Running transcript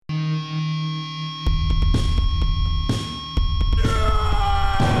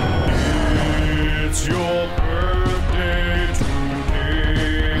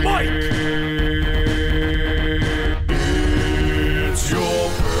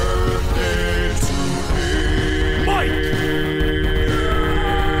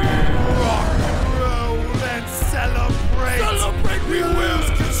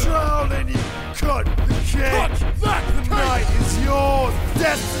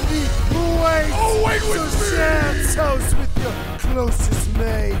Wait so share toast with your closest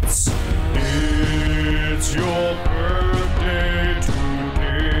mates. It's your birthday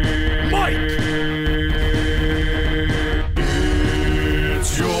today, Mike!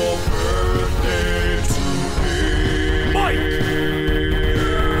 It's your birthday today, Mike!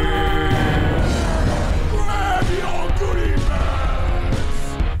 Grab your goodie bags.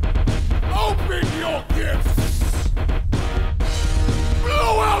 Open your gifts.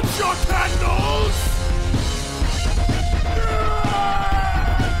 Blow out your candles.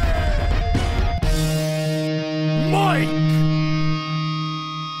 Mike!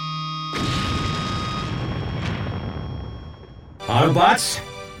 Autobots,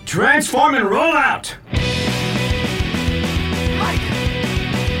 transform and roll out! Mike!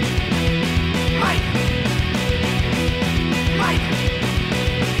 Mike! Mike!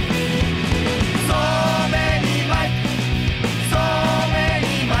 So many Mike! So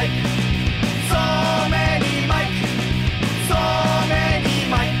many Mike! So many Mike! So many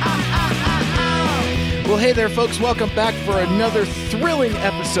Mike! Well, hey there, folks. Welcome back for another thrilling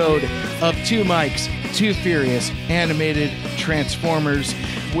episode of Two Mikes, Two Furious Animated Transformers,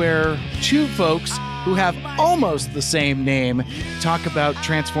 where two folks who have almost the same name talk about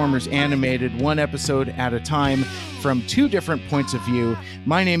Transformers Animated one episode at a time from two different points of view.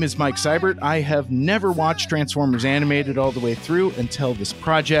 My name is Mike Seibert. I have never watched Transformers Animated all the way through until this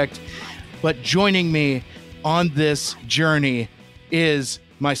project, but joining me on this journey is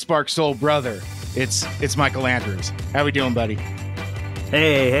my Spark Soul brother. It's Michael Andrews. How we doing, buddy?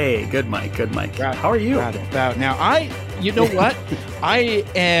 Hey, good Mike. How are you? About now, you know what? I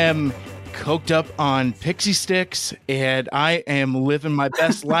am coked up on pixie sticks, and I am living my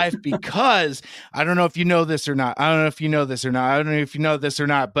best life because I don't know if you know this or not.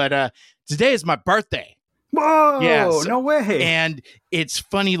 But today is my birthday. Whoa! Yes. No way. And it's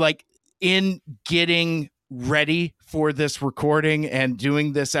funny, like in getting ready for this recording and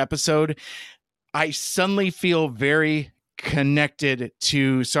doing this episode, I suddenly feel very connected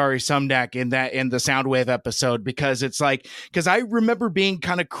to Sorry Sumdak in the Soundwave episode, because I remember being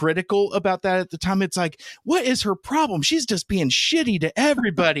kind of critical about that at the time. It's like, what is her problem? She's just being shitty to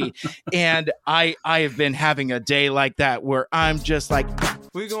everybody. And I have been having a day like that where I'm just like,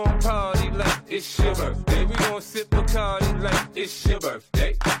 we gon' party like it's your birthday. We gon' sip Bacardi like it's your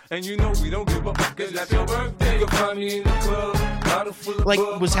birthday. And you know we don't give up, cause that's your birthday. You'll find me in the club, bottle full of like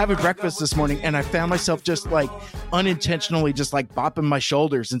bug. was having breakfast this morning, and I found myself just like unintentionally just like bopping my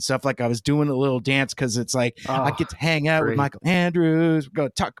shoulders and stuff, like I was doing a little dance, because it's like I get to hang out with Michael Andrews. We're gonna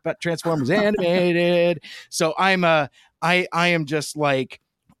talk about Transformers Animated. So I am just like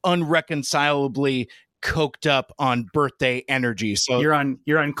unreconcilably coked up on birthday energy. So you're on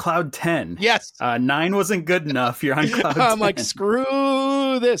cloud 10. Yes. 9 wasn't good enough. You're on cloud 10. I'm like,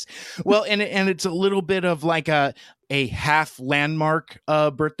 screw this. Well, and it's a little bit of like a half landmark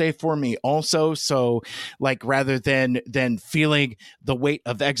birthday for me also. So like, rather than feeling the weight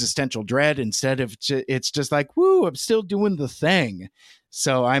of existential dread, instead of it's just like, woo, I'm still doing the thing.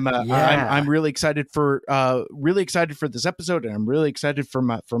 So I'm really excited for this episode, and I'm really excited for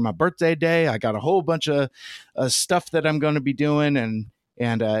my birthday day. I got a whole bunch of stuff that I'm going to be doing, and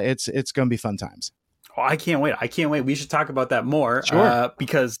it's going to be fun times. Oh, I can't wait. We should talk about that more. Sure.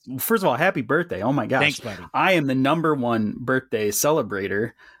 Because first of all, happy birthday. Oh my gosh. Thanks, buddy. I am the number one birthday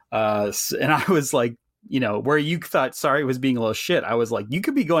celebrator. And I was like, where you thought Sorry was being a little shit, I was like, you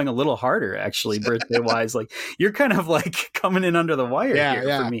could be going a little harder, actually, birthday wise. Like, you're kind of like coming in under the wire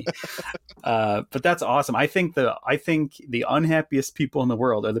for me. But that's awesome. I think the unhappiest people in the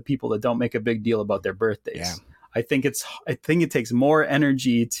world are the people that don't make a big deal about their birthdays. Yeah. I think it takes more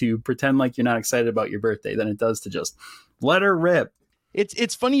energy to pretend like you're not excited about your birthday than it does to just let her rip.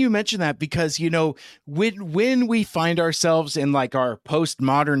 It's funny you mention that, because, when we find ourselves in like our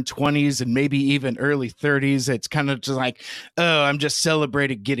postmodern 20s and maybe even early 30s, it's kind of just like, oh, I'm just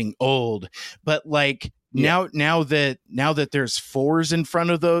celebrating getting old. But like, now that there's 4s in front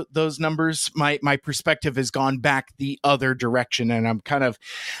of those numbers, my perspective has gone back the other direction, and I'm kind of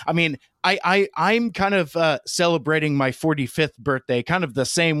celebrating my 45th birthday kind of the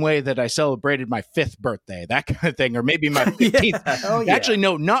same way that I celebrated my 5th birthday, that kind of thing, or maybe my 15th. Actually,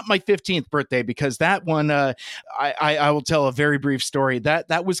 no, not my 15th birthday, because that one, I will tell a very brief story.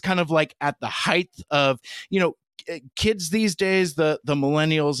 That was kind of like at the height of, kids these days, the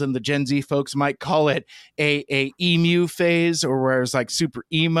millennials and the Gen Z folks might call it a emu phase, or where it's like super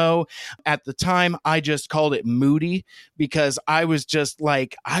emo. At the time, I just called it moody, because I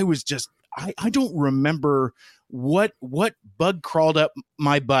don't remember what bug crawled up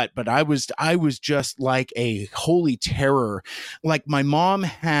my butt, but I was just like a holy terror. Like my mom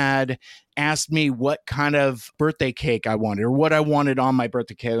had asked me what kind of birthday cake I wanted or what I wanted on my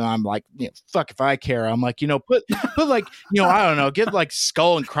birthday cake. And I'm like, fuck if I care. I'm like, put like, I don't know, give like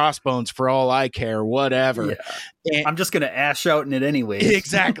skull and crossbones for all I care, whatever. Yeah. And, I'm just going to ash out in it anyway.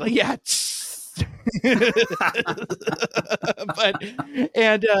 Exactly. Yeah.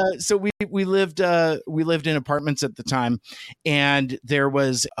 So we lived in apartments at the time, and there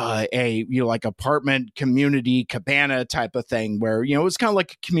was a like apartment community cabana type of thing where it was kind of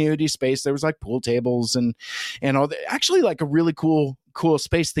like a community space. There was like pool tables and all that. Actually, like a really cool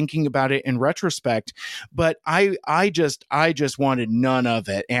space thinking about it in retrospect, but I just wanted none of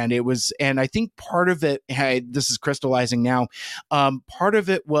it. And I think part of it, this is crystallizing now, part of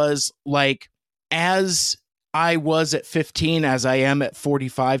it was like, as I was at 15, as I am at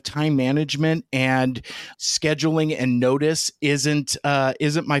 45, time management and scheduling and notice isn't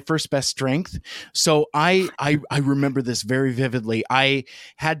my first best strength. So I remember this very vividly. I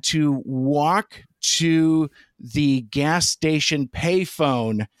had to walk to the gas station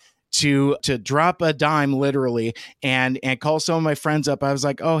payphone to drop a dime literally and call some of my friends up. I was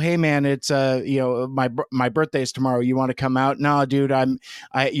like, oh, hey man, it's my birthday is tomorrow. You want to come out? No, dude, I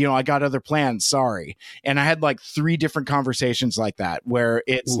got other plans. Sorry. And I had like 3 different conversations like that where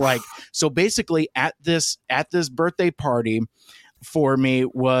it's like, so basically at this birthday party for me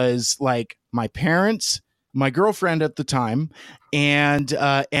was like my parents, my girlfriend at the time, and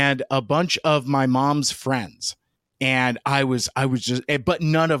a bunch of my mom's friends. And I was just, but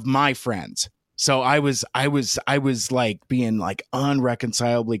none of my friends. So I was like being like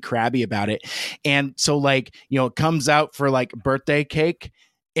unreconcilably crabby about it. And so like, it comes out for like birthday cake,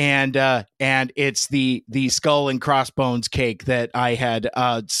 and it's the skull and crossbones cake that I had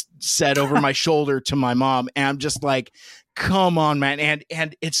set over my shoulder to my mom. And I'm just like, come on, man.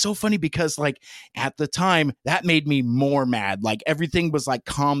 And it's so funny because like at the time that made me more mad. Like everything was like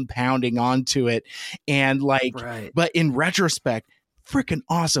compounding onto it. And like, But in retrospect, freaking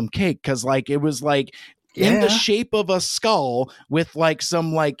awesome cake. Cause like, it was like in the shape of a skull with like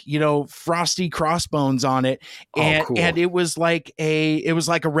some like, frosty crossbones on it. And, cool. And it was like a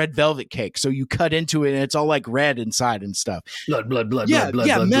red velvet cake. So you cut into it and it's all like red inside and stuff. Blood, blood,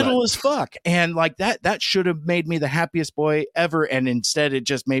 metal as fuck. And like that should have made me the happiest boy ever. And instead it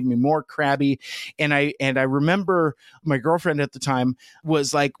just made me more crabby. And I remember my girlfriend at the time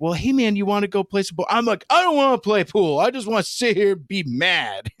was like, well, hey man, you want to go play some pool? I'm like, I don't want to play pool. I just want to sit here and be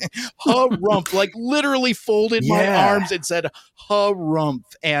mad. Harumph, like literally folded my arms and said harumph.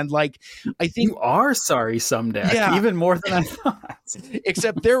 And like, I think you are sorry someday, even more than I thought.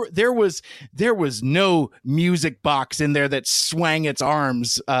 Except there was no music box in there that swang its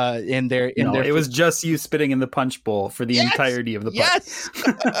arms in there. It was just you spitting in the punch bowl for the entirety of the punch.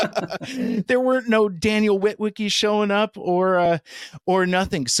 Yes. There weren't no Daniel Witwicky showing up or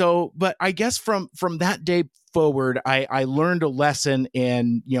nothing. So, but I guess from that day forward, I learned a lesson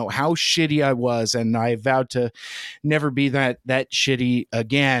in, how shitty I was, and I vowed to never be that shitty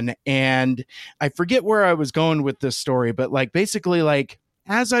again. And I forget where I was going with this story, but like basically like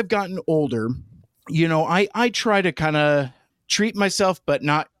as I've gotten older, I try to kind of treat myself, but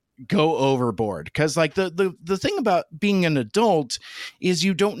not go overboard. Cause like the thing about being an adult is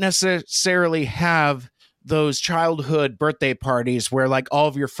you don't necessarily have those childhood birthday parties where like all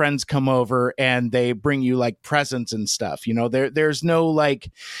of your friends come over and they bring you like presents and stuff. There's no like,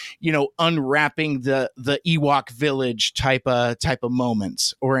 unwrapping the Ewok village type of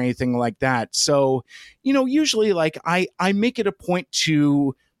moments or anything like that. So, usually like I make it a point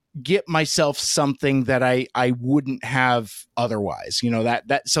to get myself something that I wouldn't have otherwise,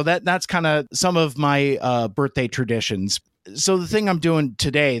 that's kind of some of my birthday traditions. So the thing I'm doing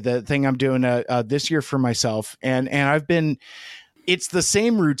today, this year for myself, and it's the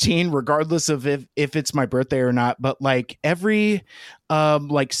same routine regardless of if it's my birthday or not, but like every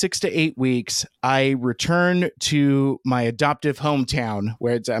 6 to 8 weeks, I return to my adoptive hometown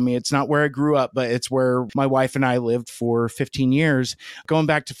where it's not where I grew up, but it's where my wife and I lived for 15 years, going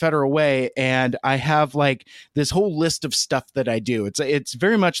back to Federal Way. And I have like this whole list of stuff that I do. It's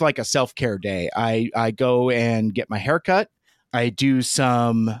very much like a self-care day. I go and get my hair cut. I do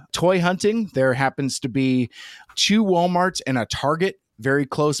some toy hunting. There happens to be 2 Walmarts and a Target very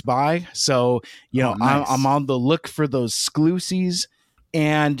close by. So, nice. I'm on the look for those exclusives.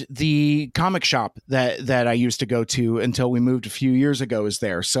 And the comic shop that I used to go to until we moved a few years ago is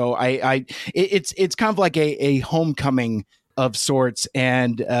there. So it's kind of like a homecoming of sorts.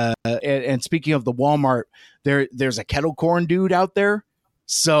 And speaking of the Walmart, there's a kettle corn dude out there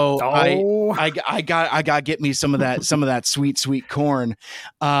So Oh. I got to get me some of that sweet corn.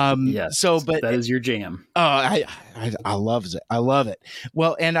 Yes, So, but that is your jam. I love it. I love it.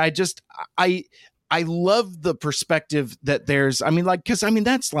 Well, and I love the perspective that there's, I mean, like, cause I mean,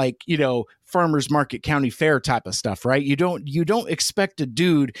 that's like, farmers market, county fair type of stuff, right? You don't expect a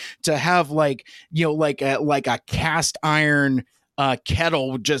dude to have like, like a cast iron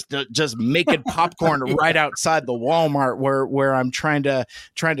kettle just making popcorn Yeah. right outside the Walmart where I'm trying to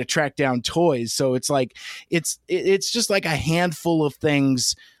track down toys. So it's like it's just like a handful of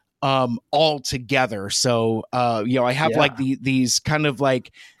things all together. So I have like these kind of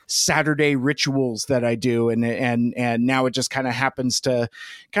like Saturday rituals that I do, and now it just kind of happens to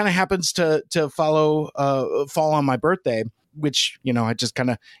fall on my birthday, which I just kind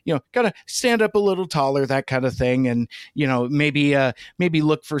of gotta stand up a little taller, that kind of thing, and maybe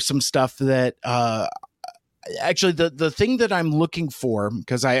look for some stuff that actually the thing that I'm looking for,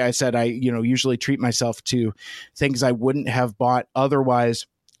 because I said I usually treat myself to things I wouldn't have bought otherwise.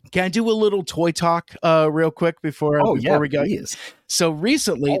 Can I do a little toy talk real quick before we go? Please. So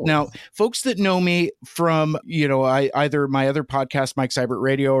recently, now, folks that know me from, either my other podcast, Mike Seibert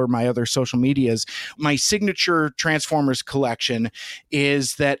Radio, or my other social medias, my signature Transformers collection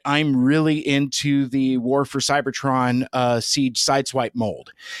is that I'm really into the War for Cybertron Siege Sideswipe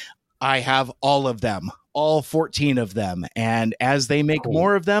mold. I have all of them. All 14 of them. And as they make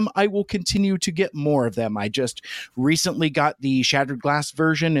more of them, I will continue to get more of them. I just recently got the Shattered Glass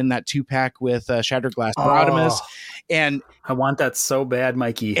version in that 2-pack with Shattered Glass Rodimus. And I want that so bad,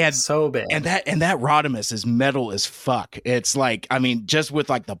 Mikey. So bad. And that Rodimus is metal as fuck. It's like, I mean, just with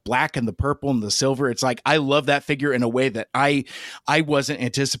like the black and the purple and the silver, it's like, I love that figure in a way that I wasn't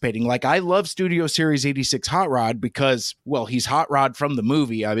anticipating. Like, I love Studio Series 86 Hot Rod because, well, he's Hot Rod from the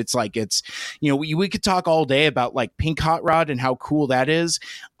movie. It's like, we could talk all day about like Pink Hot Rod and how cool that is.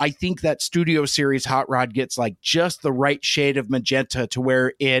 I think that Studio Series Hot Rod gets like just the right shade of magenta to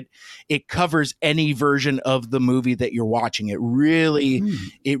where it covers any version of the movie that you're watching. It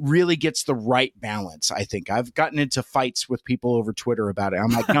really gets the right balance. I think I've gotten into fights with people over Twitter about it.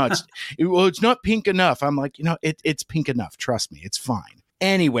 I'm like, no, it's not pink enough. I'm like, it's pink enough. Trust me, it's fine.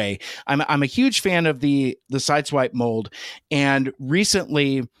 Anyway, I'm a huge fan of the Sideswipe mold, and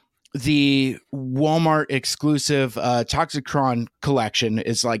recently the Walmart exclusive Toxicron collection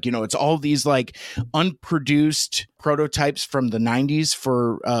is like, it's all these like unproduced prototypes from the 90s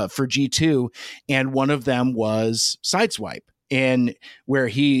for G2, and one of them was Sideswipe, and where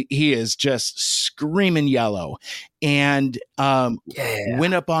he is just screaming yellow, and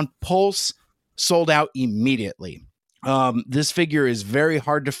went up on Pulse, sold out immediately. This figure is very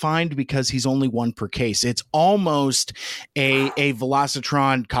hard to find because he's only one per case. It's almost a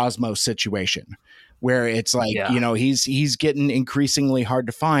Velocitron Cosmos situation where it's like, he's getting increasingly hard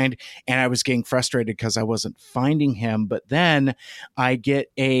to find, and I was getting frustrated because I wasn't finding him. But then I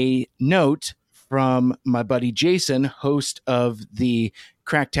get a note from my buddy Jason, host of the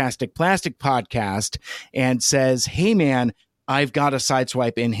Cracktastic Plastic podcast, and says, "Hey man, I've got a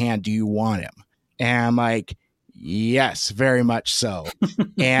Sideswipe in hand. Do you want him?" And I'm like, yes, very much so.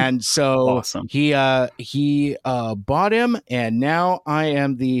 And so awesome. He bought him, and now I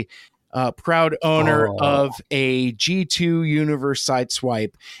am the proud owner of a G2 Universe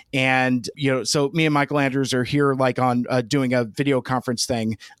Sideswipe. And so me and Michael Andrews are here like on doing a video conference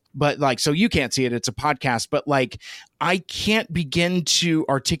thing, but like, so you can't see it, it's a podcast, but like, I can't begin to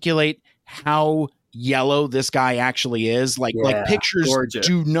articulate how yellow this guy actually is. Like pictures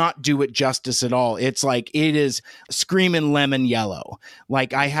do not do it justice at all. It's like, it is screaming lemon yellow.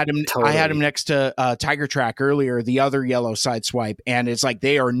 Like I had him next to Tiger Track earlier, the other yellow Sideswipe, and it's like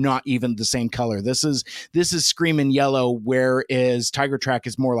they are not even the same color. This is screaming yellow, whereas Tiger Track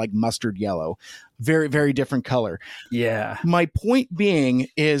is more like mustard yellow. Very, very different color. Yeah. My point being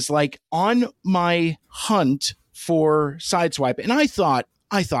is, like, on my hunt for Sideswipe, and I thought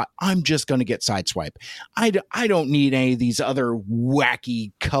I'm just going to get Sideswipe. I don't need any of these other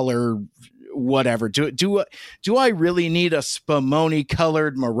wacky color whatever. Do I really need a Spumoni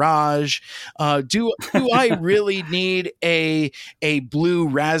colored Mirage? Do I really need a blue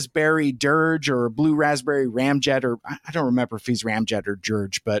raspberry Dirge or a blue raspberry Ramjet, or I don't remember if he's Ramjet or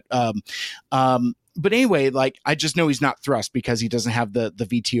Dirge, but anyway, like, I just know he's not thrust because he doesn't have the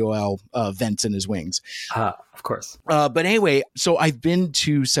VTOL vents in his wings. Of course. But anyway, so I've been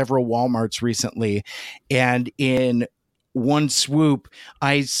to several Walmarts recently, and in one swoop,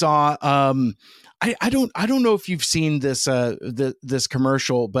 I saw, I don't know if you've seen this, this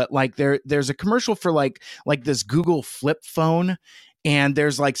commercial, but like there's a commercial for like this Google flip phone. And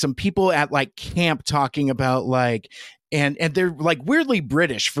there's like some people at like camp talking about like, and they're like weirdly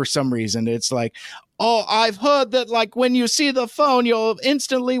British for some reason. It's like, oh, I've heard that like when you see the phone, you'll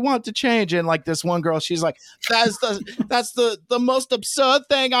instantly want to change. And like this one girl, she's like, that's the most absurd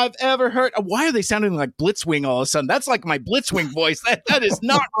thing I've ever heard. Why are they sounding like Blitzwing all of a sudden? That's like my Blitzwing voice. That is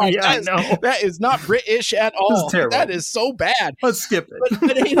not right. Yeah, that is not British at all. That is so bad. Let's skip it.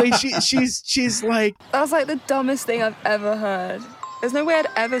 But anyway, she's like, That's like the dumbest thing I've ever heard. There's no way I'd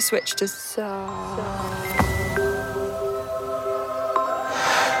ever switch to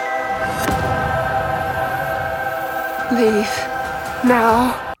Leave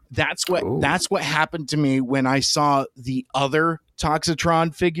now. That's what happened to me when I saw the other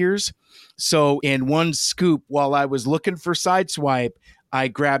Toxitron figures. So in one scoop, while I was looking for Sideswipe, I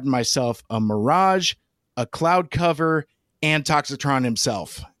grabbed myself a Mirage, a Cloud Cover, and Toxitron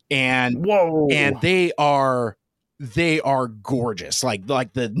himself. And they are gorgeous. Like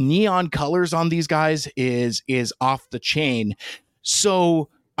the neon colors on these guys is off the chain. So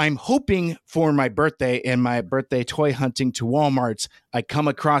I'm hoping for my birthday and my birthday toy hunting to Walmart's, I come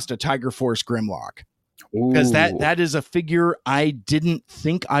across a Tiger Force Grimlock. Because that is a figure I didn't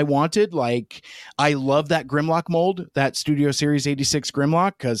think I wanted. Like, I love that Grimlock mold, that Studio Series 86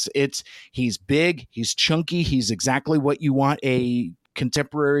 Grimlock, because he's big, he's chunky, he's exactly what you want a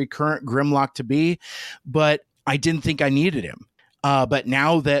contemporary current Grimlock to be. But I didn't think I needed him. But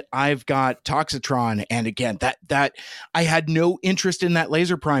now that I've got Toxitron, and again, that I had no interest in that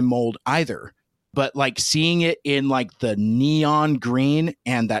Laser Prime mold either, but like seeing it in like the neon green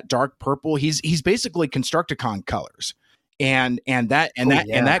and that dark purple, he's basically Constructicon colors. And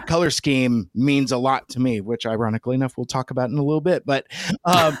that color scheme means a lot to me, which ironically enough, we'll talk about in a little bit. But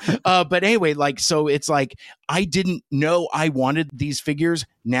anyway, like, so it's like, I didn't know I wanted these figures.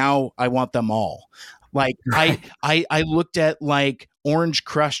 Now I want them all. Like I looked at like Orange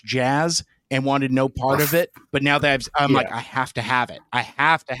Crush Jazz and wanted no part of it, but now that I'm like, I have to have it. I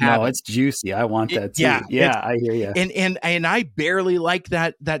have to have it. No, it's juicy. I want that too. Yeah, I hear you. And I barely like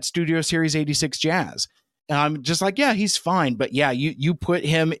that Studio Series 86 Jazz. I'm just like, yeah, he's fine, but yeah, you put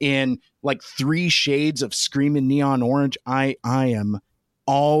him in like 3 shades of screaming neon orange. I am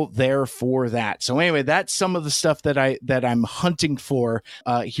all there for that. So anyway, that's some of the stuff that I'm hunting for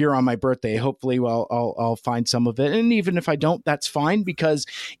here on my birthday. Hopefully, I'll find some of it, and even if I don't, that's fine, because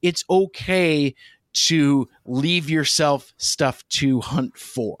it's okay to leave yourself stuff to hunt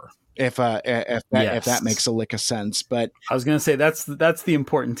for. If that makes a lick of sense. But I was going to say that's the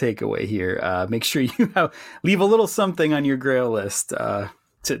important takeaway here. Make sure you leave a little something on your Grail list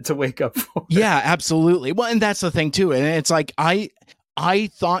to wake up for. Yeah, absolutely. Well, and that's the thing too. And it's like I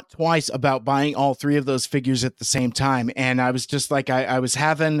thought twice about buying all 3 of those figures at the same time, and I was just like, I was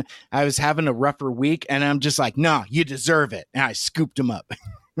having a rougher week, and I'm just like, nah, you deserve it, and I scooped them up.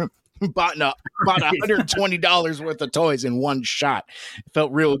 Bought $120 worth of toys in one shot. It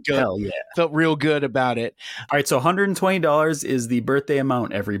felt real good. Hell yeah. Felt real good about it. All right, so $120 is the birthday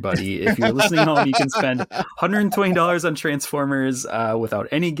amount, everybody. If you're listening home, you can spend $120 on Transformers without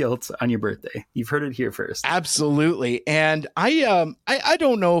any guilt on your birthday. You've heard it here first. Absolutely. And I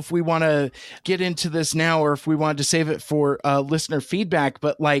don't know if we want to get into this now or if we wanted to save it for listener feedback,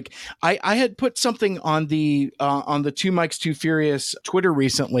 but like I had put something on the Two Mikes Too Furious Twitter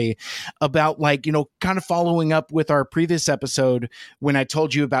recently about, like, you know, kind of following up with our previous episode when I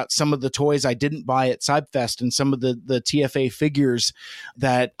told you about some of the toys I didn't buy at Cybfest and some of the TFA figures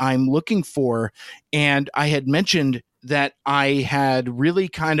that I'm looking for. And I had mentioned that I had really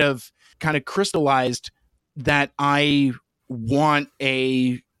kind of crystallized that I want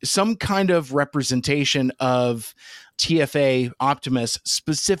some kind of representation of TFA Optimus,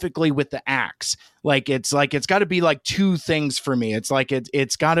 specifically with the axe. It's got to be like 2 things for me. It's like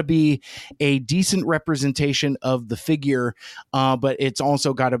it's got to be a decent representation of the figure, but it's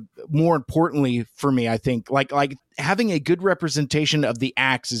also got to, more importantly for me, I think, like having a good representation of the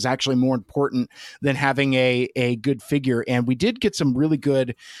axe is actually more important than having a good figure. And we did get some really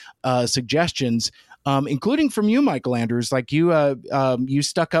good suggestions, including from you, Michael Andrews. Like you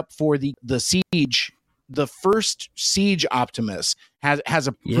stuck up for the Siege. The first Siege Optimus has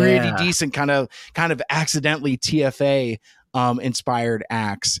a pretty decent kind of accidentally TFA inspired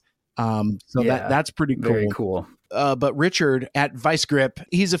axe. That's pretty cool. Very cool. But Richard at Vice Grip,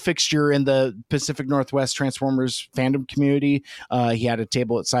 he's a fixture in the Pacific Northwest Transformers fandom community. He had a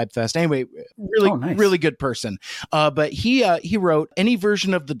table at Cybfest. Anyway, really good person. But he wrote, any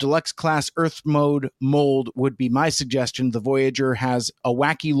version of the deluxe class Earth mode mold would be my suggestion. The Voyager has a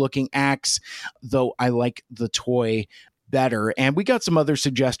wacky looking axe, though I like the toy better. And we got some other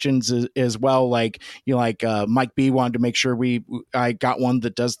suggestions as well. Like, Mike B wanted to make sure I got one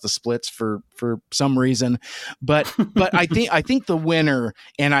that does the splits for some reason. But I think the winner,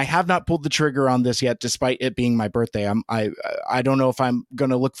 and I have not pulled the trigger on this yet, despite it being my birthday. I don't know if I'm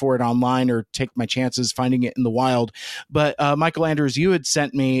going to look for it online or take my chances finding it in the wild. But Michael Andrews, you had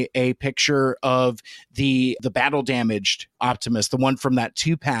sent me a picture of the battle damaged Optimus, the one from that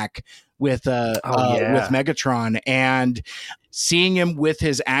 2-pack with Megatron, and seeing him with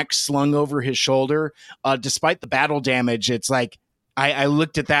his axe slung over his shoulder, despite the battle damage, it's like I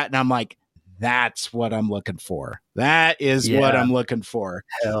looked at that and I'm like, that's what I'm looking for. That is what I'm looking for.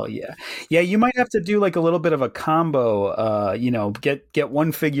 Hell yeah. Yeah, you might have to do like a little bit of a combo, get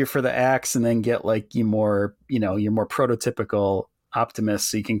one figure for the axe and then get like your more prototypical Optimus,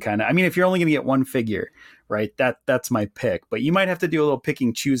 so you can kind of, I mean, if you're only going to get one figure, right, that's my pick, but you might have to do a little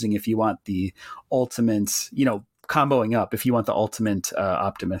picking, choosing if you want the ultimate, comboing up if you want the ultimate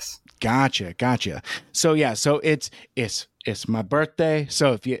Optimus. Gotcha. So yeah, so it's my birthday.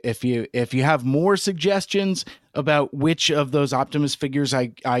 So if you have more suggestions about which of those Optimus figures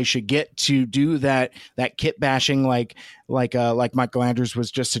I should get to do that kit bashing like Michael Andrews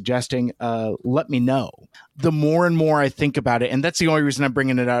was just suggesting, let me know. The more and more I think about it, and that's the only reason I'm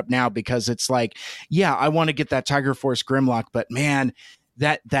bringing it up now, because it's like, yeah, I want to get that Tiger Force Grimlock, but man,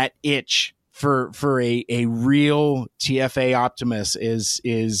 that itch for a real TFA Optimus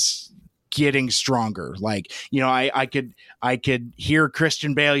is getting stronger. Like, I could hear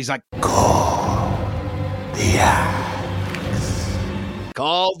Christian Bale. He's like, call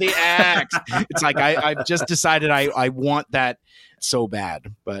the axe. It's like, I've just decided I want that so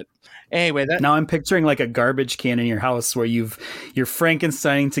bad. But anyway, now I'm picturing like a garbage can in your house where you're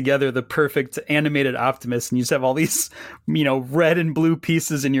Frankensteining together the perfect animated Optimus, and you just have all these, red and blue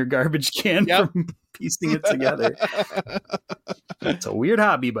pieces in your garbage can from piecing it together. It's a weird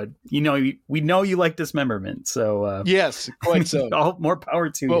hobby, but we know you like dismemberment, so yes, quite so. All more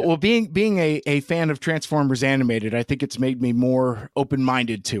power to you. Well, being a fan of Transformers Animated, I think it's made me more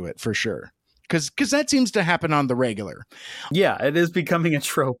open-minded to it for sure. Because that seems to happen on the regular. Yeah, it is becoming a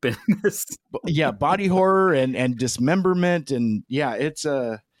trope in this. Yeah, body horror and dismemberment, and yeah, it's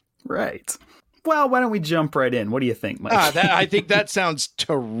right. Well, why don't we jump right in? What do you think, Mike? I think that sounds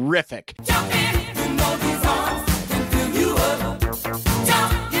terrific. Jump in, you know these arms can fill you up.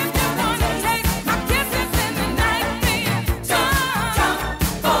 Jump if you wanna take my kisses in the night, then jump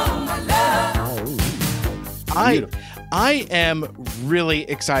for my love. I am really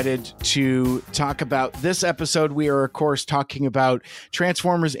excited to talk about this episode. We are, of course, talking about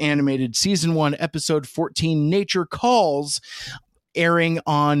Transformers Animated Season 1, Episode 14, Nature Calls, airing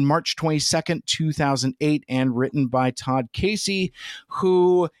on March 22nd, 2008, and written by Todd Casey,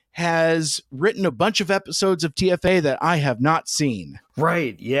 who has written a bunch of episodes of TFA that I have not seen.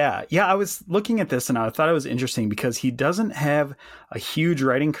 Right. Yeah. Yeah. I was looking at this and I thought it was interesting because he doesn't have a huge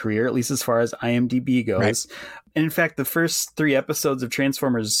writing career, at least as far as IMDb goes. Right. And in fact, the first 3 episodes of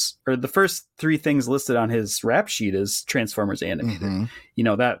Transformers, or the first 3 things listed on his rap sheet is Transformers Animated.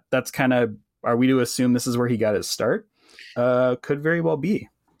 Mm-hmm. That's kind of, are we to assume this is where he got his start? Could very well be.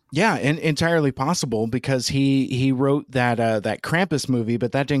 Yeah, and entirely possible, because he wrote that Krampus movie,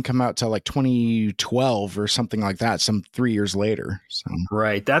 but that didn't come out till like 2012 or something like that, some 3 years later. So.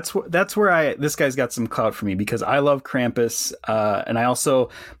 Right, that's where this guy's got some clout for me, because I love Krampus, and I also,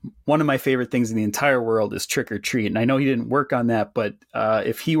 one of my favorite things in the entire world is Trick or Treat, and I know he didn't work on that, but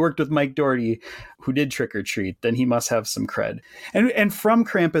if he worked with Mike Doherty, who did Trick or Treat, then he must have some cred. And from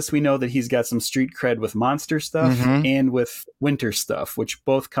Krampus, we know that he's got some street cred with monster stuff and with winter stuff, which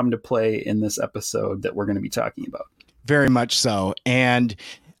both come to play in this episode that we're going to be talking about. Very much so. And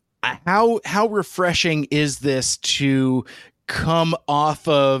how refreshing is this to come off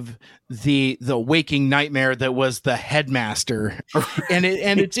of the waking nightmare that was the Headmaster. And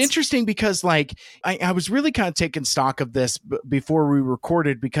it's interesting because like I was really kind of taking stock of this before we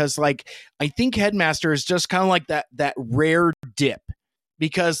recorded, because like I think Headmaster is just kind of like that rare dip,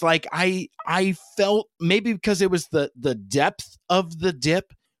 because like I felt, maybe because it was the depth of the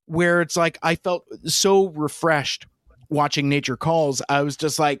dip, where it's like I felt so refreshed watching Nature Calls. I was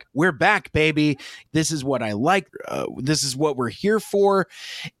just like, we're back, baby. This is what I like. This is what we're here for.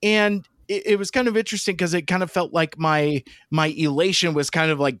 And it was kind of interesting because it kind of felt like my elation was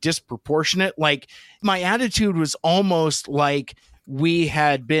kind of like disproportionate. Like my attitude was almost like we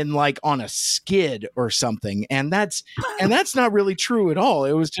had been like on a skid or something. And that's not really true at all.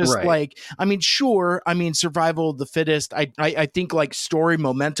 It was just right. Like, I mean, sure. I mean, survival of the fittest. I think like story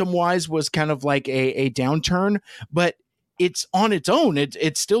momentum wise was kind of like a downturn, but it's on its own.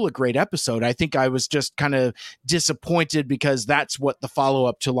 It's still a great episode. I think I was just kind of disappointed because that's what the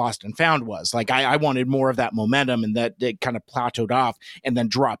follow-up to Lost and Found was. Like I wanted more of that momentum, and that it kind of plateaued off and then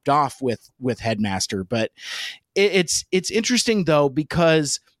dropped off with Headmaster. But it's interesting though,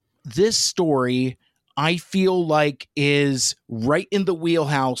 because this story I feel like is right in the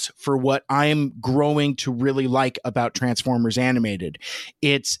wheelhouse for what I'm growing to really like about Transformers Animated.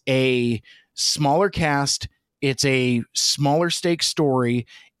 It's a smaller cast. It's a smaller stake story.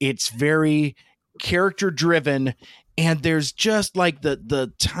 It's very character driven. And there's just like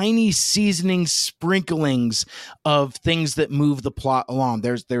the tiny seasoning sprinklings of things that move the plot along.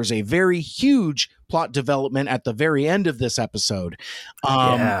 There's a very huge plot development at the very end of this episode.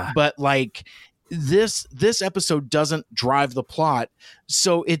 But like this episode doesn't drive the plot.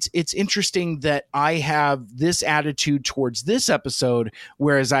 So it's interesting that I have this attitude towards this episode,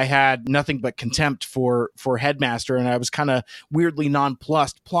 whereas I had nothing but contempt for Headmaster, and I was kind of weirdly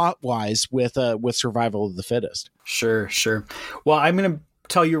nonplussed plot wise with Survival of the Fittest. Sure. Well, I'm going to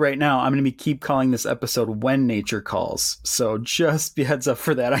tell you right now, I'm going to keep calling this episode When Nature Calls. So just be heads up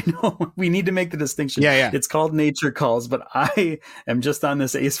for that. I know we need to make the distinction. Yeah. It's called Nature Calls, but I am just on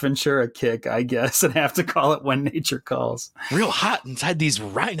this Ace Ventura kick, I guess, and have to call it When Nature Calls. Real hot inside these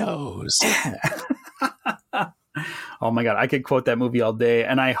rhinos. Oh my God, I could quote that movie all day.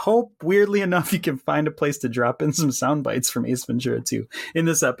 And I hope, weirdly enough, you can find a place to drop in some sound bites from Ace Ventura 2 in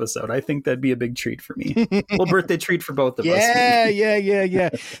this episode. I think that'd be a big treat for me. Well, birthday treat for both of us. Yeah.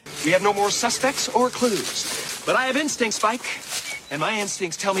 We have no more suspects or clues. But I have instincts, Spike. And my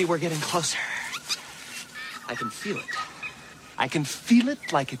instincts tell me we're getting closer. I can feel it. I can feel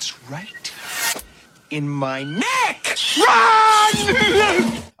it like it's right in my neck.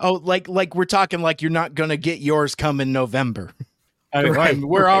 Run! Oh, like we're talking like you're not gonna get yours come in November. Right.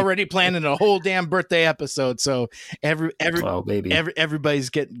 We're already planning a whole damn birthday episode, so everybody's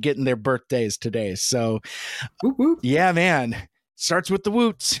getting their birthdays today. So, whoop, whoop. Yeah, man, starts with the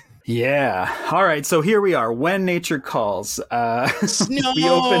woots. Yeah. All right. So here we are. When Nature Calls.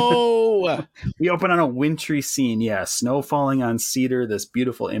 Snow. We open on a wintry scene. Yeah, snow falling on cedar. This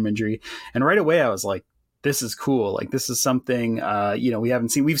beautiful imagery, and right away I was like, this is cool. Like, this is something, we haven't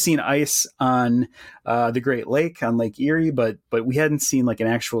seen. We've seen ice on the Great Lake, on Lake Erie, but we hadn't seen like an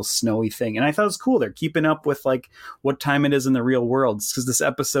actual snowy thing. And I thought it was cool. They're keeping up with like what time it is in the real world, because this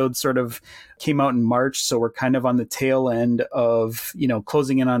episode sort of came out in March. So we're kind of on the tail end of,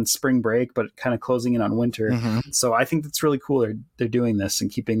 closing in on spring break, but kind of closing in on winter. Mm-hmm. So I think that's really cool. They're doing this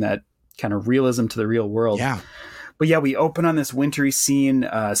and keeping that kind of realism to the real world. Yeah. But yeah, we open on this wintry scene,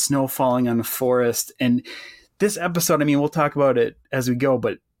 snow falling on the forest. And this episode, I mean, we'll talk about it as we go,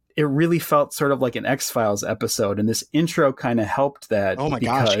 but it really felt sort of like an X-Files episode. And this intro kind of helped that. Oh my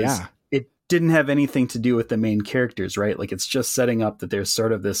gosh, yeah. It didn't have anything to do with the main characters, right? Like, it's just setting up that there's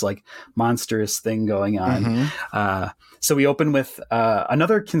sort of this like monstrous thing going on. Mm-hmm. So we open with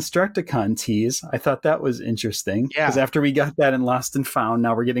another Constructicon tease. I thought that was interesting. Yeah. Because after we got that in Lost and Found,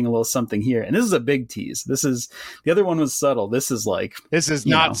 now we're getting a little something here. And this is a big tease. The other one was subtle. This is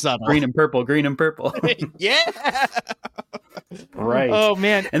not subtle. Green and purple. Yeah. Right. Oh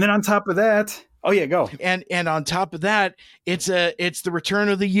man. And then on top of that, oh yeah, go. And on top of that, it's the return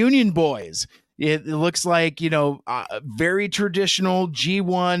of the Union Boys. It looks like, very traditional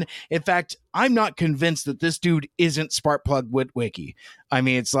G1. In fact, I'm not convinced that this dude isn't Sparkplug Witwicky. I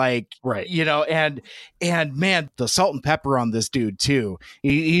mean, it's like, right. And man, the salt and pepper on this dude too.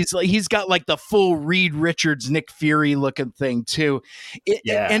 He's got like the full Reed Richards, Nick Fury looking thing too.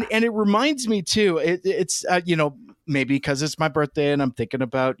 And it reminds me too, it's maybe because it's my birthday and I'm thinking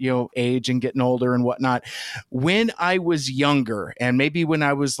about, age and getting older and whatnot. When I was younger, and maybe when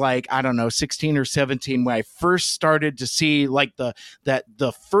I was like, I don't know, 16 or 17, when I first started to see like the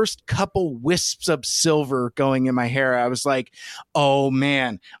first couple wisps of silver going in my hair, I was like, oh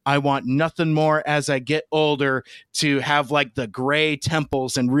man, I want nothing more as I get older to have like the gray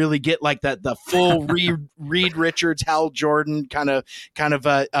temples and really get like the full Reed Richards, Hal Jordan kind of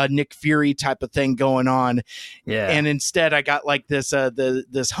a Nick Fury type of thing going on. Yeah. And instead I got like this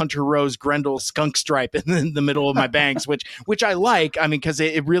Hunter Rose Grendel skunk stripe in the middle of my bangs, which I like. I mean, because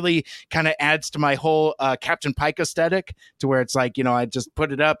it really kind of adds to my whole Captain Pike aesthetic, to where it's like, I just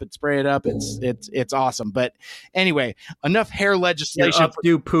put it up and spray it up. It's awesome. But anyway, enough hair legislation.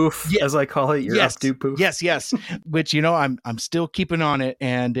 Your updo poof, as I call it. Your updo poof. Yes. Which, I'm still keeping on it,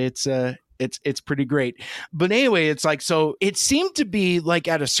 and it's It's pretty great. But anyway, it's like, so it seemed to be like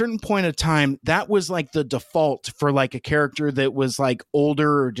at a certain point of time, that was like the default for like a character that was like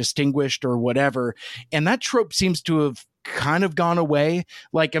older or distinguished or whatever. And that trope seems to have kind of gone away.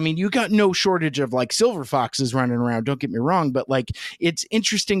 Like, I mean, you got no shortage of like silver foxes running around, don't get me wrong, but like it's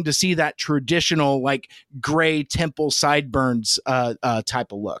interesting to see that traditional like gray temple sideburns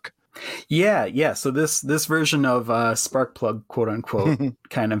type of look. Yeah. So this version of Sparkplug, quote unquote,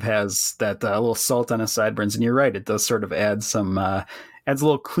 kind of has that little salt on his sideburns, and you're right, it does sort of add some adds a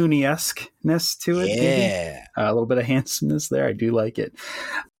little Clooney-esque-ness to it. Yeah, maybe. A little bit of handsomeness there. I do like it.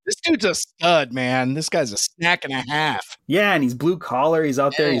 This dude's a stud, man. This guy's a snack and a half. Yeah, and he's blue collar. He's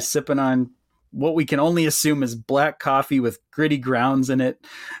out there. He's sipping on what we can only assume is black coffee with gritty grounds in it,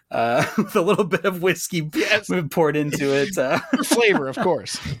 with a little bit of whiskey poured into it. For flavor, of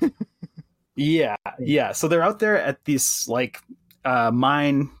course. Yeah. So they're out there at this like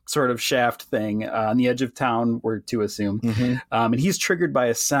mine sort of shaft thing on the edge of town, we're to assume. And he's triggered by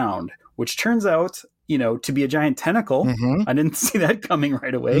a sound, which turns out, to be a giant tentacle. I didn't see that coming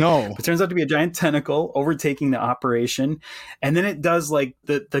right away. No. But it turns out to be a giant tentacle overtaking the operation. And then it does like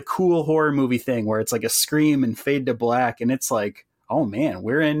the cool horror movie thing where it's like a scream and fade to black. And it's like, oh man,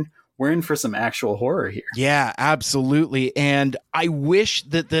 we're in for some actual horror here. Yeah, absolutely. And I wish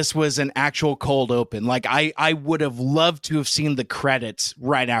that this was an actual cold open. Like I would have loved to have seen the credits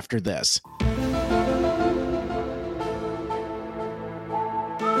right after this.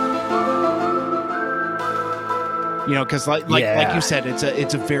 Because like you said,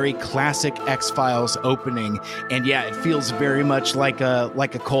 it's a very classic X-Files opening, and yeah, it feels very much like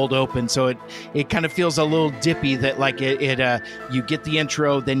a cold open. So it kind of feels a little dippy. That like you get the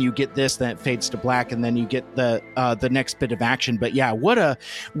intro, then you get this, then it fades to black, and then you get the next bit of action. But yeah, what a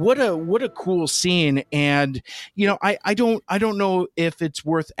cool scene. And I don't know if it's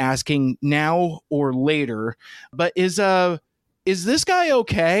worth asking now or later, but is this guy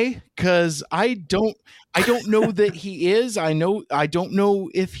okay? Because I don't know that he is. I don't know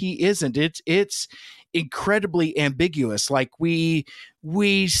if he isn't. It's incredibly ambiguous. Like we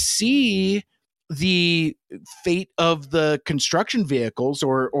see the fate of the construction vehicles,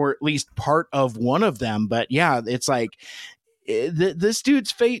 or at least part of one of them. But yeah, it's like this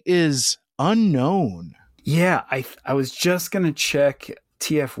dude's fate is unknown. Yeah, I was just gonna check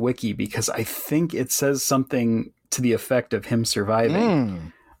TF Wiki because I think it says something to the effect of him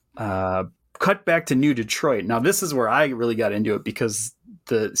surviving. Cut back to New Detroit. Now this is where I really got into it because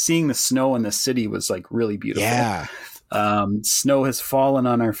seeing the snow in the city was like really beautiful. Yeah. Snow has fallen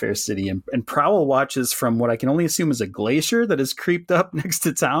on our fair city, and Prowl watches from what I can only assume is a glacier that has creeped up next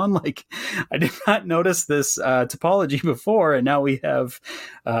to town. Like I did not notice this topology before, and now we have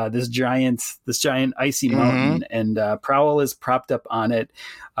this giant icy mountain, and Prowl is propped up on it,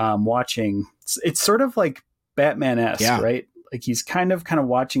 watching. It's sort of like Batman-esque, right? Like he's kind of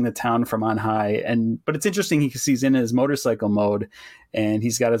watching the town from on high, but it's interesting because he's in his motorcycle mode, and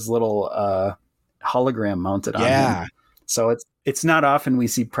he's got his little hologram mounted on him. So it's not often we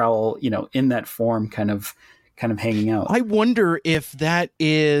see Prowl, in that form, kind of hanging out. I wonder if that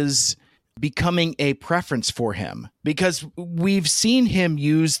is becoming a preference for him, because we've seen him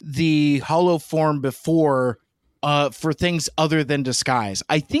use the hollow form before. For things other than disguise.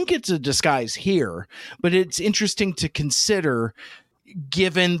 I think it's a disguise here, but it's interesting to consider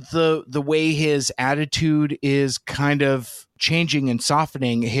given the way his attitude is kind of changing and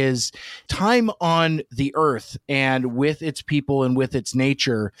softening. His time on the earth and with its people and with its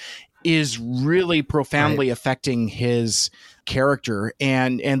nature is really profoundly affecting his character.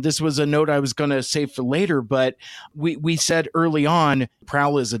 And this was a note I was going to save for later, but we said early on,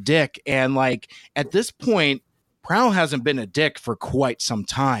 Prowl is a dick. And like at this point, Prowl hasn't been a dick for quite some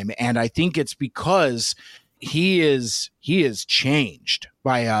time, and I think it's because he is changed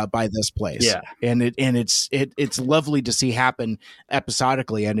by this place. Yeah, and it's lovely to see happen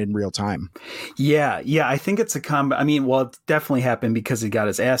episodically and in real time. Yeah, I think it's a it definitely happened because he got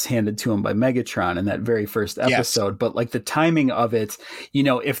his ass handed to him by Megatron in that very first episode. Yes. But like the timing of it,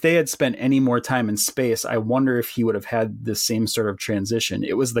 if they had spent any more time in space, I wonder if he would have had the same sort of transition.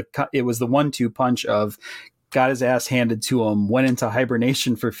 It was the 1-2 punch of got his ass handed to him, went into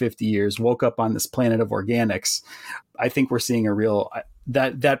hibernation for 50 years, woke up on this planet of organics. I think we're seeing a real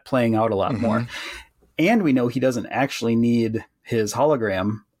that playing out a lot more. And we know he doesn't actually need his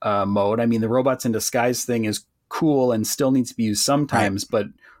hologram mode. I mean, the robots in disguise thing is cool and still needs to be used sometimes, but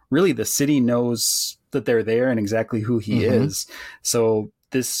really the city knows that they're there and exactly who he is. So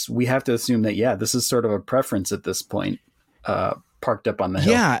we have to assume that, this is sort of a preference at this point. Parked up on the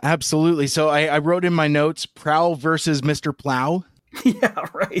hill. Yeah, absolutely. So I wrote in my notes, Prowl versus Mr. Plow. Yeah,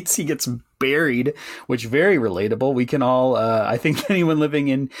 right. He gets buried, which very relatable. We can all, I think anyone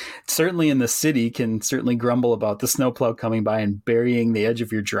living certainly in the city can certainly grumble about the snowplow coming by and burying the edge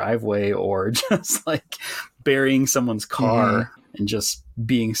of your driveway, or just like burying someone's car and just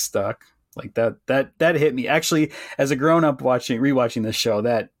being stuck. Like that hit me. Actually, as a grown up rewatching this show,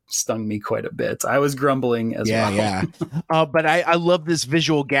 that stung me quite a bit. I was grumbling as well. Yeah. But I love this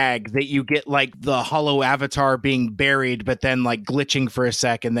visual gag that you get, like the hollow avatar being buried, but then like glitching for a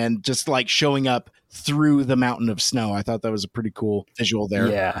sec and then just like showing up through the mountain of snow. I thought that was a pretty cool visual there.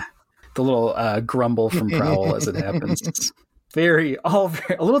 Yeah. The little grumble from Prowl as it happens. It's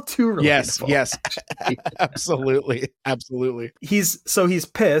a little too relatable. Yes. Absolutely. He's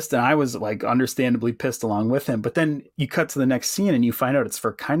pissed, and I was like understandably pissed along with him. But then you cut to the next scene and you find out it's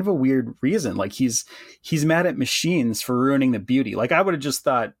for kind of a weird reason. Like he's mad at machines for ruining the beauty. Like I would have just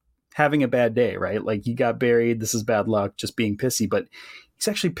thought having a bad day, right? Like you got buried, this is bad luck, just being pissy. But he's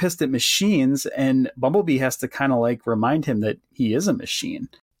actually pissed at machines, and Bumblebee has to kind of like remind him that he is a machine.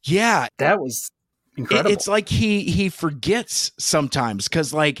 Yeah. That was incredible. It's like he forgets sometimes,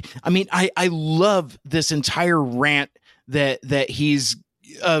 because like, I mean, I love this entire rant that he's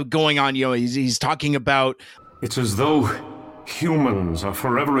going on. You know, he's talking about, it's as though humans are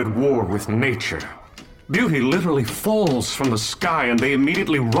forever at war with nature. Beauty literally falls from the sky and they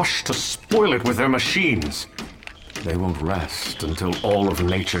immediately rush to spoil it with their machines. They won't rest until all of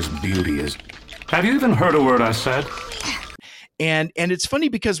nature's beauty is... Have you even heard a word I said? And it's funny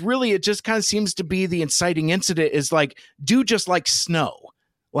because really it just kind of seems to be the inciting incident is like, dude just likes snow.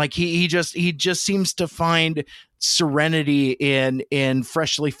 Like he just seems to find serenity in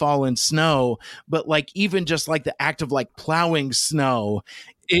freshly fallen snow. But like even just like the act of like plowing snow,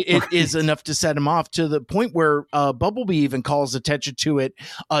 it is enough to set him off, to the point where Bumblebee even calls attention to it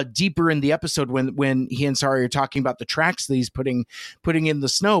deeper in the episode when he and Sari are talking about the tracks that he's putting in the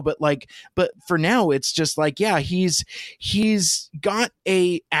snow. But for now, it's just like, yeah, he's got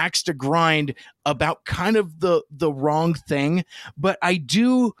a axe to grind about kind of the wrong thing. But I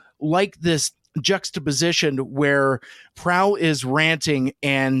do like this juxtaposition where Prowl is ranting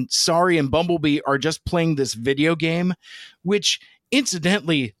and Sari and Bumblebee are just playing this video game, which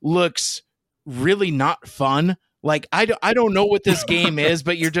incidentally looks really not fun. Like I don't know what this game is,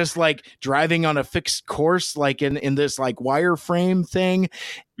 but you're just like driving on a fixed course, like in this like wireframe thing.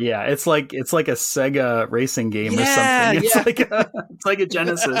 Yeah, it's like a Sega racing game or something. It's like a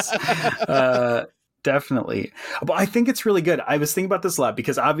Genesis. Definitely. But I think it's really good. I was thinking about this a lot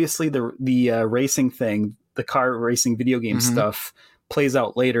because obviously the racing thing, the car racing video game stuff plays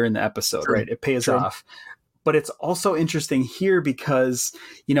out later in the episode, right? It pays off. But it's also interesting here because,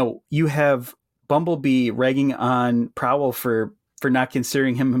 you know, you have Bumblebee ragging on Prowl for not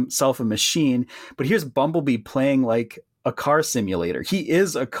considering himself a machine. But here's Bumblebee playing like a car simulator. He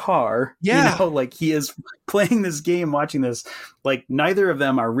is a car. Yeah. You know, like he is playing this game, watching this. Like neither of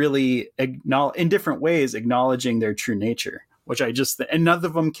them are really in different ways acknowledging their true nature, which and none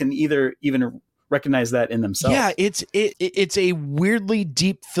of them can even recognize that in themselves. Yeah, it's a weirdly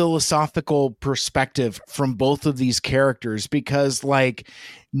deep philosophical perspective from both of these characters, because like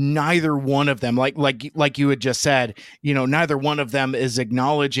neither one of them, like you had just said, you know, neither one of them is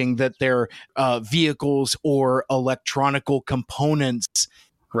acknowledging that they're vehicles or electronical components.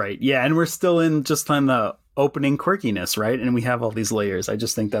 Right. Yeah, and we're still on the opening quirkiness, right? And we have all these layers. I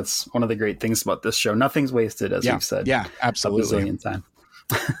just think that's one of the great things about this show. Nothing's wasted, as we've said. Yeah, absolutely. A bazillion times.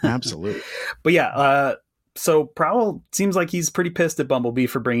 Absolutely. But yeah, so Prowl seems like he's pretty pissed at Bumblebee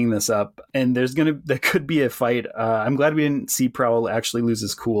for bringing this up, and there could be a fight. I'm glad we didn't see Prowl actually lose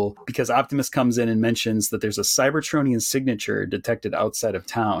his cool, because Optimus comes in and mentions that there's a Cybertronian signature detected outside of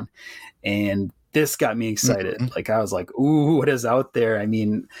town, and this got me excited. Like I was like, ooh, what is out there? I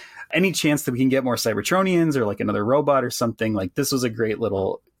mean, any chance that we can get more Cybertronians or like another robot or something, like this was a great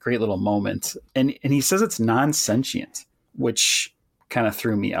little moment. And he says it's non-sentient, which kind of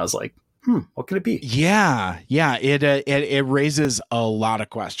threw me. I was like, what could it be? Yeah. It raises a lot of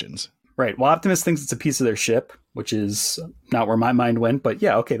questions. Right. Well, Optimus thinks it's a piece of their ship, which is not where my mind went, but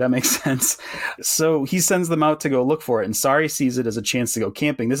yeah, okay, that makes sense. So he sends them out to go look for it, and Sari sees it as a chance to go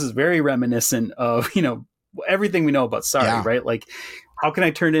camping. This is very reminiscent of, you know, everything we know about Sari, right? Like, how can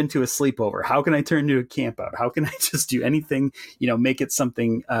I turn it into a sleepover? How can I turn it into a camp out? How can I just do anything, you know, make it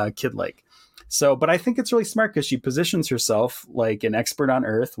something kid-like? So, but I think it's really smart because she positions herself like an expert on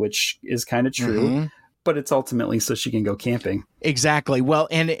Earth, which is kind of true, but it's ultimately so she can go camping. Exactly. Well,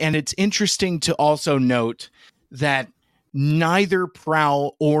 and it's interesting to also note that neither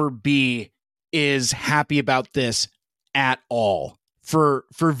Prowl or Bee is happy about this at all. for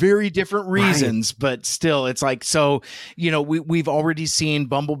very different reasons, but still it's like, so, we've already seen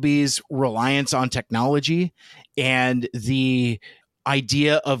Bumblebee's reliance on technology and the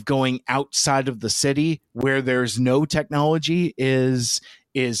idea of going outside of the city where there's no technology is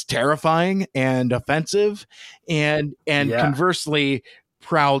terrifying and offensive, and conversely,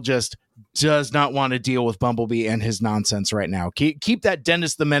 Prowl just does not want to deal with Bumblebee and his nonsense right now. Keep that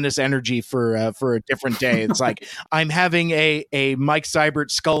Dennis the Menace energy for a different day. It's like, I'm having a Mike Seibert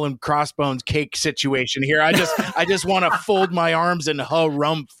skull and crossbones cake situation here. I just want to fold my arms and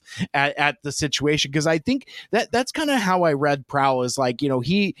harumph at the situation, because I think that's kind of how I read Prowl, is like,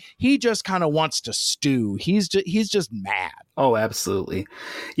 he just kind of wants to stew. He's just mad. Oh, absolutely.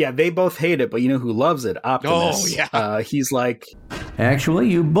 Yeah, they both hate it, but you know who loves it? Optimus. Oh, yeah. He's like... Actually,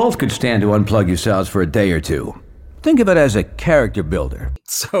 you both could stand to unplug yourselves for a day or two. Think of it as a character builder.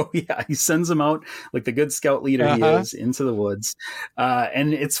 So, yeah, he sends them out like the good scout leader he is, into the woods.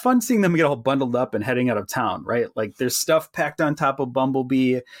 And it's fun seeing them get all bundled up and heading out of town, right? Like, there's stuff packed on top of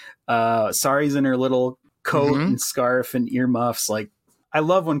Bumblebee. Sari's in her little coat and scarf and earmuffs. Like, I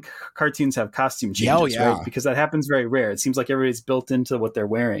love when cartoons have costume changes, right? Because that happens very rare. It seems like everybody's built into what they're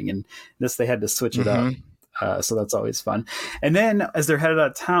wearing, and this, they had to switch it up. So that's always fun. And then as they're headed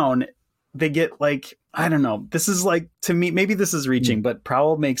out of town, they get like, I don't know, this is like, to me, maybe this is reaching, but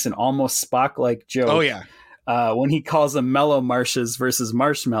Prowl makes an almost Spock-like joke. Oh, yeah. When he calls them mellow marshes versus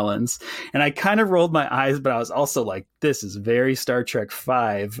marshmelons. And I kind of rolled my eyes, but I was also like, this is very Star Trek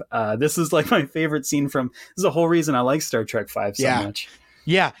 5. This is like my favorite scene this is the whole reason I like Star Trek 5 so much.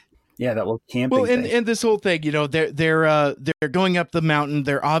 Yeah. Yeah, that little camping thing. And this whole thing, they're going up the mountain.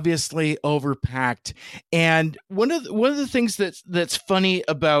 They're obviously overpacked. And one of the things that's funny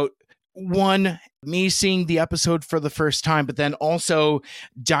about me seeing the episode for the first time, but then also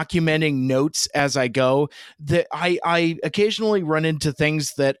documenting notes as I go, that I occasionally run into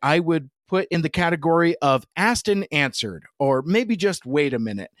things that I would put in the category of asked and answered, or maybe just wait a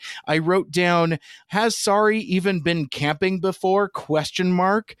minute. I wrote down, has Sari even been camping before? ?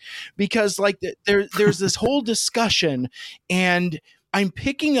 Because like there's this whole discussion, and I'm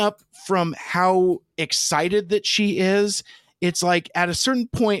picking up from how excited that she is. It's like at a certain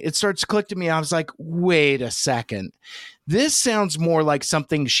point, it starts to click to me. I was like, wait a second. This sounds more like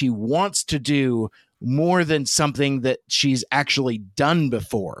something she wants to do more than something that she's actually done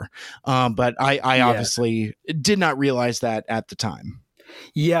before. But I obviously did not realize that at the time.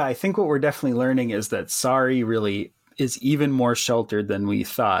 Yeah, I think what we're definitely learning is that Sari really is even more sheltered than we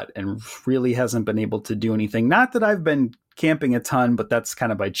thought, and really hasn't been able to do anything. Not that I've been camping a ton, but that's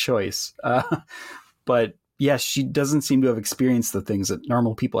kind of by choice. But yeah, she doesn't seem to have experienced the things that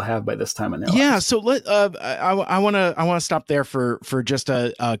normal people have by this time in their lives. Yeah, so I want to stop there for just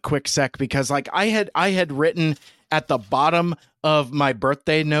a quick sec, because like I had written at the bottom of my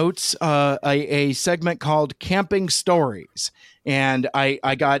birthday notes a segment called Camping Stories. And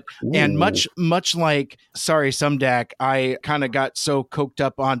I got, and much like Sorry Sumdac, I kind of got so coked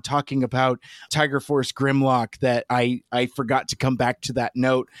up on talking about Tiger Force Grimlock that I forgot to come back to that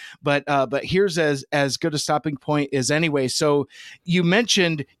note. But here's as good a stopping point as anyway. So you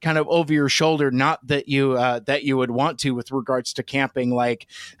mentioned kind of over your shoulder, not that you would want to, with regards to camping. Like,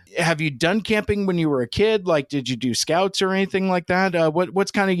 have you done camping when you were a kid? Like, did you do scouts or anything like that?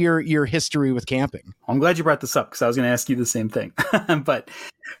 What's kind of your history with camping? I'm glad you brought this up, because I was going to ask you the same thing. but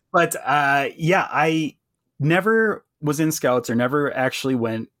yeah, I never was in scouts or never actually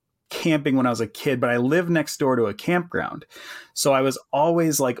went camping when I was a kid, but I lived next door to a campground. So I was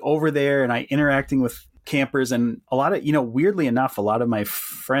always like over there, and I interacting with campers, and a lot of, weirdly enough, a lot of my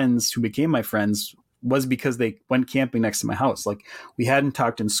friends who became my friends was because they went camping next to my house. Like, we hadn't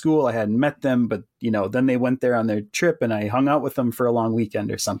talked in school, I hadn't met them, but then they went there on their trip, and I hung out with them for a long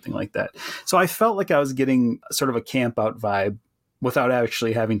weekend or something like that. So I felt like I was getting sort of a camp out vibe without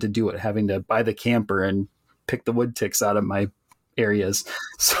actually having to do it, having to buy the camper and pick the wood ticks out of my areas.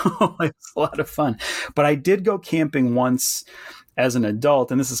 So it's a lot of fun. But I did go camping once as an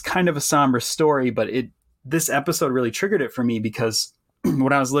adult, and this is kind of a somber story, but this episode really triggered it for me, because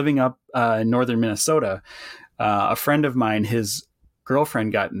when I was living up in northern Minnesota, a friend of mine, his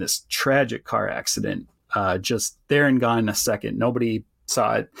girlfriend got in this tragic car accident, just there and gone in a second. Nobody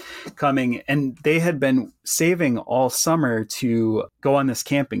saw it coming. And they had been saving all summer to go on this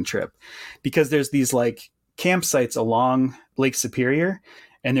camping trip, because there's these like campsites along Lake Superior,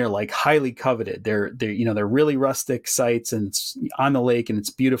 and they're like highly coveted. They're really rustic sites, and it's on the lake and it's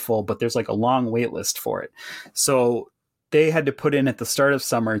beautiful, but there's like a long wait list for it. So they had to put in at the start of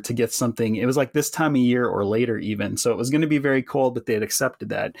summer to get something. It was like this time of year or later even. So it was going to be very cold, but they had accepted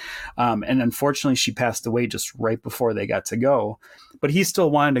that. And unfortunately, she passed away just right before they got to go. But he still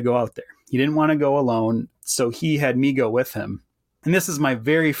wanted to go out there. He didn't want to go alone. So he had me go with him. And this is my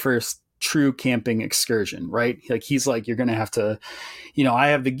very first true camping excursion, right? Like he's like, you're going to have to, I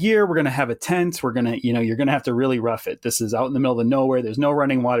have the gear. We're going to have a tent. We're going to, you're going to have to really rough it. This is out in the middle of nowhere. There's no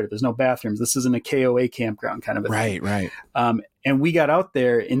running water. There's no bathrooms. This isn't a KOA campground kind of a thing. Right. And we got out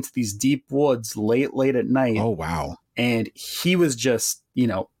there into these deep woods late at night. Oh, wow. And he was just,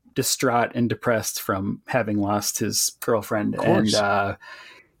 distraught and depressed from having lost his girlfriend. Of course. And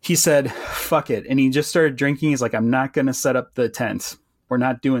he said, fuck it. And he just started drinking. He's like, I'm not going to set up the tent. We're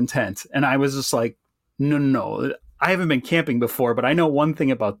not doing tent. And I was just like, no. I haven't been camping before, but I know one thing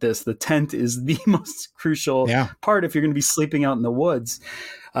about this. The tent is the most crucial part if you're going to be sleeping out in the woods.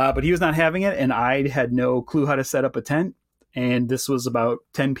 But he was not having it. And I had no clue how to set up a tent. And this was about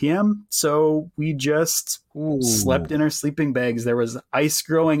 10 p.m. So we just slept in our sleeping bags. There was ice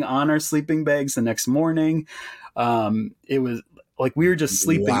growing on our sleeping bags the next morning. It was like we were just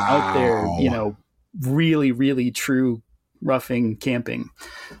sleeping out there, really, really true roughing camping.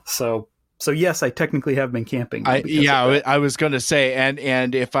 So yes, I technically have been camping. I was going to say,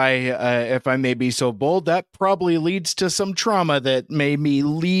 and if I may be so bold, that probably leads to some trauma that made me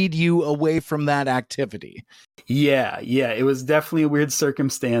lead you away from that activity. Yeah, it was definitely a weird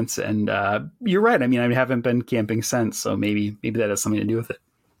circumstance, and you're right. I mean, I haven't been camping since, so maybe that has something to do with it.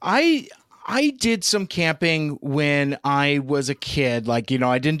 I did some camping when I was a kid. Like,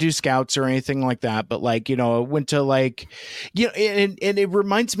 I didn't do scouts or anything like that, but I went to and it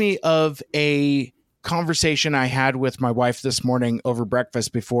reminds me of a conversation I had with my wife this morning over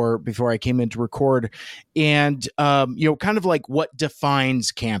breakfast before I came in to record, and kind of like what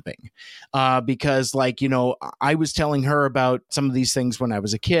defines camping, because I was telling her about some of these things when I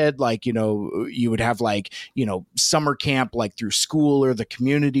was a kid, you would have summer camp through school or the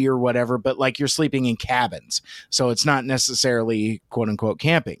community or whatever, but you're sleeping in cabins, so it's not necessarily quote unquote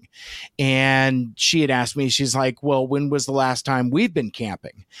camping. And she had asked me, she's like, well, when was the last time we've been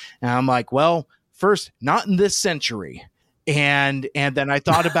camping? And I'm like, well, first, not in this century. And then I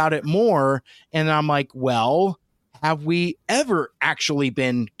thought about it more, and I'm like, well, have we ever actually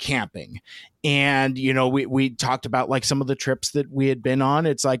been camping? And, we talked about some of the trips that we had been on.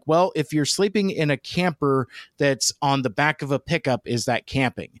 It's like, well, if you're sleeping in a camper that's on the back of a pickup, is that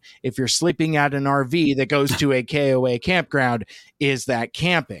camping? If you're sleeping at an RV that goes to a KOA campground, is that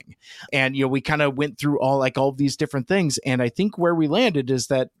camping? And, we kind of went through all these different things. And I think where we landed is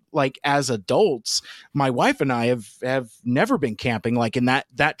that, as adults, my wife and I have never been camping, in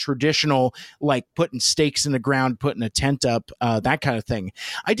that traditional, putting stakes in the ground, putting a tent up, that kind of thing.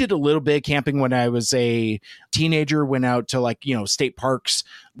 I did a little bit of camping when I was a teenager, went out to state parks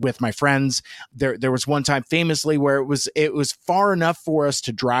with my friends. There was one time famously where it was far enough for us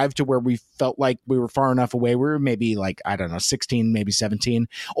to drive to where we felt like we were far enough away. We were maybe 16, maybe 17,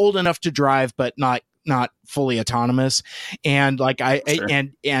 old enough to drive, but not fully autonomous. And Sure.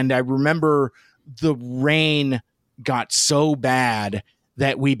 I remember the rain got so bad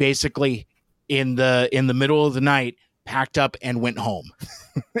that we basically in the middle of the night packed up and went home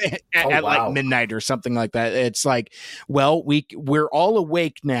at midnight or something like that. It's well, we're all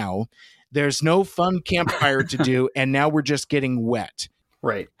awake now. There's no fun campfire to do. And now we're just getting wet.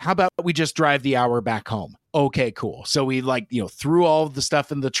 Right. How about we just drive the hour back home? Okay, cool. So we threw all of the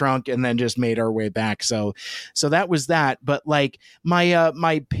stuff in the trunk and then just made our way back. So that was that. But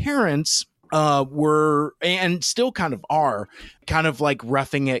my parents were, and still kind of are, kind of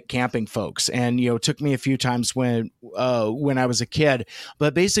roughing it camping folks, and took me a few times when I was a kid.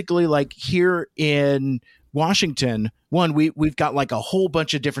 But basically, here in Washington, we've got a whole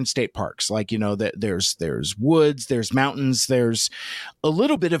bunch of different state parks. That there's woods, there's mountains, there's a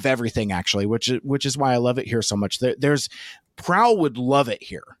little bit of everything actually, which is why I love it here so much. There's Prowl would love it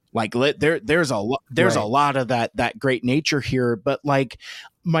here. There's a lot of that great nature here, but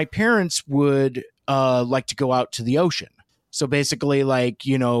my parents would like to go out to the ocean. So basically,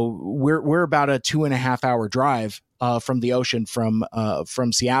 we're about a 2.5 hour drive from the ocean from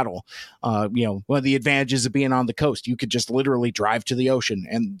Seattle. One of the advantages of being on the coast, you could just literally drive to the ocean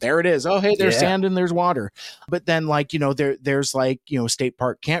and there it is. Oh, hey, there's sand and there's water. But then there's state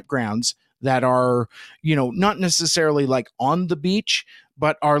park campgrounds that are, not necessarily on the beach,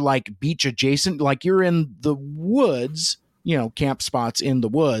 but are beach adjacent. You're in the woods, camp spots in the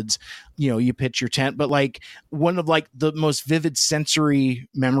woods, you pitch your tent. But one of the most vivid sensory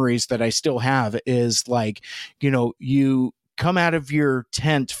memories that I still have is you come out of your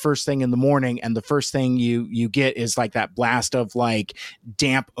tent first thing in the morning, and the first thing you get is like that blast of like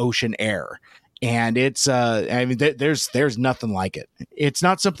damp ocean air. And it's I mean, there's nothing like it. It's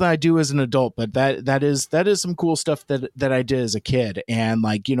not something I do as an adult, but that is some cool stuff that I did as a kid. And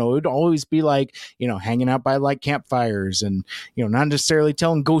like, you know, it would always be like, you know, hanging out by like campfires, and, you know, not necessarily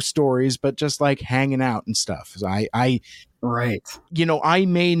telling ghost stories, but just like hanging out and stuff. So I right. You know, I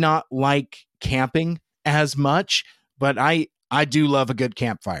may not like camping as much, but I do love a good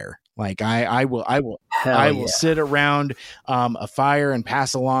campfire. Like I will sit around a fire and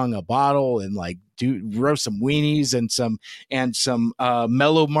pass along a bottle and like roast some weenies and some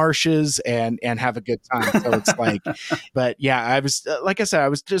mellow marshes and have a good time. So it's like, but yeah, I was like I said, I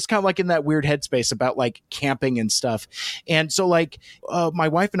was just kind of like in that weird headspace about like camping and stuff. And so like my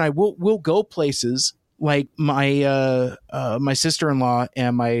wife and I will go places. Like my sister-in-law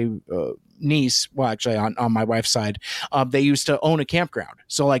and my niece, well, actually on my wife's side, they used to own a campground.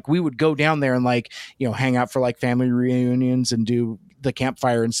 So like we would go down there and like, you know, hang out for like family reunions and do the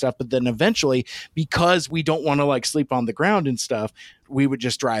campfire and stuff. But then eventually, because we don't want to like sleep on the ground and stuff, we would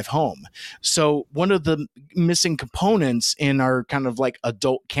just drive home. So one of the missing components in our kind of like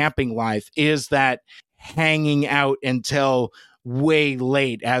adult camping life is that hanging out until way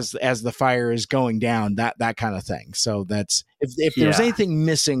late as the fire is going down, that kind of thing. So that's if there's anything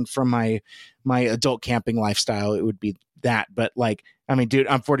missing from my adult camping lifestyle, it would be that. But like, I mean, dude,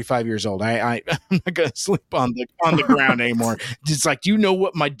 I'm 45 years old. I'm not gonna sleep on the ground anymore. It's like, do you know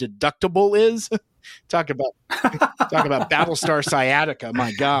what my deductible is? Talk about Battlestar sciatica.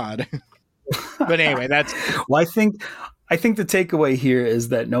 My God. But anyway, that's well, I think the takeaway here is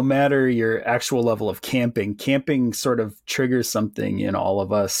that no matter your actual level of camping sort of triggers something in all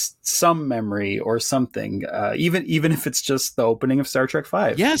of us, some memory or something, even if it's just the opening of Star Trek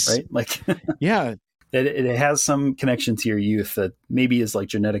V. Yes. Right? Like, yeah. It has some connection to your youth that maybe is like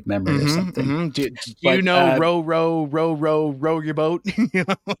genetic memory or something. Mm-hmm. Do you know row your boat? You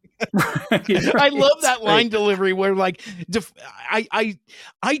know? Right, I love that line delivery where like I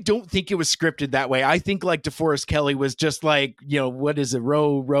don't think it was scripted that way. I think like DeForest Kelley was just like, you know, what is it?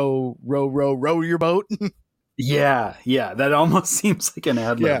 Row your boat. Yeah, that almost seems like an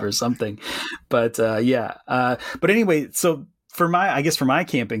ad lib or something. But but anyway, so for my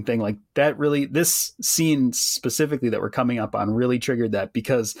camping thing, like that really, this scene specifically that we're coming up on really triggered that,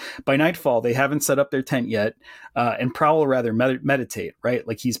 because by nightfall they haven't set up their tent yet, and Prowl will rather meditate, right?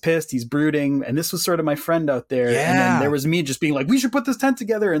 Like he's pissed, he's brooding, and this was sort of my friend out there, and then there was me just being like, we should put this tent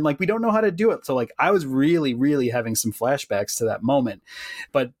together, and like we don't know how to do it. So like I was really, really having some flashbacks to that moment.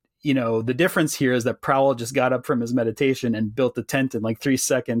 But you know, the difference here is that Prowl just got up from his meditation and built the tent in like 3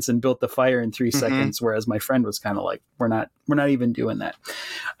 seconds and built the fire in 3 seconds. Whereas my friend was kind of like, we're not even doing that.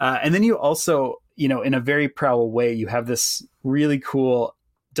 And then you also, you know, in a very Prowl way, you have this really cool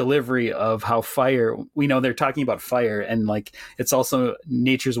delivery of how fire, we know they're talking about fire, and like, it's also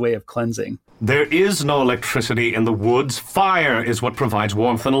nature's way of cleansing. There is no electricity in the woods. Fire is what provides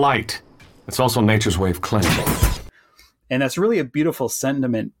warmth and light. It's also nature's way of cleansing. And that's really a beautiful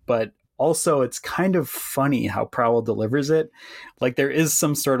sentiment, but also it's kind of funny how Prowl delivers it. Like there is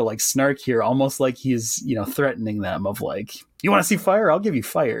some sort of like snark here, almost like he's, you know, threatening them of like, you want to see fire? I'll give you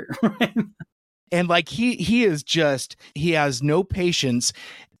fire. And like he is just, he has no patience.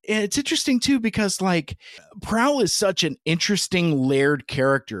 And it's interesting too, because like Prowl is such an interesting layered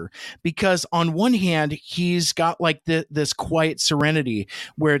character, because on one hand, he's got like this quiet serenity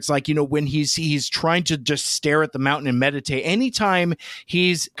where it's like, you know, when he's trying to just stare at the mountain and meditate, anytime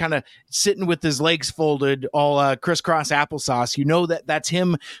he's kind of sitting with his legs folded, all crisscross applesauce, you know, that's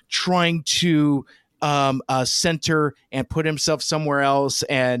him trying to center and put himself somewhere else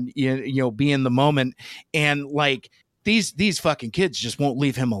and, you know, be in the moment. And like, these fucking kids just won't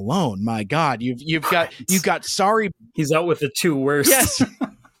leave him alone. My God, you've got sorry. He's out with the two worst. Yes.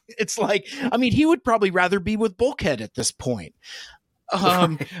 It's like, I mean, he would probably rather be with Bulkhead at this point.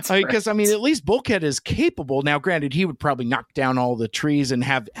 Because I mean, at least Bulkhead is capable. Now, granted, he would probably knock down all the trees and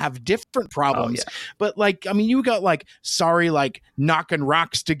have different problems. But like, I mean, you got like Sorry, like knocking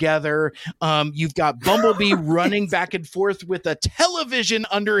rocks together. You've got Bumblebee running back and forth with a television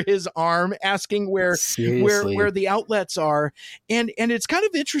under his arm, asking where the outlets are. And it's kind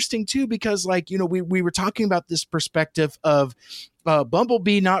of interesting too, because like, you know, we were talking about this perspective of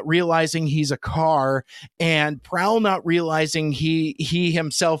Bumblebee not realizing he's a car, and Prowl not realizing he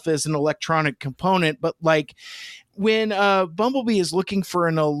himself is an electronic component. But like when Bumblebee is looking for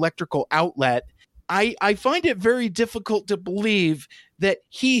an electrical outlet, I find it very difficult to believe that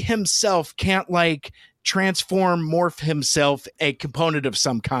he himself can't like morph himself a component of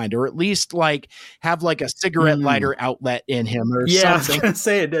some kind, or at least like have like a cigarette lighter outlet in him or something. I was something. gonna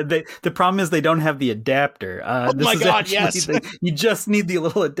say the problem is they don't have the adapter. Oh my God, yes. You just need the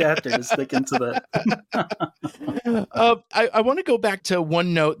little adapter to stick into the. I want to go back to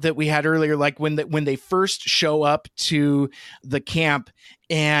one note that we had earlier, like when they first show up to the camp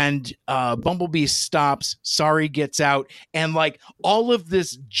and Bumblebee stops, Sari gets out, and like all of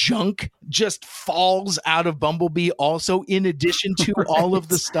this junk just falls out of Bumblebee also, in addition to all of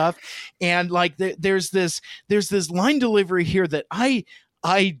the stuff. And like there's this line delivery here that I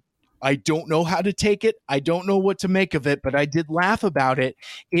don't know how to take it. I don't know what to make of it, but I did laugh about it.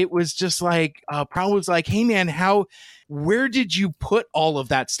 It was just like, Prowl was like, hey man, where did you put all of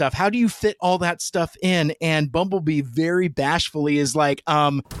that stuff? How do you fit all that stuff in? And Bumblebee very bashfully is like,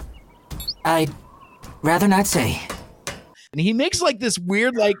 I'd rather not say. And he makes like this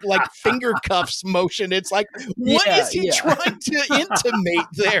weird, like finger cuffs motion. It's like, what is he trying to intimate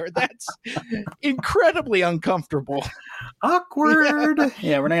there? That's incredibly uncomfortable. Awkward.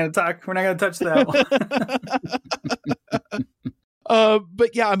 Yeah, we're not gonna touch that one.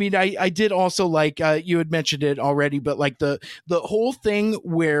 But yeah, I mean, I did also like, you had mentioned it already, but like the whole thing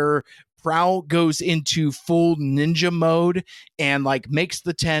where Prowl goes into full ninja mode and like makes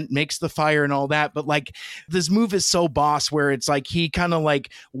the tent, makes the fire and all that. But like this move is so boss where it's like he kind of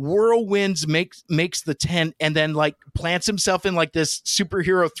like whirlwinds makes the tent and then like plants himself in like this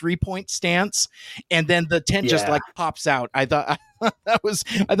superhero 3-point stance. And then the tent just like pops out. I thought that was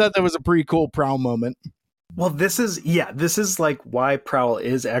a pretty cool Prowl moment. Well, this is like why Prowl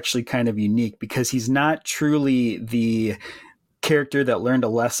is actually kind of unique, because he's not truly the character that learned a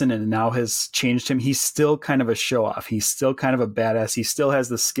lesson and now has changed him. He's still kind of a show off. He's still kind of a badass. He still has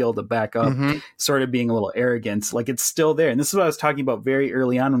the skill to back up sort of being a little arrogant. Like it's still there. And this is what I was talking about very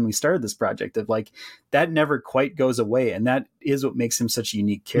early on when we started this project, of like that never quite goes away. And that is what makes him such a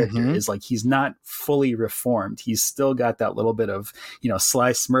unique character, is like he's not fully reformed. He's still got that little bit of,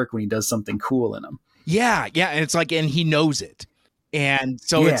 sly smirk when he does something cool in him. Yeah. And it's like, and he knows it. And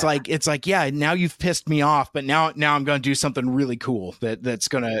so it's like, now you've pissed me off, but now I'm going to do something really cool that's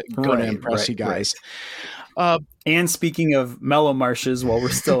going to impress you guys. Right. And speaking of mellow marshes, while we're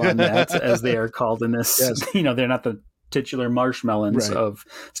still on that, as they are called in this, they're not the titular marshmelons of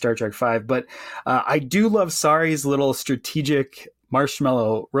Star Trek V, but I do love Sari's little strategic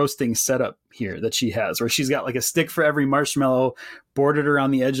marshmallow roasting setup here that she has, where she's got like a stick for every marshmallow bordered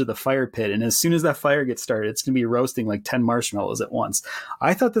around the edge of the fire pit. And as soon as that fire gets started, it's going to be roasting like 10 marshmallows at once.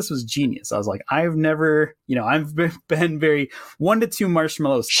 I thought this was genius. I was like, I've never, I've been very 1 to 2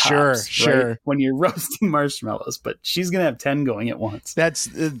 marshmallows tops, sure. Right? When you're roasting marshmallows, but she's going to have 10 going at once.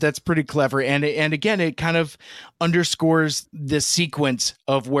 That's pretty clever. And again, it kind of underscores this sequence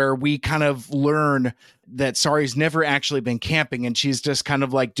of where we kind of learn that Sari's never actually been camping, and she's just kind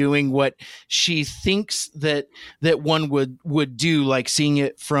of like doing what she thinks that one would do, like seeing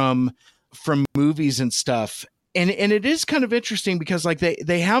it from movies and stuff. And it is kind of interesting because like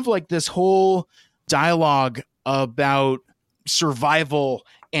they have like this whole dialogue about survival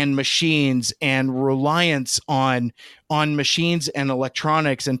and machines and reliance on machines and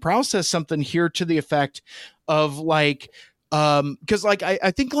electronics. And Prowl says something here to the effect of like, because like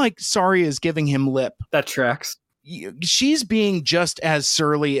I think like Sari is giving him lip. That tracks. She's being just as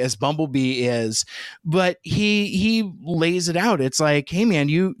surly as Bumblebee is, but he lays it out. It's like, hey man,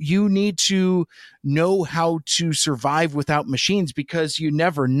 you need to know how to survive without machines, because you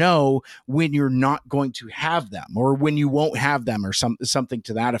never know when you're not going to have them or when you won't have them, or something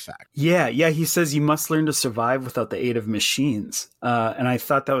to that effect. Yeah. He says you must learn to survive without the aid of machines. And I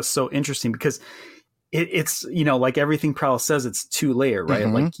thought that was so interesting because it's like everything Prowl says, it's 2-layer, right?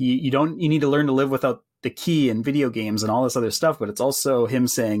 Like you need to learn to live without the key and video games and all this other stuff, but it's also him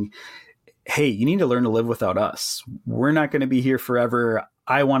saying, hey, you need to learn to live without us. We're not going to be here forever.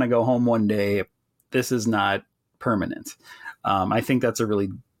 I want to go home one day. This is not permanent. I think that's a really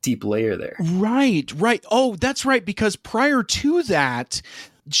deep layer there. Right. Oh, that's right. Because prior to that,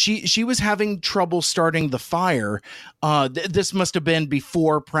 she was having trouble starting the fire. This must have been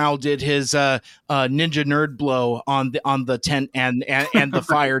before Prowl did his ninja nerd blow on the tent and the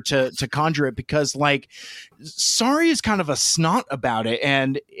fire to conjure it, because like Sari is kind of a snot about it,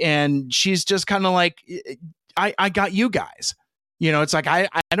 and she's just kind of like, I got you guys. It's like, I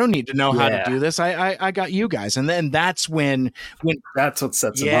don't need to know how to do this. I got you guys. And then that's when that's what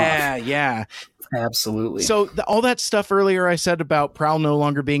sets him off. Yeah. Absolutely. So all that stuff earlier I said about Prowl no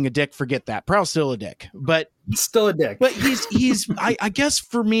longer being a dick, forget that. Prowl's still a dick, but still a dick. But he's I guess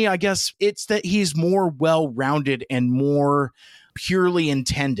for me, it's that he's more well-rounded and more purely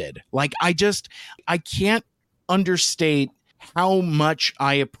intended. Like I can't understate how much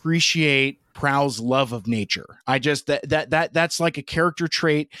I appreciate Prowl's love of nature. I just that's like a character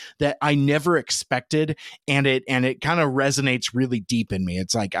trait that I never expected, and it kind of resonates really deep in me.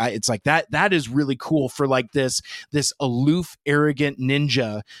 It's like that is really cool for like this aloof, arrogant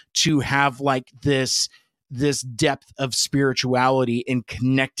ninja to have like this depth of spirituality in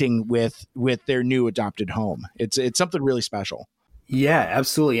connecting with their new adopted home. It's something really special. Yeah,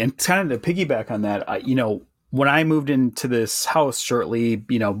 absolutely. And kind of to piggyback on that, when I moved into this house shortly,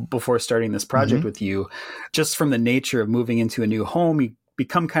 before starting this project with you, just from the nature of moving into a new home, you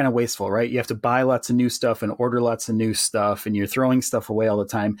become kind of wasteful, right? You have to buy lots of new stuff and order lots of new stuff, and you're throwing stuff away all the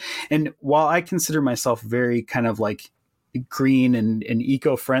time. And while I consider myself very kind of like green and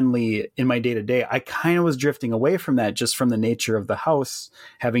eco-friendly in my day-to-day, I kind of was drifting away from that just from the nature of the house,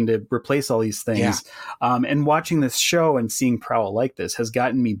 having to replace all these things. Yeah. And watching this show and seeing Prowl like this has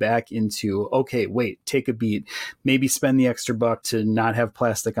gotten me back into, okay, wait, take a beat, maybe spend the extra buck to not have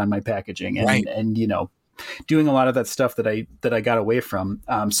plastic on my packaging, and doing a lot of that stuff that I got away from.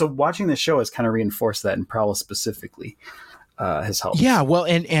 So watching this show has kind of reinforced that, and Prowl specifically has helped. Yeah, well,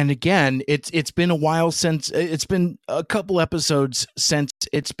 and again, it's been a while since, it's been a couple episodes since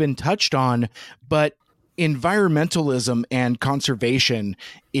it's been touched on, but environmentalism and conservation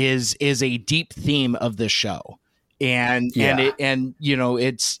is a deep theme of this show. And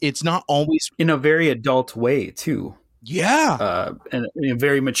it's not always in a very adult way too. Yeah. And in a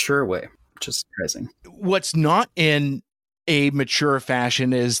very mature way, which is surprising. What's not in a mature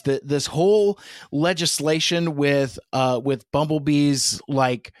fashion is that this whole legislation with Bumblebee's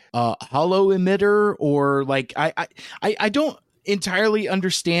like hollow emitter, or like I don't entirely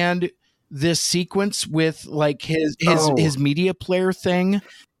understand this sequence with like his media player thing.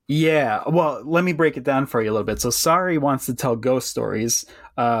 Yeah, well, let me break it down for you a little bit. So Sari wants to tell ghost stories,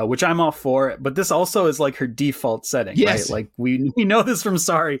 which I'm all for, but this also is like her default setting, yes. Right? Like we know this from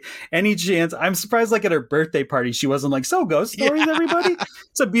Sari. Any chance, I'm surprised like at her birthday party, she wasn't like, so ghost stories, everybody?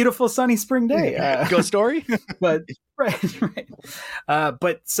 It's a beautiful sunny spring day. Ghost story? But right.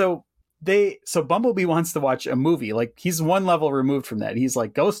 But so Bumblebee wants to watch a movie. Like he's one level removed from that. He's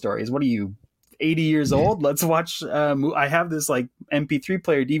like, ghost stories? What are you, 80 years old? Let's watch. I have this like MP3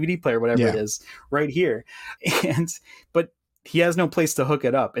 player, DVD player, whatever it is, right here. But he has no place to hook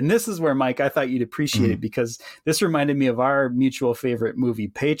it up. And this is where, Mike, I thought you'd appreciate it, because this reminded me of our mutual favorite movie,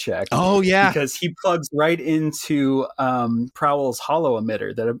 Paycheck. Oh, yeah. Because he plugs right into Prowl's hollow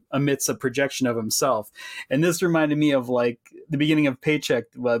emitter that emits a projection of himself. And this reminded me of like the beginning of Paycheck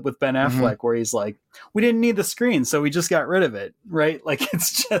with Ben Affleck, where he's like, we didn't need the screen, so we just got rid of it, right? Like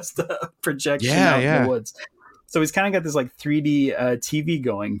it's just a projection out in the woods. So he's kind of got this like 3D TV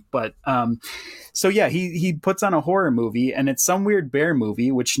going. But so yeah, he puts on a horror movie, and it's some weird bear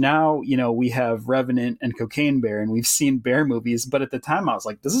movie, which now, we have Revenant and Cocaine Bear, and we've seen bear movies. But at the time I was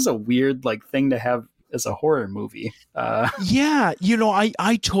like, this is a weird like thing to have as a horror movie. Yeah,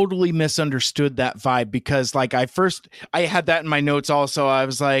 I totally misunderstood that vibe, because like I had that in my notes also. I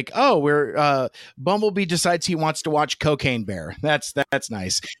was like, oh, we're Bumblebee decides he wants to watch Cocaine Bear. That's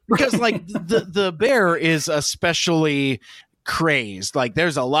nice, because like the bear is especially crazed. Like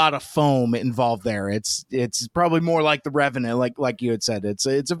there's a lot of foam involved there. It's probably more like the Revenant, like you had said. It's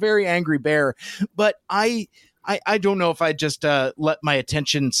a very angry bear. But I don't know if I just let my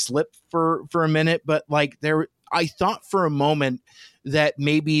attention slip for a minute, but like I thought for a moment that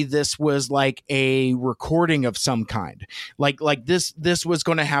maybe this was like a recording of some kind. Like this was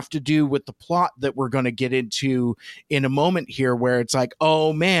going to have to do with the plot that we're going to get into in a moment here, where it's like,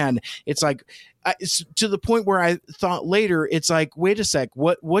 oh man, it's like, it's to the point where I thought later, it's like, wait a sec,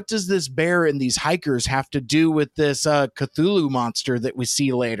 what does this bear and these hikers have to do with this Cthulhu monster that we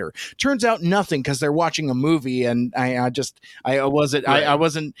see later? Turns out nothing, because they're watching a movie, and I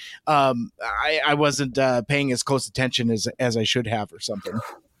wasn't paying as close attention as I should have, or something.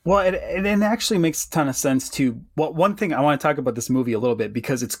 Well, it actually makes a ton of sense too. Well, one thing I want to talk about this movie a little bit,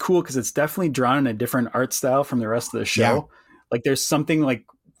 because it's cool, because it's definitely drawn in a different art style from the rest of the show. Yeah. Like there's something like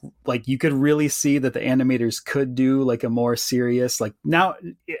you could really see that the animators could do like a more serious, like, now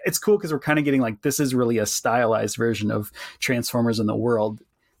it's cool because we're kind of getting like, this is really a stylized version of Transformers in the world.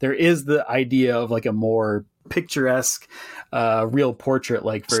 There is the idea of like a more picturesque, real portrait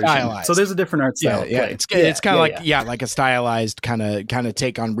like version. Stylized. So there's a different art style. Yeah. It's kind of like a stylized kind of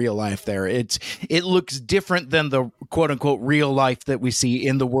take on real life there. It looks different than the quote unquote real life that we see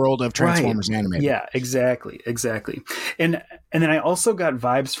in the world of Transformers animated. Yeah, exactly. And then I also got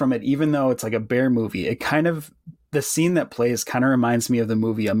vibes from it, even though it's like a bear movie. It kind of, the scene that plays kind of reminds me of the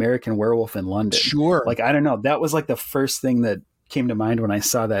movie American Werewolf in London. Sure. Like, I don't know. That was like the first thing that came to mind when I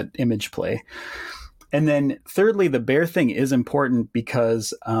saw that image play. And then thirdly, the bear thing is important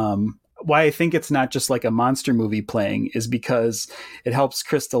because why I think it's not just like a monster movie playing is because it helps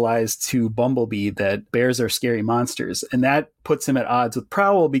crystallize to Bumblebee that bears are scary monsters. And that puts him at odds with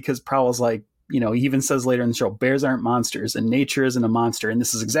Prowl because Prowl's like, he even says later in the show, bears aren't monsters and nature isn't a monster. And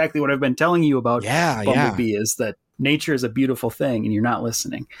this is exactly what I've been telling you about Bumblebee is that nature is a beautiful thing and you're not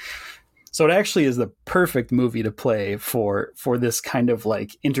listening. So it actually is the perfect movie to play for this kind of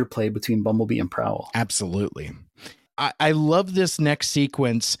like interplay between Bumblebee and Prowl. Absolutely. I love this next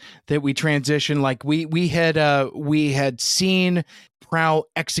sequence that we transition. Like we had seen Prowl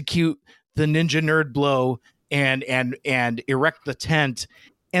execute the ninja nerd blow and erect the tent,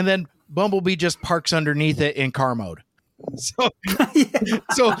 and then Bumblebee just parks underneath it in car mode. So,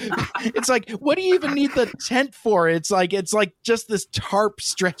 so it's like, what do you even need the tent for? It's like just this tarp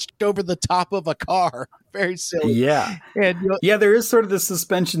stretched over the top of a car. Very silly. Yeah. And there is sort of this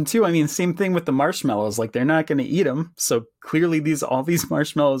suspension too. I mean, same thing with the marshmallows. Like they're not going to eat them. So clearly all these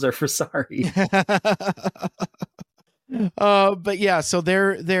marshmallows are for Sorry. But yeah, so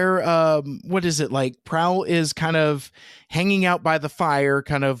they're what is it like? Prowl is kind of hanging out by the fire,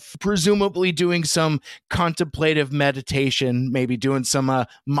 kind of presumably doing some contemplative meditation, maybe doing some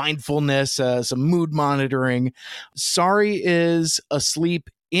mindfulness, some mood monitoring. Sorry is asleep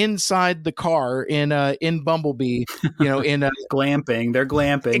inside the car in Bumblebee, in glamping. They're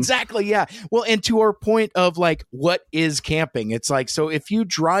glamping. Exactly. Yeah. Well, and to our point of like, what is camping? It's like, so if you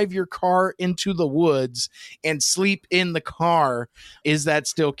drive your car into the woods and sleep in the car, is that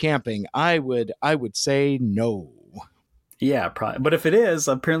still camping? I would say no. Yeah, probably. But if it is,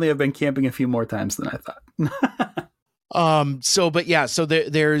 apparently I've been camping a few more times than I thought. So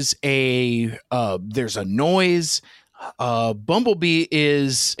there's a noise. Bumblebee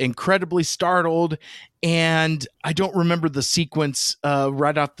is incredibly startled, and I don't remember the sequence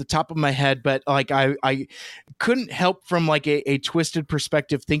right off the top of my head, but like I couldn't help from like a twisted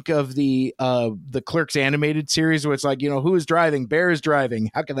perspective think of the Clerks animated series where it's like, who is driving? Bear is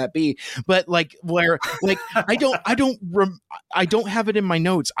driving. How can that be? But like where like I don't have it in my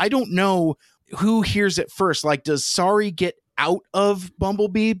notes. I don't know who hears it first. Like, does Sorry get out of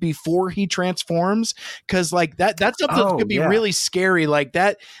Bumblebee before he transforms? Because like that's something that could be really scary. Like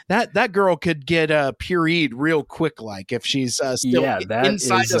that girl could get pureed real quick, like if she's still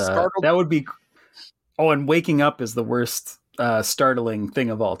inside a startled. That would be. Oh, and waking up is the worst startling thing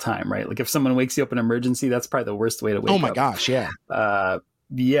of all time, right? Like if someone wakes you up in an emergency, that's probably the worst way to wake up. Oh my gosh, yeah.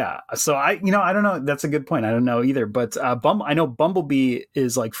 Yeah. So I don't know. That's a good point. I don't know either. But I know Bumblebee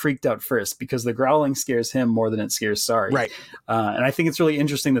is like freaked out first because the growling scares him more than it scares Sorry. Right. And I think it's really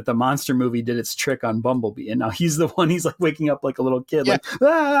interesting that the monster movie did its trick on Bumblebee. And now he's the one, he's like waking up like a little kid, like,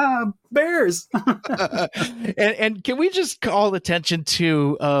 bears. and can we just call attention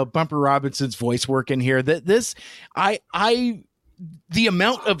to Bumper Robinson's voice work in here? That this, the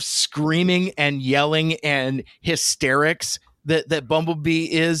amount of screaming and yelling and hysterics that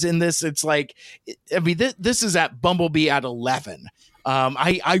Bumblebee is in this, it's like, I mean, this is at Bumblebee at 11.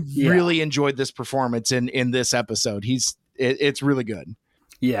 I really enjoyed this performance in this episode. It's really good.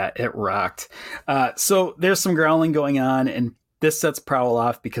 Yeah, it rocked. So there's some growling going on, and this sets Prowl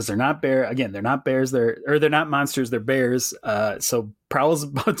off because they're not they're not bears, they're not monsters, they're bears. So Prowl's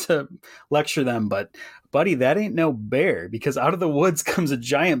about to lecture them, but buddy, that ain't no bear, because out of the woods comes a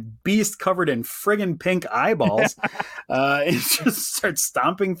giant beast covered in friggin' pink eyeballs. And just starts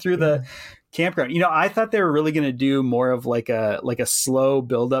stomping through the campground. I thought they were really going to do more of like a slow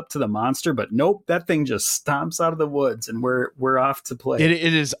build up to the monster, but nope, that thing just stomps out of the woods and we're off to play.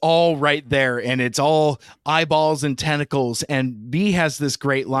 It is all right there, and it's all eyeballs and tentacles. And B has this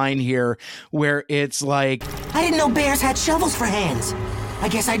great line here where it's like, I didn't know bears had shovels for hands. I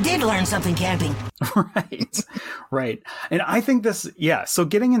guess I did learn something camping. Right. And I think so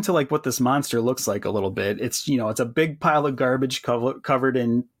getting into like what this monster looks like a little bit, it's, it's a big pile of garbage covered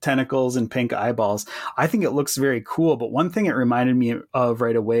in tentacles and pink eyeballs. I think it looks very cool. But one thing it reminded me of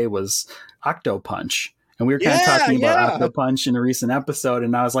right away was Octopunch. And we were kind of talking about Octopunch in a recent episode.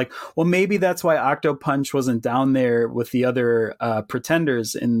 And I was like, well, maybe that's why Octopunch wasn't down there with the other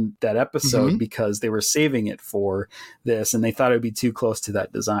pretenders in that episode, because they were saving it for this. And they thought it would be too close to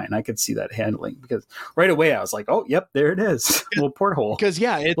that design. I could see that handling, because right away I was like, oh, yep, there it is. A little porthole. Because,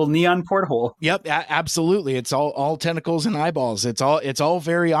 little neon porthole. Yep, absolutely. It's all tentacles and eyeballs. It's all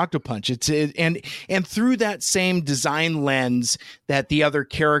very Octopunch. And through that same design lens that the other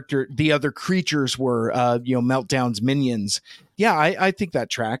creatures were, Meltdown's minions. Yeah, I think that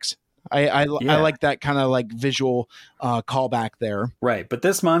tracks. I like that kind of like visual callback there. Right. But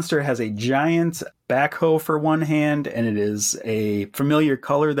this monster has a giant backhoe for one hand, and it is a familiar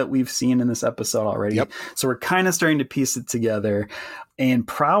color that we've seen in this episode already. Yep. So we're kind of starting to piece it together. And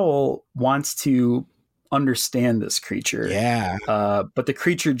Prowl wants to understand this creature. Yeah. But the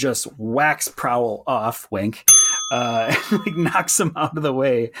creature just whacks Prowl off, wink, and like knocks him out of the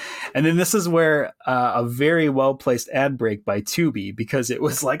way. And then this is where a very well-placed ad break by Tubi, because it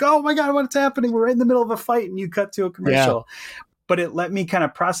was like, oh my God, what's happening? We're right in the middle of a fight and you cut to a commercial. Yeah. But it let me kind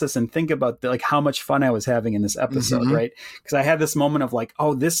of process and think about like how much fun I was having in this episode, right? Because I had this moment of like,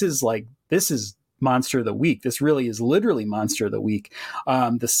 oh, this is Monster of the Week. This really is literally Monster of the Week.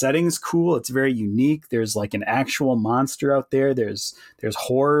 The setting's cool. It's very unique. There's like an actual monster out there. There's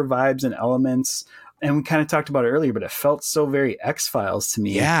horror vibes and elements. And we kind of talked about it earlier, but it felt so very X-Files to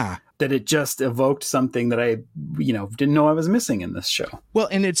me. Yeah. That it just evoked something that I, didn't know I was missing in this show. Well,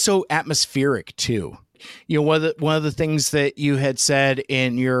 and it's so atmospheric too. One of the things that you had said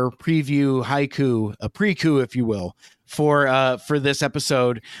in your preview haiku, a pre-coup, if you will, for this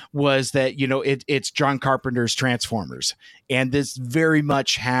episode was that, it's John Carpenter's Transformers. And this very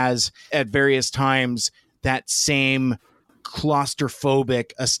much has at various times that same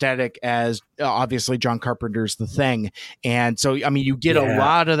claustrophobic aesthetic as obviously John Carpenter's The Thing. And so, I mean, you get a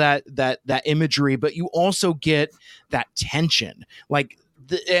lot of that imagery, but you also get that tension. Like,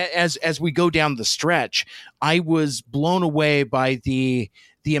 as we go down the stretch, I was blown away by the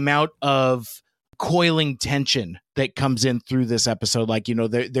amount of coiling tension that comes in through this episode. Like,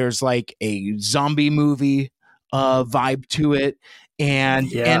 there's like a zombie movie vibe to it, and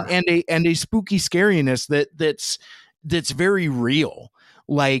a spooky scariness that's very real.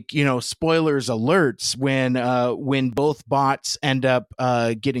 Like, spoilers alerts when both bots end up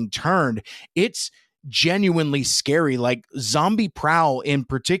getting turned. It's genuinely scary. Like Zombie Prowl in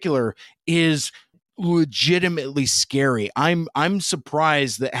particular is legitimately scary. I'm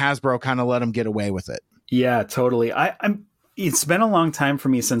surprised that Hasbro kind of let him get away with it. Yeah, totally. It's been a long time for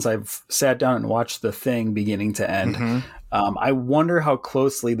me since I've sat down and watched The Thing beginning to end. I wonder how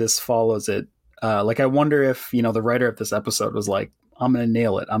closely this follows it. I wonder if, the writer of this episode was like, I'm going to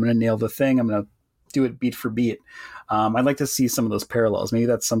nail it. I'm going to nail The Thing. I'm going to do it beat for beat. I'd like to see some of those parallels. Maybe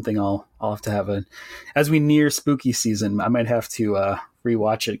that's something I'll have to have as we near spooky season, I might have to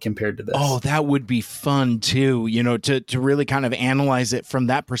rewatch it compared to this. Oh, that would be fun too, to really kind of analyze it from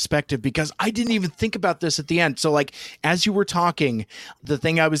that perspective, because I didn't even think about this at the end. So like, as you were talking, the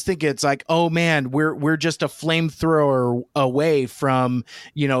thing I was thinking, it's like, oh man, we're just a flamethrower away from,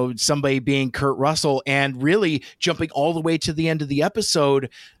 somebody being Kurt Russell, and really jumping all the way to the end of the episode.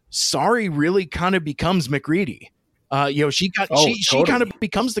 Sari really kind of becomes McReady. She kind of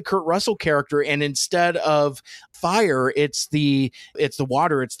becomes the Kurt Russell character, and instead of fire, it's the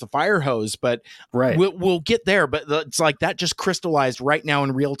water, it's the fire hose. But we'll get there. But it's like that just crystallized right now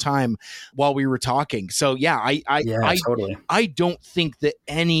in real time while we were talking. So I don't think that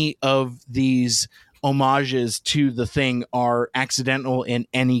any of these homages to The Thing are accidental in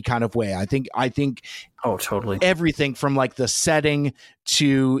any kind of way. I think oh, totally. Everything from like the setting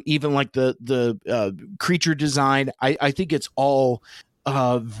to even like the creature design. I think it's all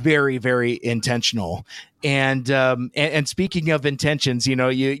very, very intentional. And speaking of intentions,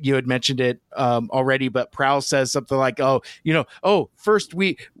 you had mentioned it already, but Prowl says something like, first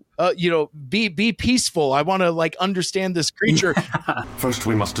we, be peaceful. I want to like understand this creature. First,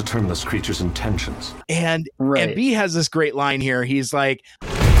 we must determine this creature's intentions. And B has this great line here. He's like,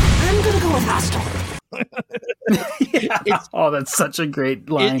 I'm going to go with hostile. That's such a great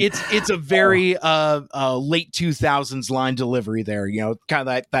line. It's a very late 2000s line delivery there, kind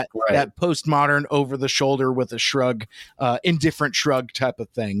of that postmodern over the shoulder with a shrug, indifferent shrug type of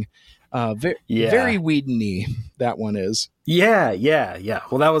thing. Very Whedon-y, that one is. Yeah.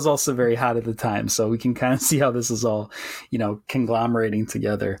 Well, that was also very hot at the time, so we can kind of see how this is all, conglomerating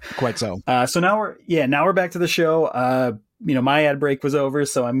together. Quite so. So now we're back to the show. My ad break was over,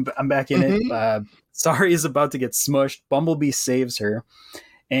 so I'm back in it. Sari is about to get smushed. Bumblebee saves her,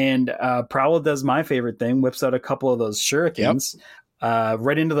 and Prowl does my favorite thing, whips out a couple of those shurikens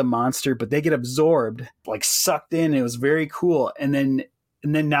right into the monster, but they get absorbed, like sucked in. It was very cool, and then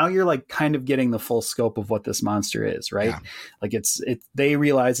now you're like kind of getting the full scope of what this monster is, right? Yeah. Like they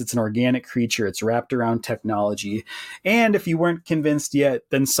realize it's an organic creature. It's wrapped around technology, and if you weren't convinced yet,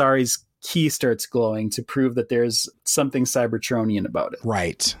 then Sari's key starts glowing to prove that there's something Cybertronian about it.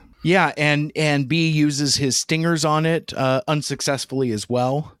 Right. Yeah, and B uses his stingers on it unsuccessfully as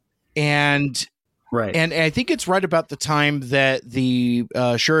well. And Right. And I think it's right about the time that the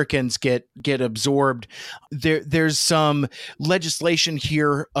shurikens get absorbed. There's some legislation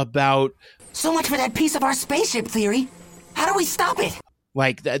here about. So much for that piece of our spaceship theory. How do we stop it?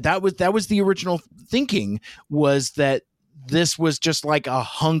 Like that was the original thinking, was that this was just like a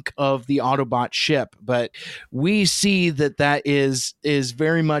hunk of the Autobot ship, but we see that is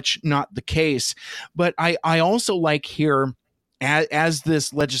very much not the case. But I also like here, as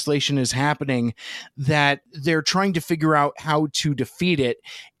this legislation is happening, that they're trying to figure out how to defeat it.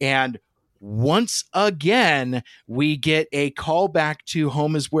 And once again, we get a callback to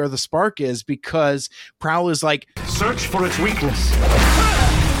Home is Where the Spark Is, because Prowl is like, search for its weakness.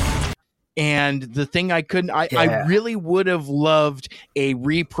 And the thing I really would have loved a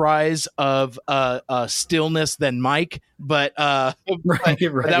reprise of Stillness Then Mike, but right.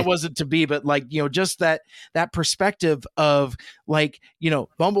 that wasn't to be. But like, just that perspective of like,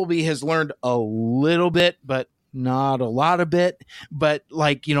 Bumblebee has learned a little bit, but not a lot of it. But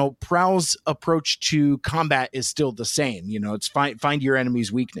like, Prowl's approach to combat is still the same. It's find your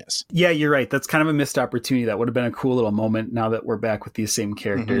enemy's weakness. Yeah, you're right. That's kind of a missed opportunity. That would have been a cool little moment now that we're back with these same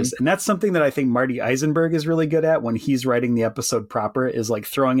characters. And that's something that I think Marty Eisenberg is really good at when he's writing the episode proper, is like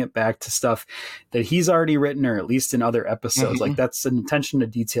throwing it back to stuff that he's already written, or at least in other episodes. Like that's an attention to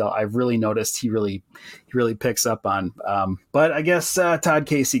detail I've really noticed he really picks up on. But I guess Todd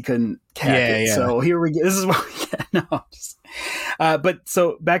Casey couldn't hack it. Yeah. So here we go. This is what we get. But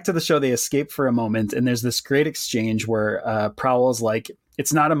so back to the show, they escape for a moment, and there's this great exchange where Prowl's like,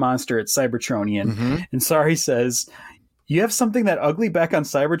 it's not a monster, it's Cybertronian. And Sari says, you have something that ugly back on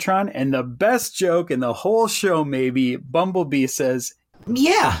Cybertron? And the best joke in the whole show, maybe, Bumblebee says,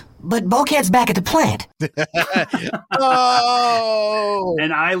 yeah, but Bulkhead's back at the plant. Oh!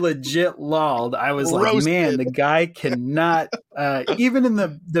 And I legit lolled. I was like, man, the guy cannot, even in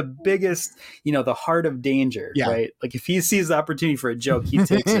the biggest, the heart of danger, right? Like if he sees the opportunity for a joke, he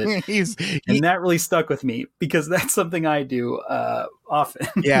takes it. And that really stuck with me, because that's something I do often.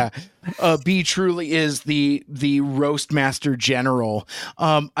 Yeah. B truly is the roast master general.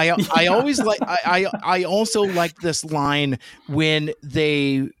 I always like, I also like this line when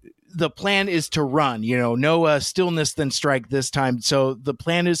the plan is to run, no stillness then strike this time. So the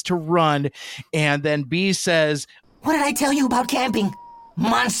plan is to run. And then B says, what did I tell you about camping?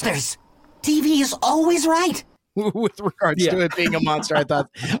 Monsters. TV is always right. With regards to it being a monster, I thought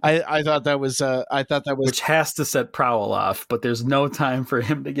that was which has to set Prowl off, but there's no time for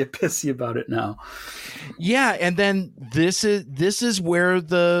him to get pissy about it now. Yeah, and then this is where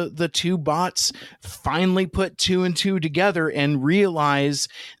the two bots finally put two and two together and realize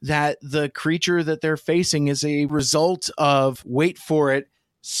that the creature that they're facing is a result of, wait for it,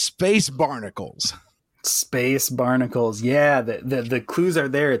 space barnacles. Space barnacles. Yeah, the clues are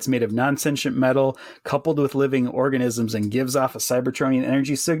there. It's made of non-sentient metal coupled with living organisms and gives off a Cybertronian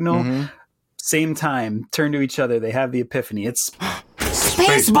energy signal. Same time, turn to each other. They have the epiphany. It's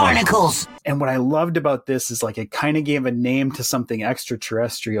space barnacles. And what I loved about this is like it kind of gave a name to something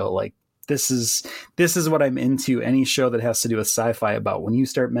extraterrestrial. Like this is what I'm into. Any show that has to do with sci-fi, about when you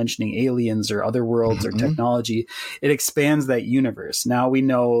start mentioning aliens or other worlds or technology, it expands that universe. Now we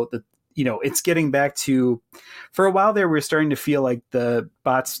know that, it's getting back to, for a while there, we were starting to feel like the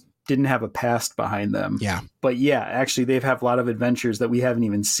bots didn't have a past behind them. Yeah. But yeah, actually they have a lot of adventures that we haven't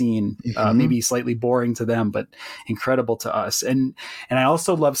even seen, maybe slightly boring to them, but incredible to us. And I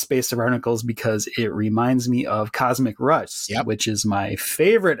also love Space Barnacles because it reminds me of Cosmic Rush, which is my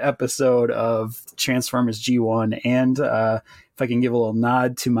favorite episode of Transformers G1. And if I can give a little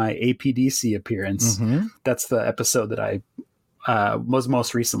nod to my APDC appearance, that's the episode that I was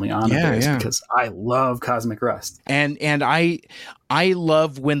most recently on because I love Cosmic Rust. And I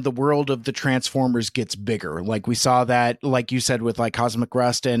love when the world of the Transformers gets bigger. Like we saw that, like you said, with like Cosmic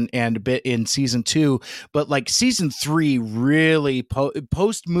Rust and a bit in season 2, but like season 3 really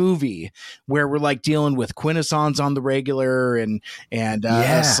post movie where we're like dealing with Quintessons on the regular and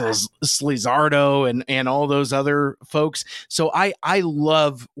Slizardo and all those other folks. So I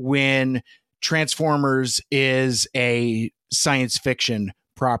love when Transformers is a science fiction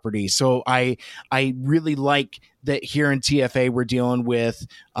property. So I really like that here in TFA we're dealing with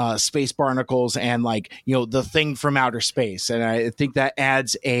space barnacles and like, the thing from outer space. And I think that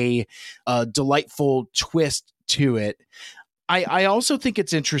adds a delightful twist to it. I also think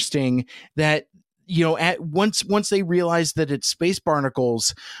it's interesting that, once they realize that it's space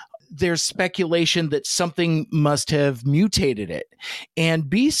barnacles, there's speculation that something must have mutated it. And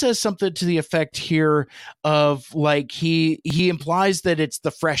B says something to the effect here of like, he implies that it's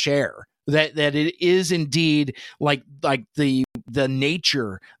the fresh air, that it is indeed like the the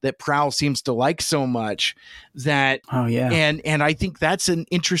nature that Prowl seems to like so much. That and I think that's an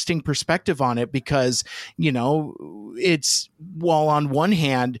interesting perspective on it, because it's, while on one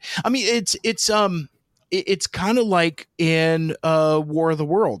hand, I mean, it's kind of like in War of the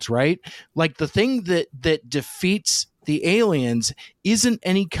Worlds, right? Like the thing that defeats the aliens isn't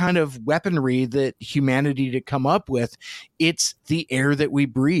any kind of weaponry that humanity to come up with. It's the air that we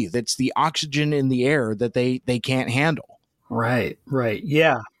breathe. It's the oxygen in the air that they can't handle. Right.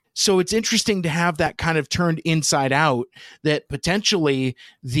 Yeah. So it's interesting to have that kind of turned inside out, that potentially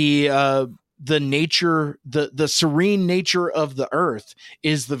the nature, the serene nature of the Earth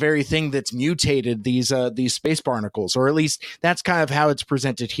is the very thing that's mutated these space barnacles, or at least that's kind of how it's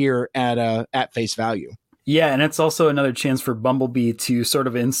presented here at face value. Yeah, and it's also another chance for Bumblebee to sort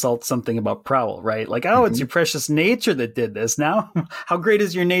of insult something about Prowl, right? Like, it's your precious nature that did this. Now, how great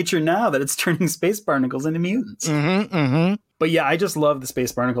is your nature now that it's turning space barnacles into mutants? But yeah, I just love the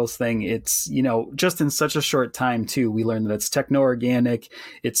space barnacles thing. It's, just in such a short time too, we learned that it's techno-organic,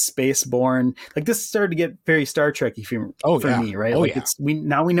 it's space-borne. Like, this started to get very Star Trek-y for me, right?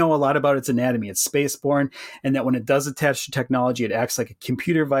 Now we know a lot about its anatomy. It's space-borne, and that when it does attach to technology, it acts like a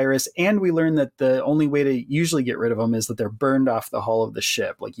computer virus. And we learned that the only way to usually get rid of them is that they're burned off the hull of the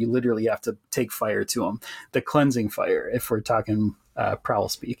ship. Like, you literally have to take fire to them. The cleansing fire, if we're talking Prowl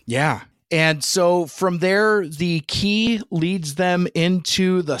speak. Yeah. And so from there, the key leads them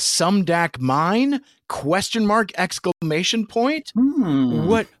into the Sumdac mine? ? Exclamation point.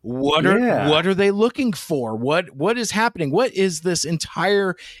 What are they looking for? What is happening? What is this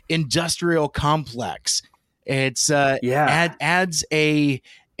entire industrial complex? It's adds a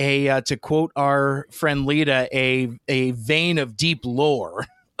to quote our friend Lita, a vein of deep lore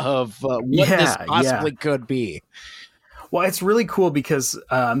of what this possibly could be. Well, it's really cool because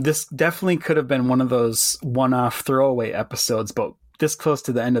this definitely could have been one of those one-off throwaway episodes, but this close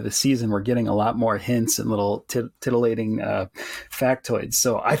to the end of the season, we're getting a lot more hints and little titillating factoids.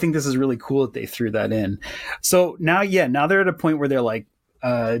 So I think this is really cool that they threw that in. So now they're at a point where they're like,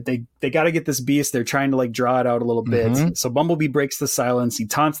 they got to get this beast. They're trying to like draw it out a little bit. So Bumblebee breaks the silence. He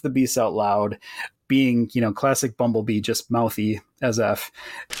taunts the beast out loud, being, classic Bumblebee, just mouthy as F.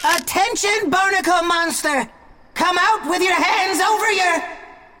 Attention, barnacle monster! Come out with your hands over your...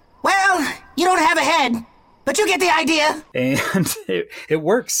 Well, you don't have a head, but you get the idea. And it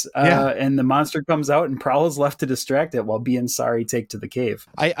works. And the monster comes out and Prowl is left to distract it while B and Sari take to the cave.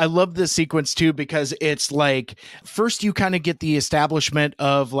 I love this sequence too, because it's like, first you kind of get the establishment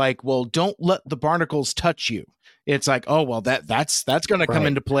of like, well, don't let the barnacles touch you. It's like, oh, well, that's going to come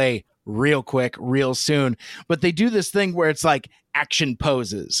into play real quick, real soon. But they do this thing where it's like action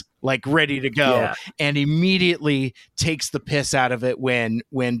poses, like ready to go, and immediately takes the piss out of it when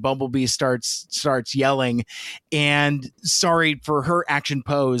Bumblebee starts yelling, and Sari, for her action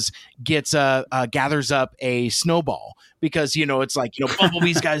pose, gets gathers up a snowball, because it's like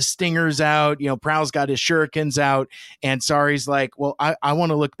Bumblebee's got his stingers out, Prowl's got his shurikens out, and Sari's like, well, I want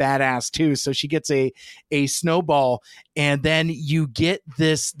to look badass too, so she gets a snowball, and then you get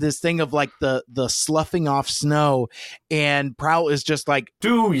this thing of like the sloughing off snow, and Prowl is just like,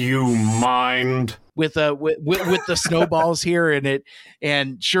 do you mind? With the snowballs here,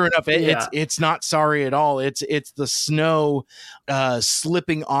 and sure enough, it's not Sari at all. It's the snow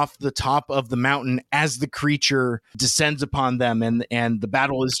slipping off the top of the mountain as the creature descends upon them, and the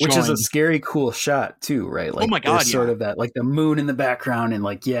battle is joined. Which is a scary, cool shot too, right? Like, oh my god, sort of that, like the moon in the background, and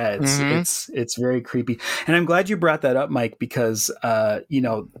like it's very creepy. And I'm glad you brought that up, Mike, because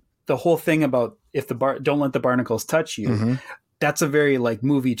the whole thing about if don't let the barnacles touch you. That's a very like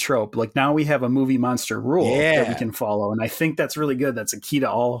movie trope. Like, now we have a movie monster rule that we can follow. And I think that's really good. That's a key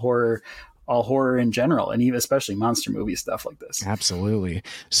to all horror in general, and even especially monster movie stuff like this. Absolutely.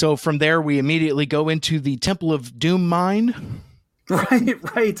 So from there, we immediately go into the Temple of Doom mine.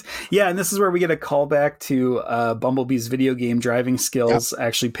 Right. Yeah, and this is where we get a callback to Bumblebee's video game driving skills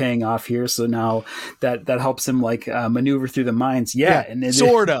actually paying off here. So now that helps him like maneuver through the mines. And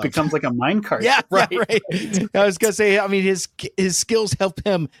it becomes like a mine cart. Right. I was gonna say, I mean, his skills help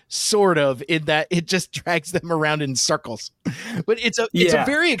him sort of, in that it just drags them around in circles. But it's a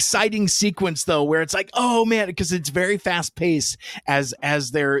very exciting sequence though, where it's like, oh man, because it's very fast paced as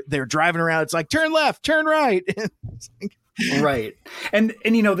they're driving around. It's like, turn left, turn right. Right. And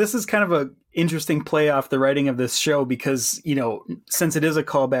this is kind of a interesting play off the writing of this show, because since it is a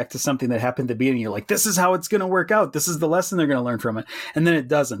callback to something that happened to be, and you're like, this is how it's going to work out, this is the lesson they're going to learn from it, and then it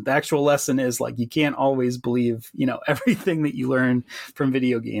doesn't. The actual lesson is like, you can't always believe everything that you learn from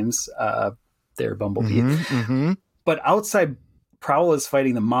video games there, Bumblebee. But outside, Prowl is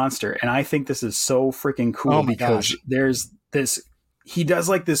fighting the monster, and I think this is so freaking cool, because there's he does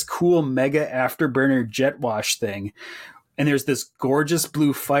like this cool mega afterburner jet wash thing. And there's this gorgeous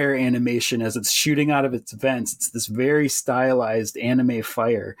blue fire animation as it's shooting out of its vents. It's this very stylized anime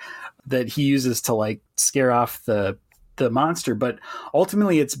fire that he uses to like scare off the monster. But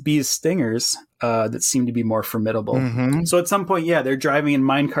ultimately it's Bee's stingers that seem to be more formidable. Mm-hmm. So at some point, they're driving and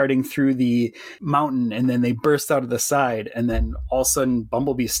minecarting through the mountain, and then they burst out of the side, and then all of a sudden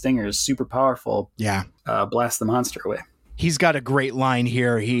Bumblebee's stingers, super powerful, blast the monster away. He's got a great line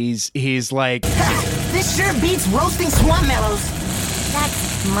here. He's like, this sure beats roasting swamp mellows.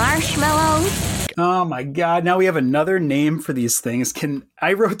 That's marshmallows. Oh my God. Now we have another name for these things.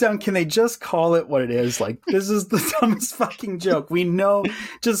 I wrote down, can they just call it what it is? Like, this is the dumbest fucking joke. We know,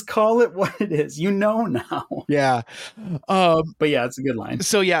 just call it what it is. You know now. Yeah. But yeah, it's a good line.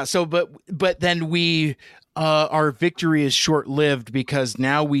 But then our victory is short-lived because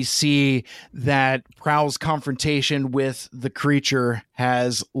now we see that Prowl's confrontation with the creature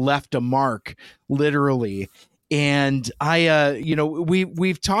has left a mark, literally. And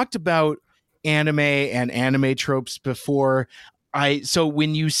we've talked about anime and anime tropes before. So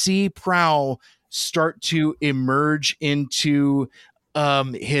when you see Prowl start to emerge into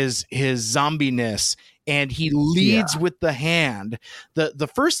his zombiness, and he leads with the hand, the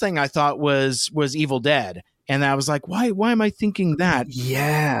first thing I thought was Evil Dead. And I was like, why am I thinking that?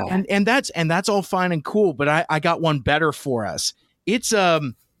 Yeah. And that's all fine and cool, but I got one better for us. It's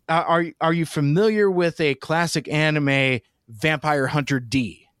are you familiar with a classic anime, Vampire Hunter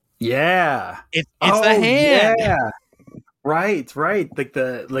D? Yeah. It's the hand. Yeah. Right. Like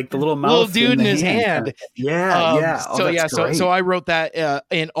the little mouth, little dude in his hand. Yeah. So I wrote that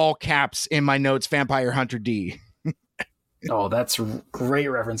in all caps in my notes, Vampire Hunter D. Oh, that's a great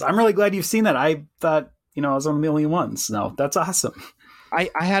reference. I'm really glad you've seen that. I thought, I was one of the only ones. No, that's awesome. I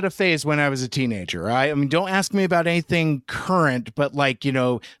had a phase when I was a teenager. I mean, don't ask me about anything current, but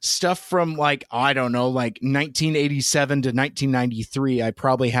stuff from 1987 to 1993, I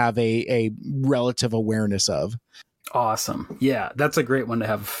probably have a relative awareness of. Awesome. Yeah, that's a great one to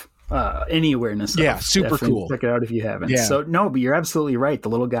have any awareness of. Yeah, super Definitely cool. Check it out if you haven't. Yeah. So no, but you're absolutely right. The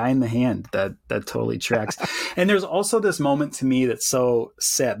little guy in the hand, that totally tracks. And there's also this moment to me that's so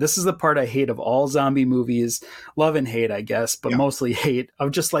sad. This is the part I hate of all zombie movies, love and hate, I guess, but mostly hate,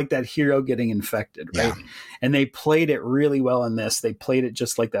 of just like that hero getting infected, right? Yeah. And they played it really well in this. They played it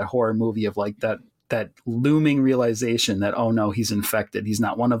just like that horror movie of like that looming realization that, oh no, he's infected. He's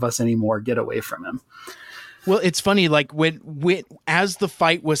not one of us anymore. Get away from him. Well, it's funny, like when as the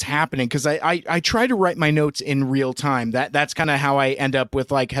fight was happening, because I try to write my notes in real time. That's kind of how I end up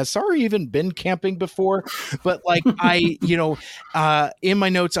with has Sari even been camping before? But in my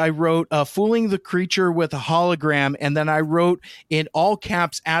notes I wrote fooling the creature with a hologram, and then I wrote in all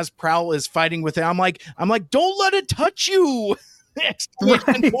caps as Prowl is fighting with it. I'm like, don't let it touch you!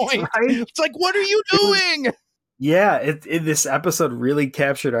 Exclamation point! Right? It's like, what are you doing? Yeah, this episode really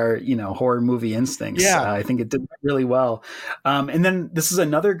captured our, horror movie instincts. Yeah. I think it did really well. And then this is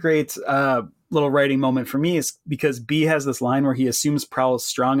another great little writing moment for me, is because B has this line where he assumes Prowl is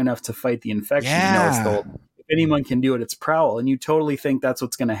strong enough to fight the infection. Yeah. If anyone can do it, it's Prowl. And you totally think that's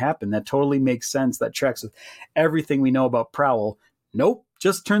what's going to happen. That totally makes sense. That tracks with everything we know about Prowl. Nope.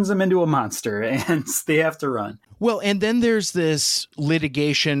 Just turns them into a monster and they have to run. Well, and then there's this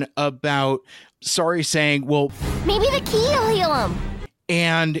litigation about Sari saying, well, maybe the key will heal him.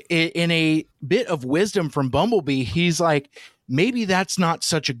 And in a bit of wisdom from Bumblebee, he's like, maybe that's not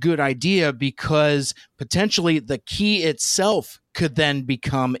such a good idea because potentially the key itself could then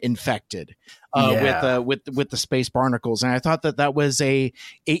become infected with the space barnacles. And I thought that was a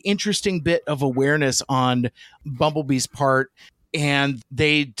interesting bit of awareness on Bumblebee's part. And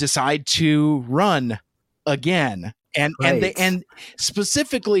they decide to run again. And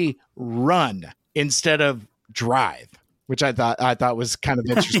specifically run instead of drive, which I thought was kind of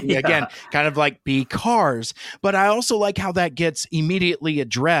interesting. Yeah. Again, kind of like be cars. But I also like how that gets immediately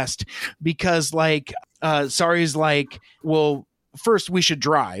addressed because Sari's like, well, first we should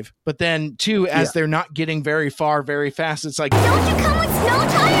drive, but then two, as they're not getting very far very fast, it's like, don't you come with snow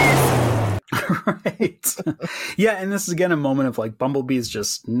tires? Right. Yeah, and this is again a moment of like Bumblebee's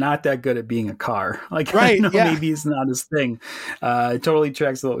just not that good at being a car. Like, right, maybe it's not his thing. It totally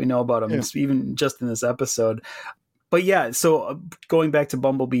tracks with what we know about him, even just in this episode. But yeah, so going back to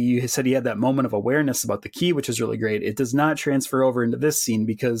Bumblebee, you said he had that moment of awareness about the key, which is really great. It does not transfer over into this scene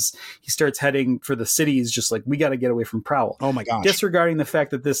because he starts heading for the city. He's just like, we got to get away from Prowl. Oh my gosh. Disregarding the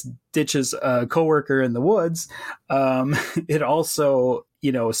fact that this ditches a coworker in the woods, it also,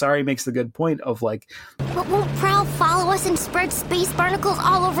 Sari makes the good point of like, but won't Prowl follow us and spread space barnacles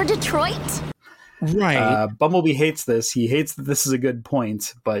all over Detroit? Right. Bumblebee hates this. He hates that this is a good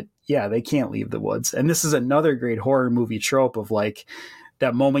point, but yeah, they can't leave the woods. And this is another great horror movie trope of like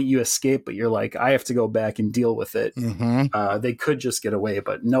that moment you escape, but you're like, I have to go back and deal with it. They could just get away,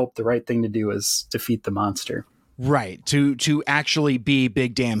 but nope. The right thing to do is defeat the monster. Right. To actually be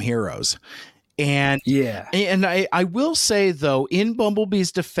big damn heroes. And I will say, though, in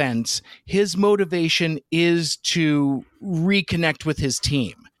Bumblebee's defense, his motivation is to reconnect with his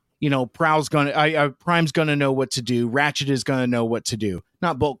team. You know, Prime's gonna know what to do. Ratchet is gonna know what to do.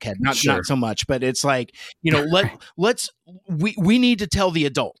 Not Bulkhead, not so much, but it's like, you know, we need to tell the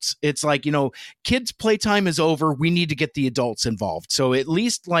adults. It's like, you know, kids' playtime is over. We need to get the adults involved. So at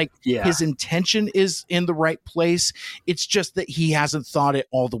least like his intention is in the right place. It's just that he hasn't thought it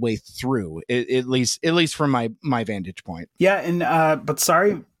all the way through. At least from my vantage point. Yeah, and but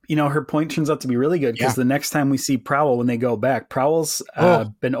sorry. You know, her point turns out to be really good because the next time we see Prowl when they go back, Prowl's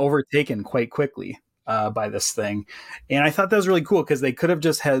been overtaken quite quickly by this thing. And I thought that was really cool because they could have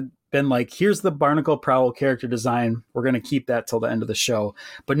just been like, here's the Barnacle Prowl character design. We're going to keep that till the end of the show.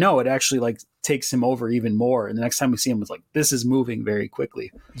 But no, it actually like takes him over even more. And the next time we see him, it's like, this is moving very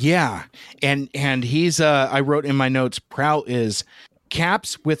quickly. Yeah. And he's, I wrote in my notes, Prowl is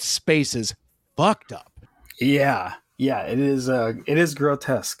caps with spaces fucked up. Yeah. Yeah, it is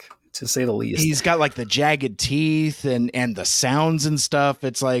grotesque to say the least. He's got like the jagged teeth and the sounds and stuff.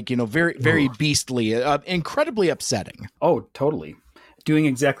 It's like, you know, very, very beastly, incredibly upsetting. Oh, totally. Doing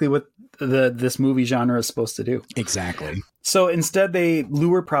exactly what this movie genre is supposed to do. Exactly. So instead they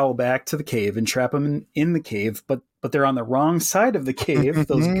lure Prowl back to the cave and trap him in the cave, but they're on the wrong side of the cave,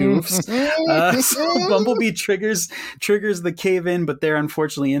 those goofs. So Bumblebee triggers the cave in, but they're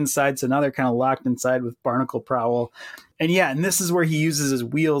unfortunately inside, so now they're kind of locked inside with Barnacle Prowl. And this is where he uses his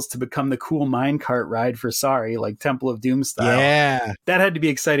wheels to become the cool minecart ride for Sorry, like Temple of Doom style. Yeah. That had to be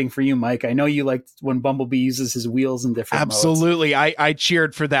exciting for you, Mike. I know you liked when Bumblebee uses his wheels in different modes. Absolutely. I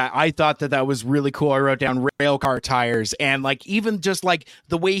cheered for that. I thought that was really cool. I wrote down rail car tires and like even just like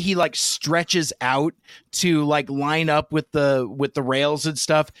the way he like stretches out to like line up with the rails and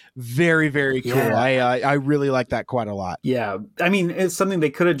stuff. Very, very cool. Yeah. I really like that quite a lot. Yeah. I mean, it's something they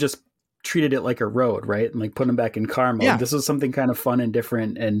could have just treated it like a road, right? And like put them back in car mode. Yeah. This was something kind of fun and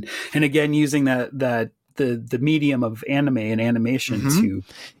different. And again, using the medium of anime and animation to do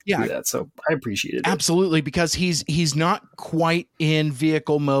that. So I appreciated it. Absolutely. Because he's not quite in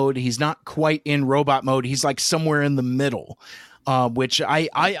vehicle mode. He's not quite in robot mode. He's like somewhere in the middle. Which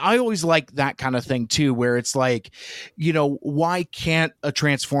I always like that kind of thing too, where it's like, you know, why can't a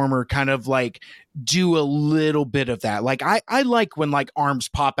Transformer kind of like do a little bit of that? Like I like when like arms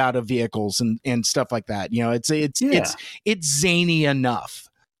pop out of vehicles and stuff like that. You know, it's zany enough.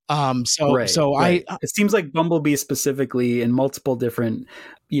 It seems like Bumblebee specifically in multiple different,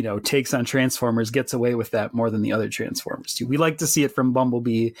 you know, takes on Transformers gets away with that more than the other Transformers too. We like to see it from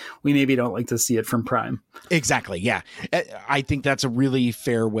Bumblebee. We maybe don't like to see it from Prime. Exactly. Yeah. I think that's a really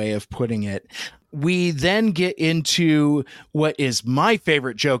fair way of putting it. We then get into what is my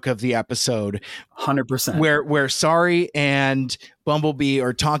favorite joke of the episode. 100%. Where Sorry and Bumblebee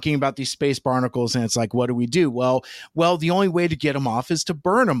are talking about these space barnacles, and it's like, what do we do? Well, the only way to get them off is to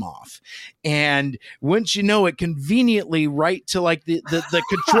burn them off. And wouldn't you know it, conveniently right to like the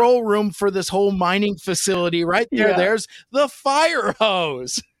control room for this whole mining facility right there, there's the fire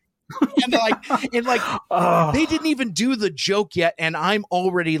hose. And they didn't even do the joke yet, and I'm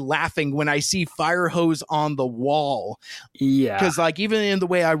already laughing when I see fire hose on the wall. Yeah, because like even in the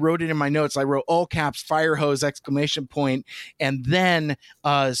way I wrote it in my notes, I wrote all caps fire hose ! And then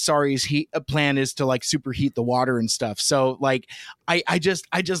Sorry's plan is to like superheat the water and stuff. So like I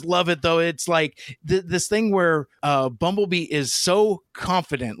just love it though. It's like this thing where Bumblebee is so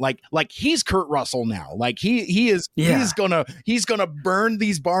confident, like he's Kurt Russell now. Like he's gonna burn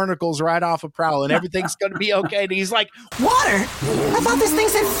these barnacles right off of Prowl and everything's gonna be okay. And he's like, water? I thought this thing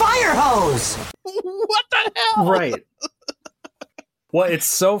said fire hose. What the hell? Right. Well, it's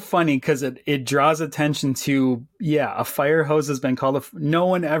so funny because it draws attention to, a fire hose has been called no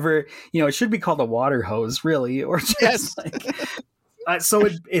one ever, it should be called a water hose, really, or just so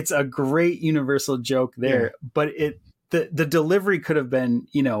it's a great universal joke there, but the delivery could have been,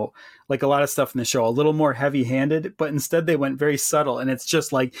 like a lot of stuff in the show, a little more heavy handed, but instead they went very subtle. And it's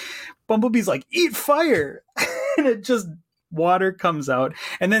just like Bumblebee's like, eat fire. And it just water comes out.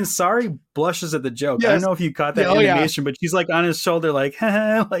 And then Sorry blushes at the joke. Yes. I don't know if you caught that animation, but she's like on his shoulder, like,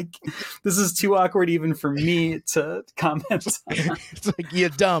 like this is too awkward even for me to comment on. It's like, you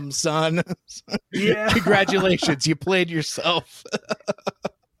dumb son. Yeah. Congratulations. You played yourself.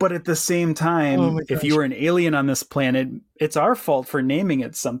 But at the same time, if you were an alien on this planet, it's our fault for naming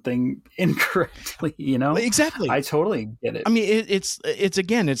it something incorrectly, you know? Exactly. I totally get it. I mean, it's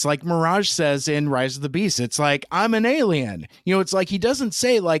again, it's like Mirage says in Rise of the Beast. It's like, I'm an alien. You know, it's like he doesn't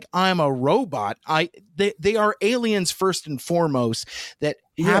say like I'm a robot. They are aliens first and foremost that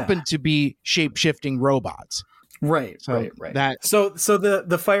happen to be shape-shifting robots. Right, So right. So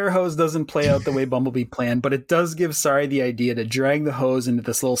the fire hose doesn't play out the way Bumblebee planned, but it does give Sari the idea to drag the hose into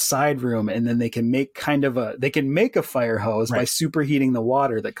this little side room, and then they can make a fire hose by superheating the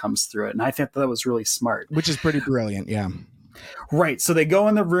water that comes through it. And I think that was really smart. Which is pretty brilliant, yeah. Right. So they go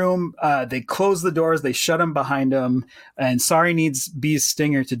in the room, they close the doors, they shut them behind them, and Sari needs Bee's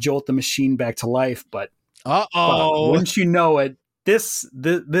stinger to jolt the machine back to life, but wouldn't you know it, This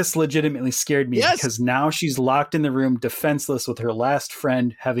legitimately scared me because now she's locked in the room, defenseless, with her last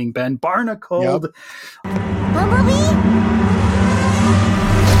friend having been barnacled. Bumblebee?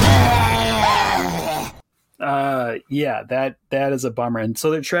 That is a bummer. And so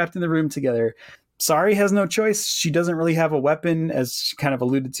they're trapped in the room together. Sari has no choice. She doesn't really have a weapon, as she kind of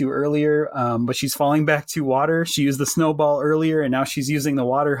alluded to earlier, but she's falling back to water. She used the snowball earlier, and now she's using the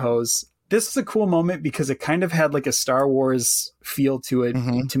water hose. This is a cool moment because it kind of had like a Star Wars feel to it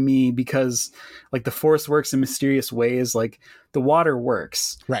to me, because like the Force works in mysterious ways. Like the water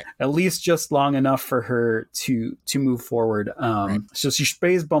works, right? At least just long enough for her to move forward. So she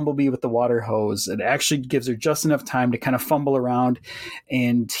sprays Bumblebee with the water hose. It actually gives her just enough time to kind of fumble around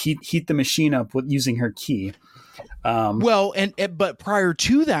and heat the machine up with using her key. But prior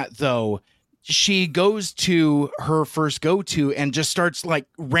to that, though, she goes to her first go-to and just starts like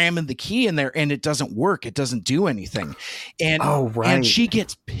ramming the key in there, and it doesn't work. It doesn't do anything. And and she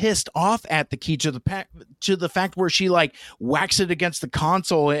gets pissed off at the key to the fact where she like whacks it against the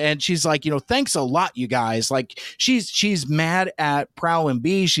console, and she's like, thanks a lot, you guys. Like she's mad at Prowl and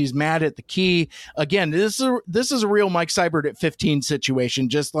B. She's mad at the key. Again, this is a real Mike Seibert at 15 situation.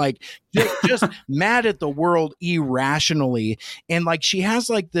 Just mad at the world irrationally. And like she has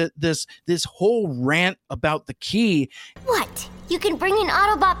like this whole rant about the key. What? You can bring an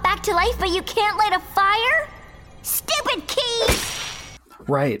Autobot back to life, but you can't light a fire? Stupid key!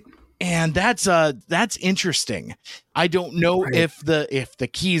 Right. And that's interesting. I don't know if the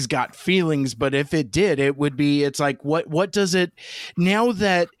key's got feelings, but if it did, it's like, what does it, now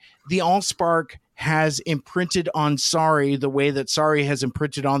that the Allspark has imprinted on Sari the way that Sari has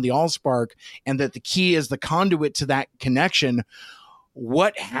imprinted on the Allspark, and that the key is the conduit to that connection,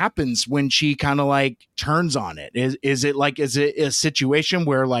 what happens when she kind of like turns on it? Is it a situation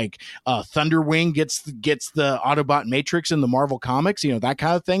where like Thunderwing gets the Autobot Matrix in the Marvel comics, that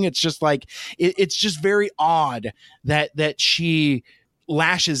kind of thing? It's just like it's just very odd that she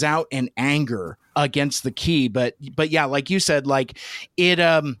lashes out in anger against the key, but yeah, like you said, like it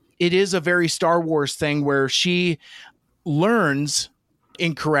is a very Star Wars thing where she learns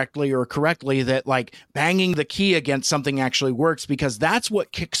incorrectly or correctly that like banging the key against something actually works, because that's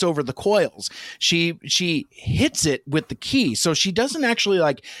what kicks over the coils. She hits it with the key, so she doesn't actually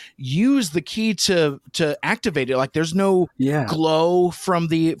like use the key to activate it. Like there's no glow from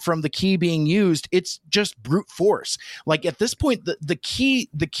the key being used. It's just brute force. Like at this point, the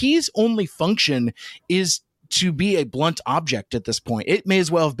key's only function is to be a blunt object. At this point, it may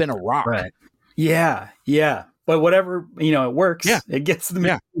as well have been a rock. Right. Yeah. But whatever, it works. Yeah. It gets the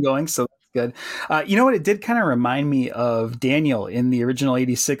machine going, so that's good. You know what? It did kind of remind me of Daniel in the original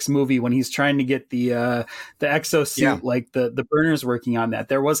 '86 movie when he's trying to get the exosuit, like the burners working on that.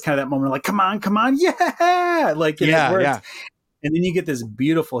 There was kind of that moment like, come on, yeah, like it worked. Yeah. And then you get this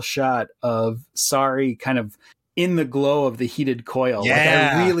beautiful shot of Sari kind of in the glow of the heated coil. Yeah.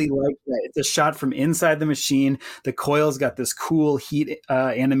 Like I really like that. It's a shot from inside the machine. The coil's got this cool heat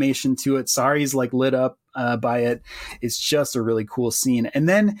animation to it. Sari's like lit up by it. It's just a really cool scene. And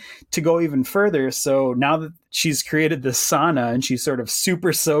then to go even further, so now that she's created this sauna and she sort of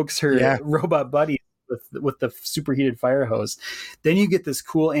super soaks her robot buddy with the superheated fire hose, then you get this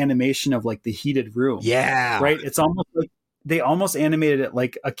cool animation of like the heated room. Yeah. Right? It's almost like they almost animated it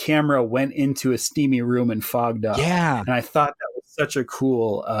like a camera went into a steamy room and fogged up. Yeah. And I thought that was such a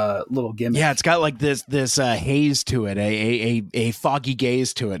cool little gimmick. Yeah, it's got like this haze to it, a foggy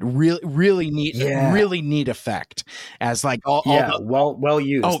gaze to it. Really neat, really neat effect. As like all well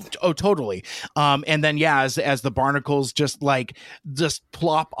used. Oh, totally. And then as the barnacles just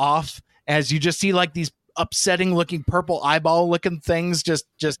plop off, as you just see like these upsetting looking purple eyeball looking things just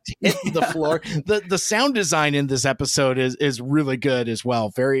hit the floor. The sound design in this episode is really good as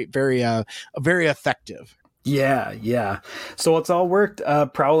well. Very effective. Yeah. So it's all worked.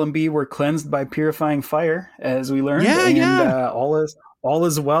 Prowl and B were cleansed by purifying fire, as we learned. All all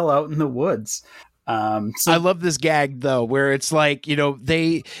is well out in the woods. I love this gag though, where it's like,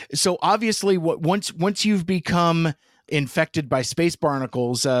 so obviously once you've become infected by space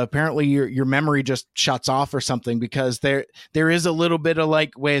barnacles, apparently your memory just shuts off or something, because there is a little bit of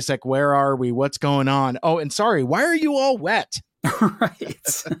like, wait a sec, where are we? What's going on? Oh, and sorry, why are you all wet?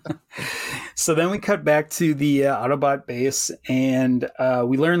 Right. So then we cut back to the Autobot base, and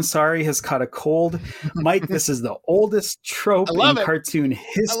we learn Sari has caught a cold. Mike, this is the oldest trope in cartoon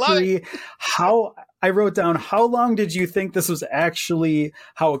history. I wrote down, how long did you think this was actually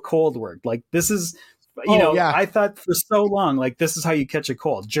how a cold worked? Like, this is, I thought for so long, like, this is how you catch a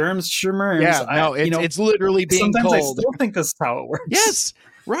cold. Germs, schmerms. Yeah, no, it's literally being sometimes cold. I still think this is how it works. Yes,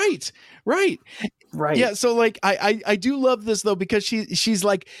 right. Yeah, so like I do love this though, because she's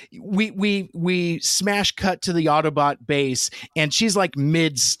like, we smash cut to the Autobot base, and she's like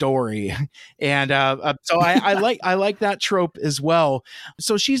mid story, and so I like that trope as well.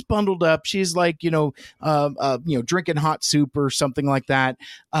 So she's bundled up, she's like drinking hot soup or something like that.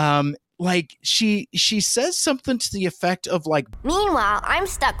 Like she says something to the effect of like, meanwhile, I'm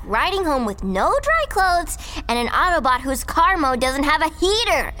stuck riding home with no dry clothes and an Autobot whose car mode doesn't have a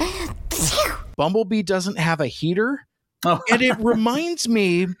heater. Bumblebee doesn't have a heater. Oh. And it reminds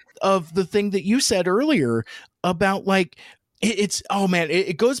me of the thing that you said earlier about like,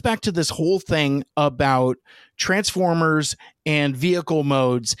 it goes back to this whole thing about Transformers and vehicle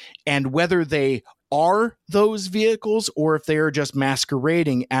modes, and whether they are those vehicles or if they are just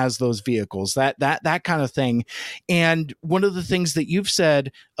masquerading as those vehicles, that kind of thing. And one of the things that you've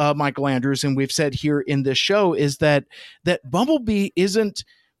said, Michael Andrews, and we've said here in this show, is that Bumblebee isn't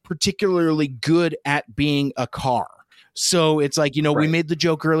particularly good at being a car. So it's like, right. We made the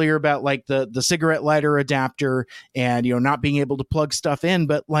joke earlier about like the cigarette lighter adapter and, not being able to plug stuff in,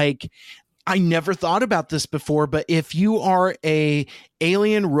 but like, I never thought about this before, but if you are a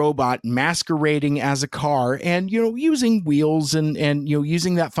alien robot masquerading as a car and, using wheels and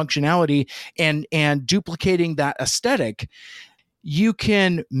using that functionality and duplicating that aesthetic, you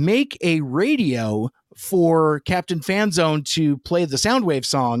can make a radio for Captain Fanzone to play the Soundwave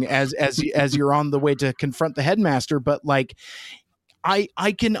song as you're on the way to confront the headmaster. But like,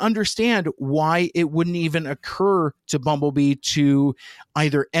 I can understand why it wouldn't even occur to Bumblebee to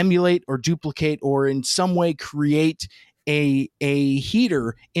either emulate or duplicate or in some way create a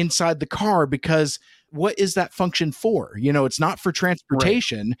heater inside the car, because what is that function for? It's not for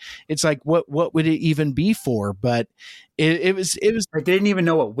transportation. Right. It's like, what would it even be for? But it was. I didn't even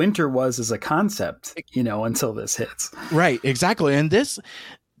know what winter was as a concept, until this hits. Right. Exactly. And this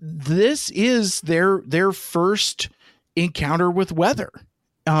is their first encounter with weather.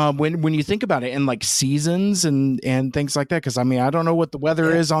 When you think about it, and like seasons and things like that, because I don't know what the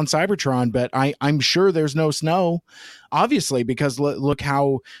weather is on Cybertron, but I'm sure there's no snow, obviously, because look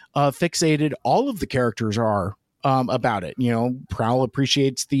how fixated all of the characters are about it. Prowl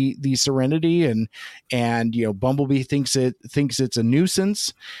appreciates the serenity, and Bumblebee thinks it's a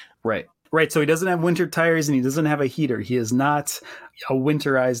nuisance. Right. So he doesn't have winter tires and he doesn't have a heater. He is not a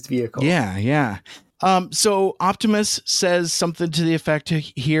winterized vehicle. Yeah. So Optimus says something to the effect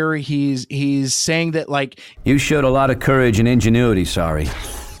here. He's saying that like, you showed a lot of courage and ingenuity, Sari.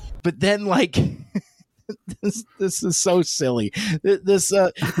 But then like, this is so silly.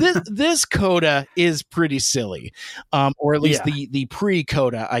 This coda is pretty silly, or at least the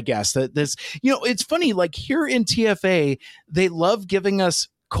pre-coda, I guess. That this, it's funny. Like here in TFA, they love giving us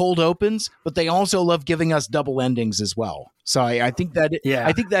cold opens, but they also love giving us double endings as well. So I think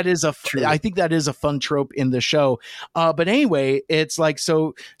that is a fun trope in the show. But anyway, it's like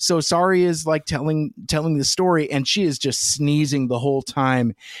so Sari is like telling the story, and she is just sneezing the whole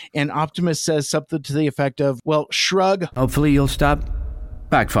time. And Optimus says something to the effect of, "Well, shrug. Hopefully, you'll stop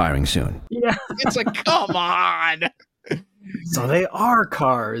backfiring soon." Yeah, it's like, come on. So they are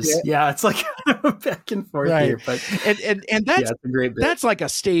cars. Yeah, it's like back and forth here. But and that's a great bit. That's like a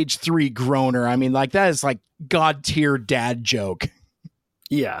stage 3 groaner. Like that is like God tier dad joke.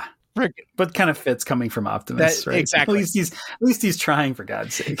 Yeah. But kind of fits coming from Optimus, right? Exactly. At least he's trying, for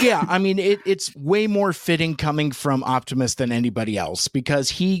God's sake. Yeah, it's way more fitting coming from Optimus than anybody else, because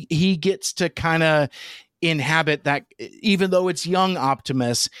he gets to kind of inhabit that. Even though it's young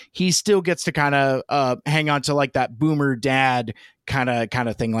Optimus, he still gets to kind of hang on to like that boomer dad kind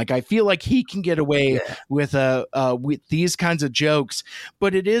of thing. Like I feel like he can get away with these kinds of jokes.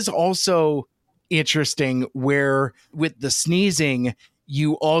 But it is also interesting where with the sneezing,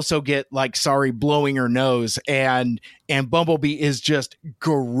 you also get like Sari blowing her nose, and Bumblebee is just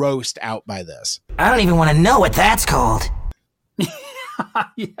grossed out by this. I don't even want to know what that's called.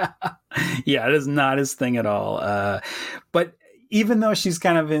 Yeah, it is not his thing at all. But even though she's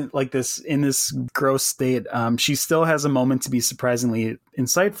kind of in this gross state, she still has a moment to be surprisingly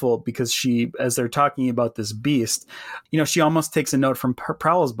insightful, because she, as they're talking about this beast, she almost takes a note from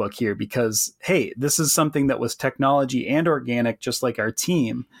Prowl's book here, because, hey, this is something that was technology and organic, just like our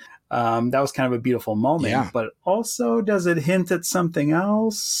team. That was kind of a beautiful moment, but also does it hint at something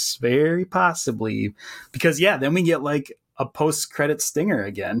else? Very possibly, because then we get like a post-credit stinger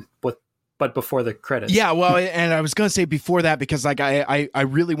again, but before the credits. Yeah, well, and I was going to say before that, because like I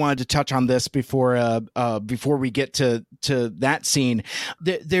really wanted to touch on this before we get to that scene.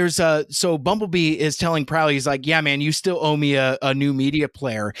 There's so Bumblebee is telling Prowl, he's like, yeah, man, you still owe me a new media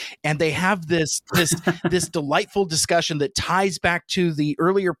player, and they have this this delightful discussion that ties back to the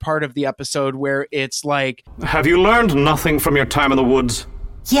earlier part of the episode where it's like, have you learned nothing from your time in the woods?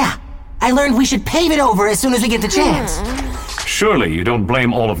 Yeah, I learned we should pave it over as soon as we get the chance. Surely you don't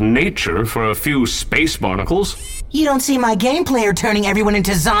blame all of nature for a few space barnacles? You don't see my game player turning everyone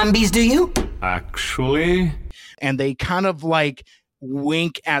into zombies, do you? Actually... And they kind of like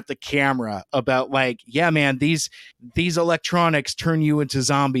wink at the camera about like, yeah, man, these electronics turn you into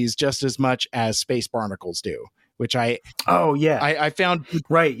zombies just as much as space barnacles do. Which I found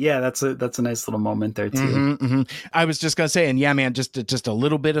right. Yeah, that's a nice little moment there too. I was just gonna say, and yeah, man, just a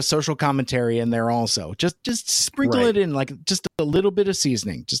little bit of social commentary in there also. Just sprinkle it in, like just a little bit of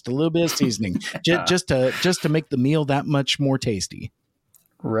seasoning, just to make the meal that much more tasty.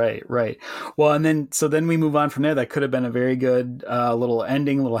 Right. Well, and then we move on from there. That could have been a very good little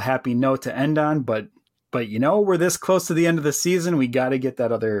ending, little happy note to end on. But we're this close to the end of the season. We got to get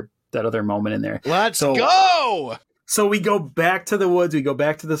that other moment in there. Let's go. So we go back to the woods. We go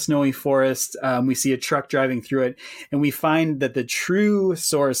back to the snowy forest. We see a truck driving through it, and we find that the true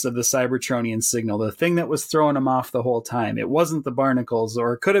source of the Cybertronian signal, the thing that was throwing them off the whole time, it wasn't the barnacles,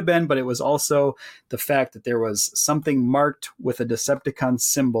 or it could have been, but it was also the fact that there was something marked with a Decepticon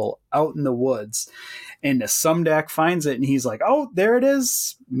symbol out in the woods. And Sumdak finds it, and he's like, oh, there it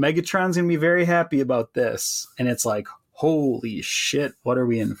is. Megatron's going to be very happy about this. And it's like, holy shit, what are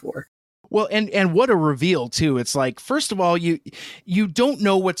we in for? Well, and what a reveal too. It's like, first of all, you don't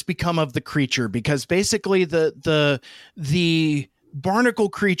know what's become of the creature, because basically the barnacle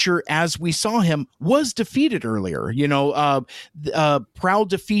creature as we saw him was defeated earlier. Prowl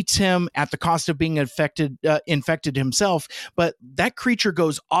defeats him at the cost of being infected himself, but that creature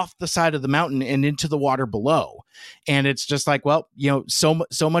goes off the side of the mountain and into the water below. And it's just like, well,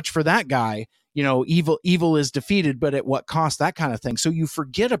 so much for that guy. Evil is defeated, but at what cost, that kind of thing. So you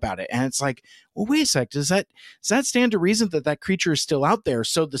forget about it. And it's like, well, wait a sec, does that stand to reason that creature is still out there?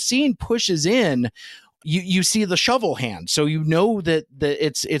 So the scene pushes in, you see the shovel hand. So that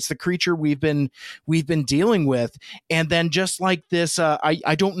it's the creature we've been dealing with. And then just like this,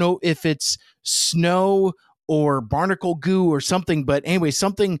 I don't know if it's snow or barnacle goo or something, but anyway,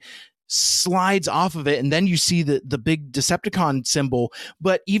 something slides off of it, and then you see the big Decepticon symbol.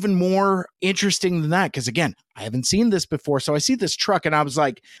 But even more interesting than that, because again, I haven't seen this before, so I see this truck and I was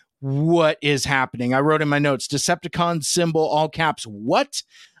like, what is happening? I wrote in my notes, Decepticon symbol, all caps, what?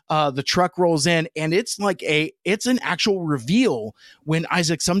 The truck rolls in, and it's like it's an actual reveal when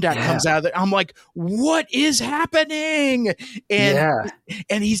Isaac Sumdak comes out of it. I'm like, what is happening? And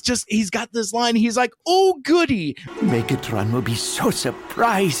he's got this line. He's like, oh, goody. Megatron will be so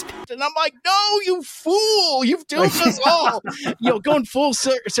surprised. And I'm like, no, you fool. You've doomed us all. Going full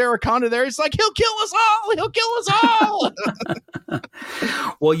Sarah Connor there. It's like, he'll kill us all. He'll kill us all.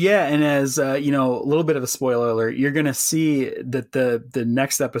 Well, yeah. And as, a little bit of a spoiler alert, you're going to see that the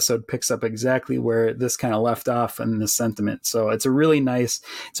next episode picks up exactly where this kind of left off in the sentiment. So it's a really nice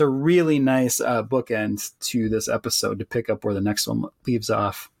bookend to this episode to pick up where the next one leaves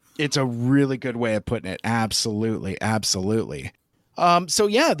off. It's a really good way of putting it. Absolutely. So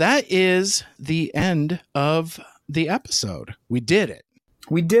yeah, that is the end of the episode. We did it.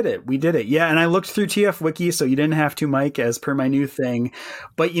 Yeah. And I looked through TF Wiki, so you didn't have to, Mike, as per my new thing.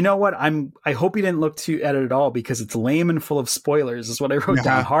 But you know what? I hope you didn't look at it at all, because it's lame and full of spoilers is what I wrote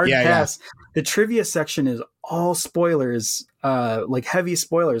down. Hard pass. Yeah. The trivia section is all spoilers, like heavy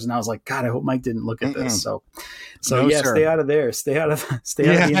spoilers. And I was like, God, I hope Mike didn't look at this. So no, yeah, sir. Stay out of there. Stay out of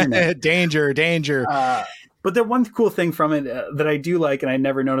the internet. Danger. But the one cool thing from it that I do like, and I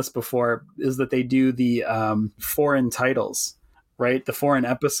never noticed before, is that they do the foreign titles. Right, the foreign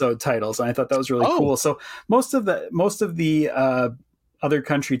episode titles, and I thought that was really cool. So most of the other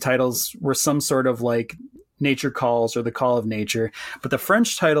country titles were some sort of like Nature Calls or The Call of Nature, but the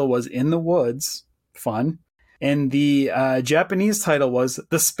French title was In the Woods, fun, and the Japanese title was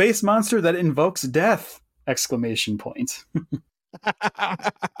The Space Monster That Invokes Death! !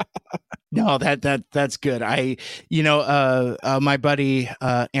 No, that's good. My buddy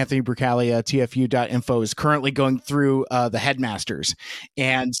Anthony Brucalia, TFU.info, is currently going through the Headmasters,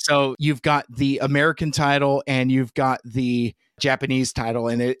 and so you've got the American title and you've got the Japanese title,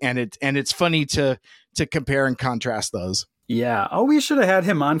 and it's funny to compare and contrast those. Yeah. Oh, we should have had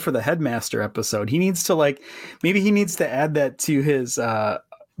him on for the Headmaster episode. He needs to maybe he needs to add that to his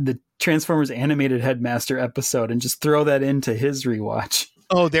the Transformers animated Headmaster episode and just throw that into his rewatch.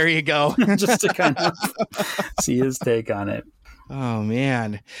 Oh, there you go. Just to kind of see his take on it. Oh,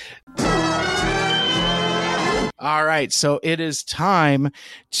 man. All right, so it is time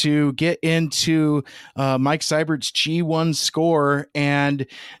to get into Mike Seibert's G1 score. And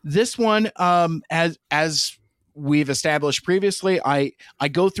this one, as we've established previously, I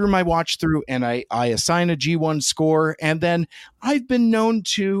go through my watch through and I assign a G1 score, and then I've been known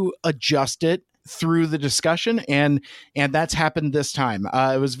to adjust it through the discussion, and that's happened this time.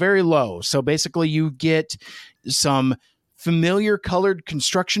 It was very low. So basically you get some familiar colored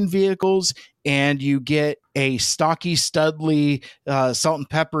construction vehicles, and you get a stocky Studley salt and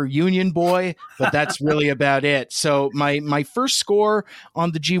pepper Union boy, but that's really about it. So my first score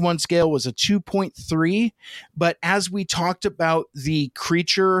on the G1 scale was a 2.3, but as we talked about the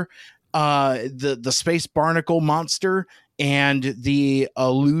creature, the space barnacle monster, and the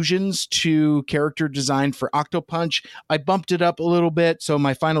allusions to character design for Octopunch, I bumped it up a little bit. So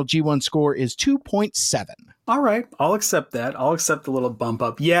my final G1 score is 2.7. All right. I'll accept that. I'll accept the little bump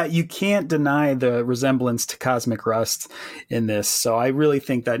up. Yeah, you can't deny the resemblance to Cosmic Rust in this. So I really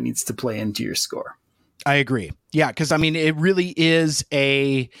think that needs to play into your score. I agree. Yeah, because I mean, it really is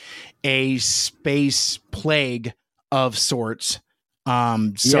a space plague of sorts.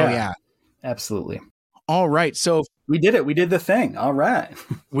 Yeah. Absolutely. All right. So we did it. We did the thing. All right.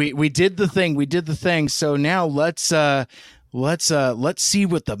 We did the thing. We did the thing. So now let's see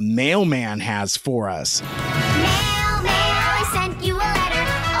what the mailman has for us. Mail, I sent you a letter.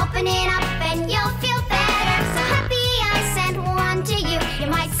 Open it up and you'll feel better. So happy I sent one to you. You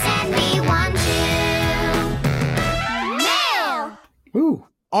might send me one too. Mail! Ooh.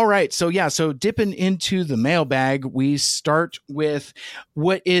 All right. So dipping into the mailbag, we start with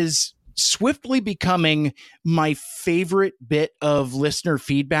what is swiftly becoming my favorite bit of listener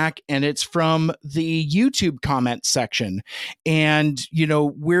feedback, and it's from the YouTube comment section. And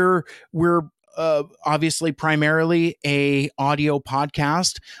we're obviously primarily a audio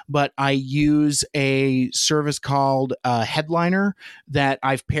podcast, but I use a service called Headliner that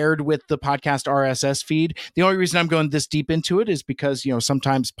I've paired with the podcast RSS feed. The only reason I'm going this deep into it is because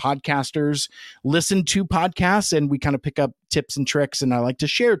sometimes podcasters listen to podcasts, and we kind of pick up tips and tricks, and I like to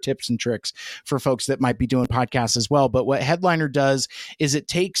share tips and tricks for folks that might be doing podcasts as well. But what Headliner does is it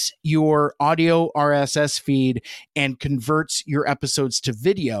takes your audio RSS feed and converts your episodes to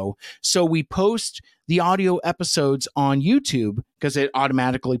video. So we post the audio episodes on YouTube because it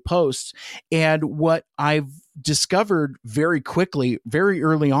automatically posts. And what I've discovered very quickly, very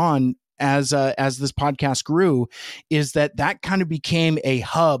early on, as this podcast grew, is that kind of became a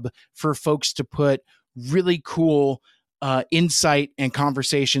hub for folks to put really cool insight and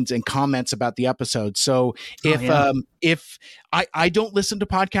conversations and comments about the episode. So if I don't listen to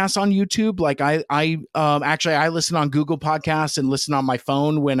podcasts on YouTube, like I listen on Google Podcasts and listen on my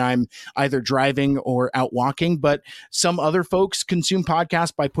phone when I'm either driving or out walking, but some other folks consume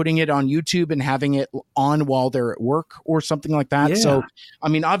podcasts by putting it on YouTube and having it on while they're at work or something like that. Yeah. So, I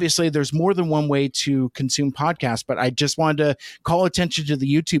mean, obviously there's more than one way to consume podcasts, but I just wanted to call attention to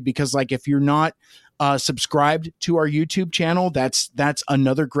the YouTube because, like, if you're not subscribed to our YouTube channel, that's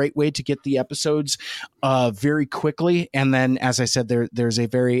another great way to get the episodes very quickly. And then, as I said, there's a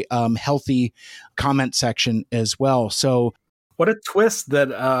very healthy comment section as well. So what a twist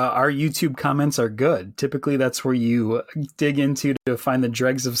that our YouTube comments are good. Typically, that's where you dig into to find the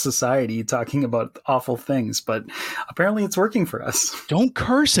dregs of society talking about awful things. But apparently it's working for us. Don't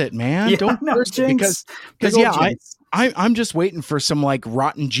curse it, man. Yeah, Don't curse it because I'm just waiting for some like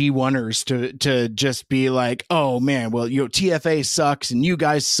rotten G1ers to just be like, oh man, well, TFA sucks and you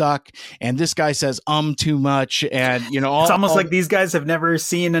guys suck. And this guy says, too much. And, it's almost like these guys have never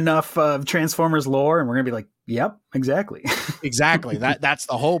seen enough of Transformers lore. And we're going to be like, yep, exactly. Exactly. That's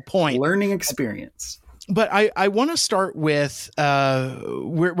the whole point. Learning experience. But I want to start with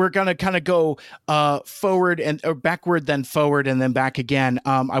we're going to kind of go forward or backward, then forward, and then back again.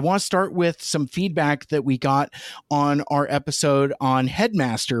 I want to start with some feedback that we got on our episode on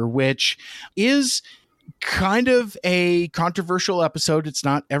Headmaster, which is kind of a controversial episode. It's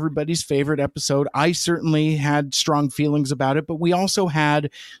not everybody's favorite episode. I certainly had strong feelings about it, but we also had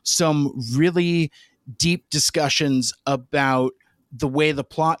some really deep discussions about the way the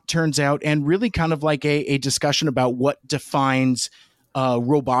plot turns out, and really kind of like a discussion about what defines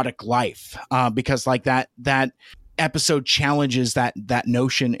robotic life, because like that episode challenges that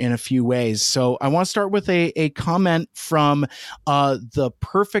notion in a few ways. So I want to start with a comment from the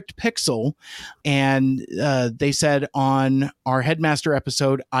Perfect Pixel, and they said on our Headmaster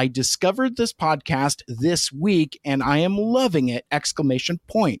episode, I discovered this podcast this week and I am loving it! !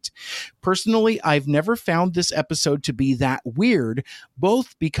 Personally, I've never found this episode to be that weird,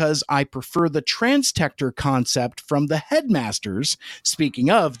 both because I prefer the transtector concept from the Headmasters, speaking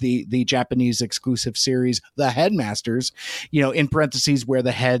of the Japanese exclusive series, the Headmasters, in parentheses, where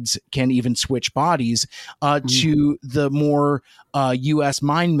the heads can even switch bodies, to the more US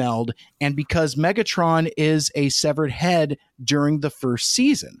mind meld, and because Megatron is a severed head during the first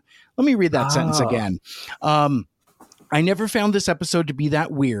season. Let me read that sentence again. I never found this episode to be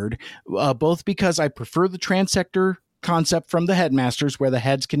that weird, both because I prefer the transsector concept from the Headmasters, where the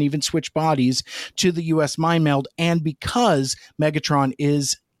heads can even switch bodies, to the US mind meld, and because Megatron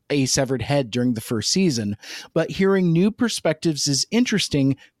is a severed head during the first season. But hearing new perspectives is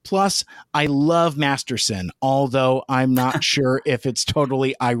interesting. Plus, I love Masterson, although I'm not sure if it's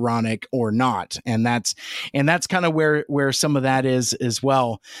totally ironic or not. And that's kind of where some of that is as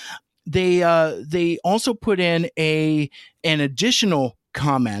well. They also put in an additional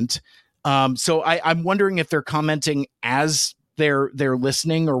comment. So I'm wondering if they're commenting as they're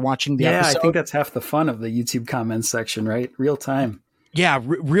listening or watching the episode. I think that's half the fun of the YouTube comments section, right? Real time. Yeah,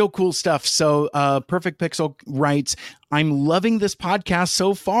 real cool stuff. So Perfect Pixel writes, I'm loving this podcast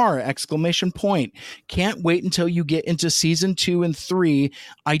so far! ! Can't wait until you get into season 2 and 3.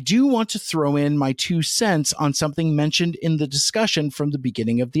 I do want to throw in my 2 cents on something mentioned in the discussion from the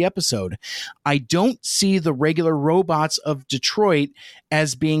beginning of the episode. I don't see the regular robots of Detroit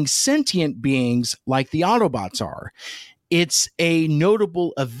as being sentient beings like the Autobots are. It's a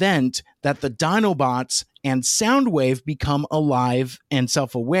notable event that the Dinobots and Soundwave become alive and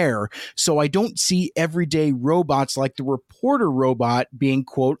self-aware, so I don't see everyday robots like the reporter robot being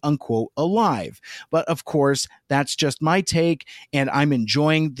quote-unquote alive. But of course, that's just my take, and I'm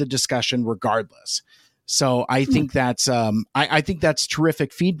enjoying the discussion regardless. So I think that's I think that's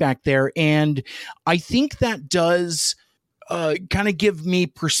terrific feedback there, and I think that does kind of give me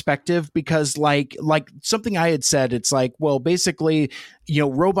perspective, because like something I had said, it's like, well, basically,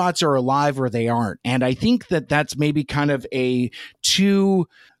 robots are alive or they aren't. And I think that's maybe kind of a too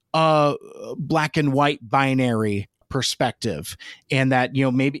black and white binary perspective, and that,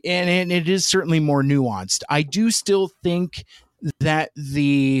 maybe, and it is certainly more nuanced. I do still think that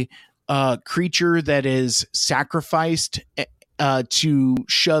the creature that is sacrificed to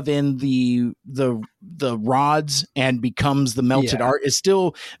shove in the rods and becomes the melted art is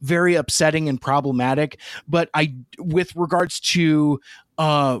still very upsetting and problematic. But with regards to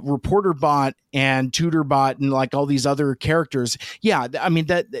Reporter Bot and Tutor Bot and like all these other characters, I mean,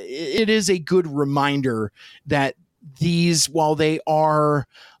 that it is a good reminder that these, while they are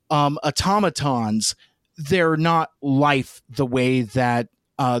automatons, they're not life the way that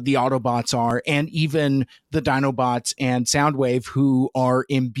the Autobots are, and even the Dinobots and Soundwave, who are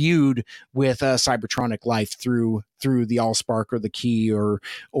imbued with cybertronic life through the Allspark or the key or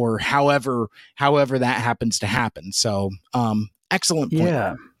however that happens to happen. So excellent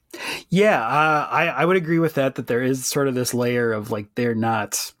point. I would agree with that there is sort of this layer of like, they're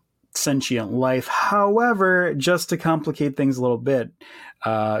not sentient life. However, just to complicate things a little bit,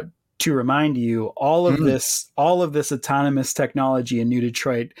 to remind you, all of this autonomous technology in New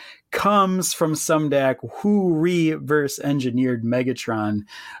Detroit comes from Sumdac, who reverse engineered Megatron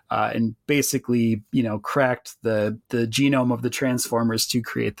and basically, cracked the genome of the Transformers to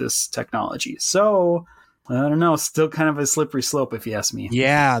create this technology. So I don't know, still kind of a slippery slope, if you ask me.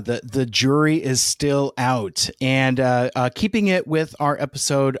 Yeah, the jury is still out. And keeping it with our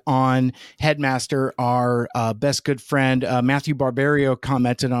episode on Headmaster, our best good friend Matthew Barbario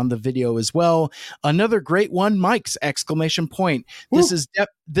commented on the video as well. Another great one, Mike's !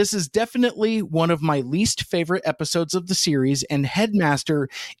 This is definitely one of my least favorite episodes of the series, and Headmaster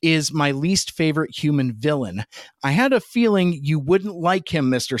is my least favorite human villain. I had a feeling you wouldn't like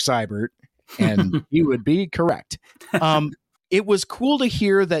him, Mr. Seibert. And you would be correct. It was cool to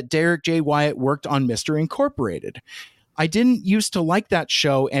hear that Derek J. Wyatt worked on Mr. Incorporated. I didn't used to like that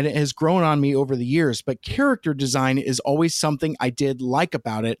show, and it has grown on me over the years, but character design is always something I did like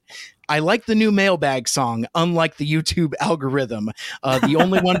about it. I like the new mailbag song, unlike the YouTube algorithm. The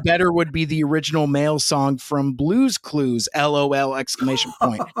only one better would be the original mail song from Blue's Clues, LOL exclamation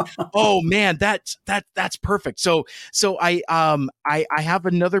point. Oh man, that's perfect. So I have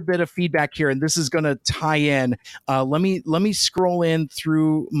another bit of feedback here, and this is going to tie in. Let me scroll in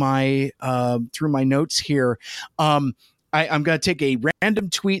through my notes here. I'm going to take a random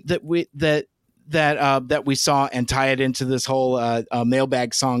tweet that we saw and tie it into this whole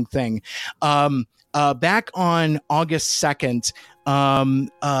mailbag song thing. Back on August 2nd,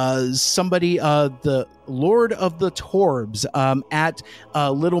 somebody, the Lord of the Torbs at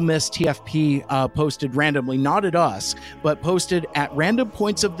Little Miss TFP posted randomly, not at us, but posted at random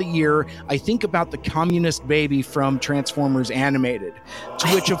points of the year, I think about the communist baby from Transformers Animated, to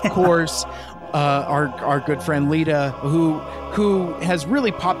which, of course, our good friend Lita, who has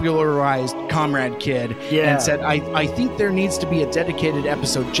really popularized Comrade Kid, and said, I think there needs to be a dedicated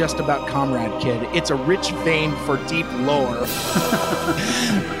episode just about Comrade Kid. It's a rich vein for deep lore.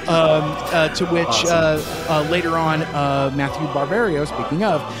 To which awesome. Later on, Matthew Barbario, speaking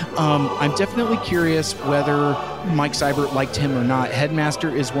of, I'm definitely curious whether Mike Seibert liked him or not.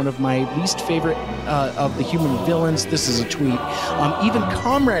 Headmaster is one of my least favorite of the human villains. This is a tweet. Even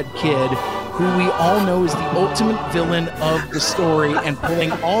Comrade Kid, who we all know is the ultimate villain of the story and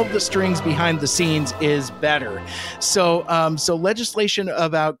pulling all of the strings behind the scenes, is better. So legislation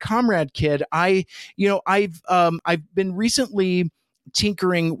about Comrade Kid. I've been recently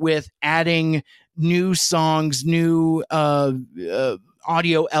tinkering with adding new songs, new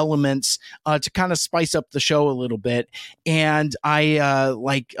audio elements to kind of spice up the show a little bit. And I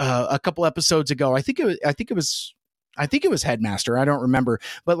a couple episodes ago, I think it was Headmaster, I don't remember,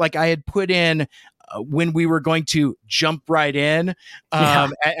 but like I had put in when we were going to jump right in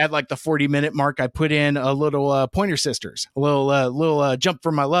at like the 40-minute mark, I put in a little Pointer Sisters, a little Jump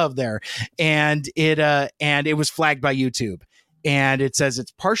for My Love there, and it was flagged by YouTube, and it says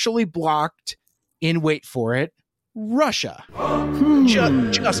it's partially blocked in, wait for it, Russia,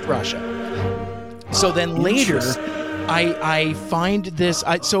 just Russia. So then later, I find this.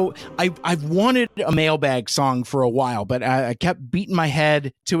 I've wanted a mailbag song for a while, but I kept beating my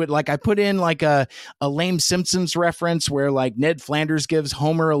head to it. Like I put in like a lame Simpsons reference where like Ned Flanders gives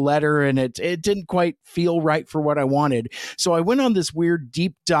Homer a letter, and it didn't quite feel right for what I wanted. So I went on this weird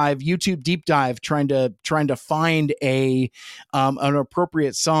YouTube deep dive, trying to find an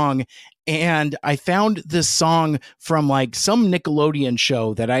appropriate song. And I found this song from like some Nickelodeon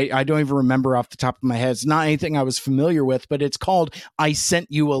show that I don't even remember off the top of my head. It's not anything I was familiar with, but it's called "I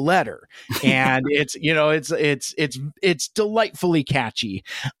Sent You a Letter," and it's delightfully catchy.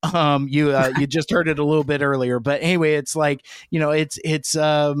 You just heard it a little bit earlier, but anyway, it's like it's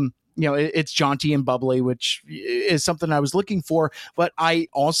jaunty and bubbly, which is something I was looking for. But I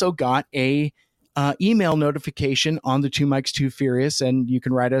also got a email notification on the Two Mics Too Furious, and you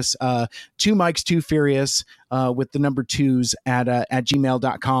can write us Two Mics Too Furious with the number 2s at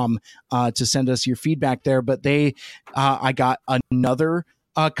gmail.com to send us your feedback there. But I got another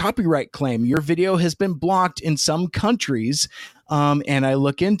copyright claim. Your video has been blocked in some countries. And I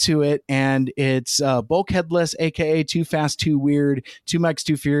look into it, and it's Bulkheadless, aka Too Fast, Too Weird, Two Mics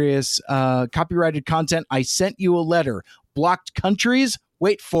Too Furious, copyrighted content. I sent you a letter. Blocked countries.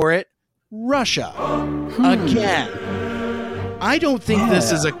 Wait for it. Russia again. I don't think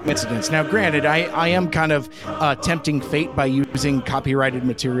this is a coincidence. Now, granted, I am kind of tempting fate by using copyrighted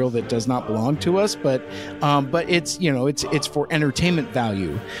material that does not belong to us, but it's it's for entertainment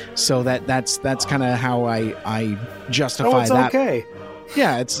value. So that's kind of how I justify that. Okay.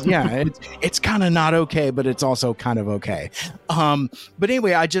 Yeah, it's kind of not okay, but it's also kind of okay. But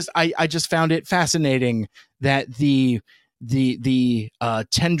anyway, I just found it fascinating that the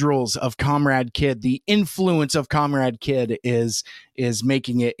tendrils of Comrade Kid, the influence of Comrade Kid is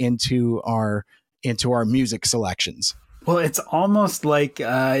making it into our music selections. Well, it's almost like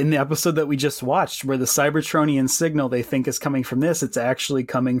in the episode that we just watched, where the Cybertronian signal they think is coming from this, it's actually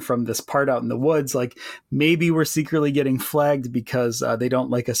coming from this part out in the woods. Like maybe we're secretly getting flagged because they don't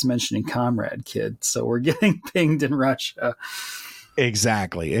like us mentioning Comrade Kid, so we're getting pinged in Russia.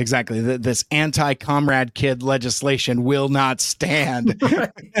 Exactly. This anti-Comrade Kid legislation will not stand.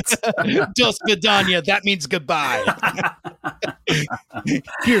 Dos vidanya, that means goodbye.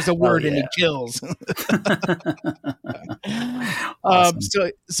 Here's a word and it kills.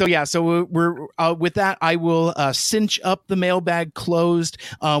 Awesome. So we're with that, I will cinch up the mailbag closed.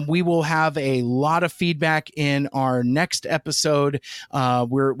 We will have a lot of feedback in our next episode.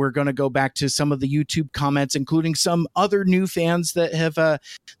 We're going to go back to some of the YouTube comments, including some other new fans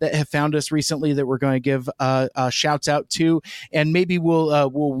that have found us recently that we're going to give shouts out to, and maybe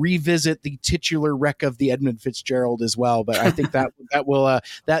we'll revisit the titular wreck of the Edmund Fitzgerald as well. But I think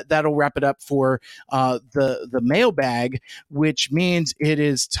that'll wrap it up for the mailbag, which means it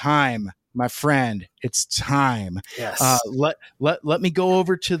is time. My friend, it's time. Yes. Let me go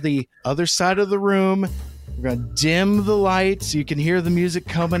over to the other side of the room. We're going to dim the lights. You can hear the music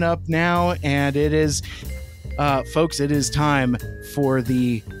coming up now. And it is, folks, it is time for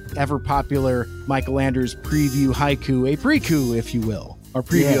the ever popular Michael Anders preview haiku, a preku, if you will, or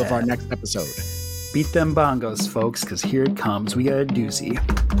preview of our next episode. Beat them bongos, folks, because here it comes. We got a doozy.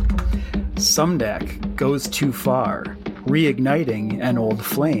 Some deck goes too far, reigniting an old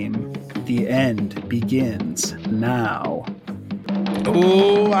flame. The end begins now.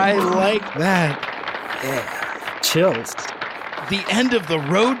 Oh, I like that. Yeah. Chills. The end of the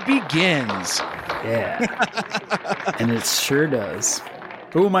road begins. Yeah. And it sure does.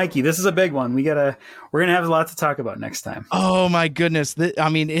 Oh, Mikey, this is a big one. We're gonna have a lot to talk about next time. Oh my goodness.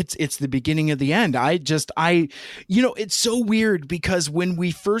 It's the beginning of the end. It's so weird because when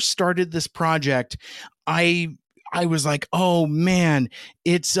we first started this project, I was like, oh man,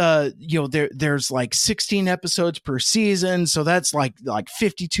 it's there's like 16 episodes per season, so that's like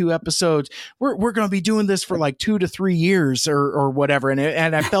 52 episodes. We're going to be doing this for like 2 to 3 years or whatever,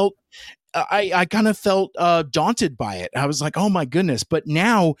 and I felt I kind of felt daunted by it. I was like, oh my goodness. But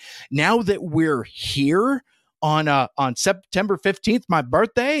now that we're here on September 15th, my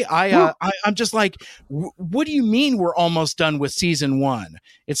birthday, I'm just like, what do you mean we're almost done with season 1?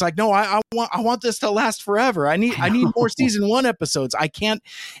 It's like, no, I want this to last forever. I need more season 1 episodes. I can't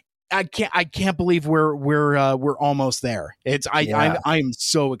believe we're almost there. I'm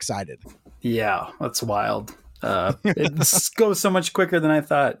so excited. Yeah, that's wild. It goes so much quicker than I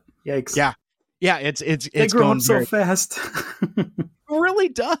thought. Yikes. Yeah, it's going so fast. It really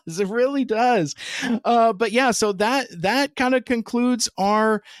does. It really does. But yeah, so that kind of concludes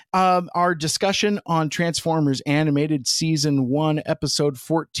our discussion on Transformers Animated Season 1, Episode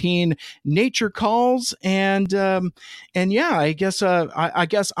 14, Nature Calls, and yeah, I guess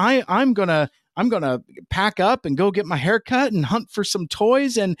I'm gonna pack up and go get my hair cut and hunt for some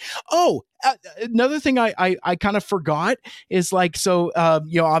toys. And another thing I kind of forgot is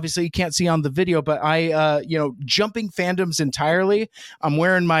obviously you can't see on the video, but jumping fandoms entirely. I'm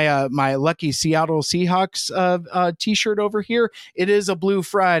wearing my lucky Seattle Seahawks t-shirt over here. It is a Blue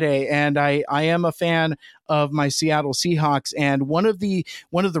Friday, and I am a fan of my Seattle Seahawks. And one of the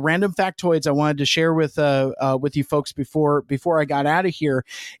random factoids I wanted to share with you folks before I got out of here.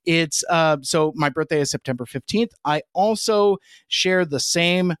 It's so my birthday is September 15th. I also share the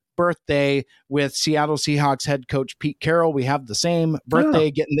same birthday with Seattle Seahawks head coach Pete Carroll. We have the same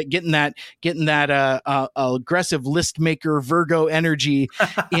birthday, getting that aggressive list maker Virgo energy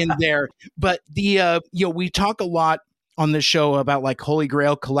in there. But we talk a lot on this show about like Holy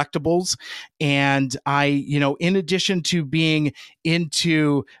Grail collectibles, and I, in addition to being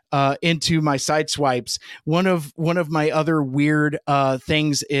into my side swipes, one of my other weird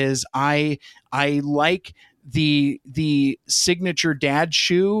things is I like the signature dad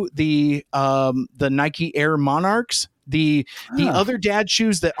shoe, the Nike Air Monarchs, the other dad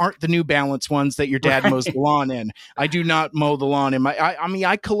shoes that aren't the New Balance ones that your dad mows the lawn in. I do not mow the lawn in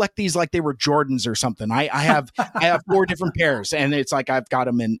I collect these like they were Jordans or something. I have 4 different pairs, and it's like I've got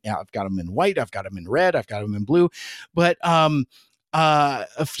them in white, I've got them in red, I've got them in blue. But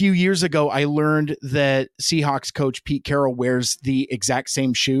a few years ago, I learned that Seahawks coach Pete Carroll wears the exact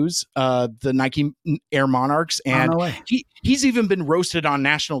same shoes, the Nike Air Monarchs, and he's even been roasted on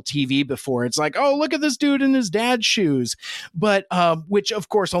national TV before. It's like, oh, look at this dude in his dad's shoes, but which of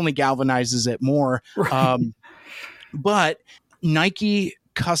course only galvanizes it more. Right. But Nike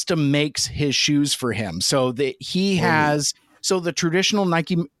custom makes his shoes for him, so that he has. So the traditional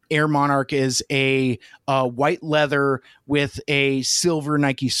Nike Air Monarch is a white leather with a silver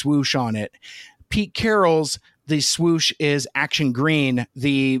Nike swoosh on it. Pete Carroll's, the swoosh is action green,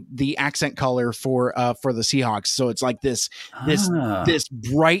 the accent color for the Seahawks. So it's like this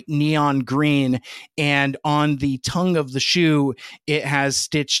bright neon green, and on the tongue of the shoe, it has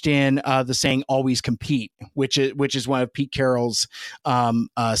stitched in the saying "Always compete," which is one of Pete Carroll's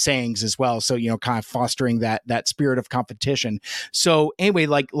sayings as well. So kind of fostering that spirit of competition. So anyway,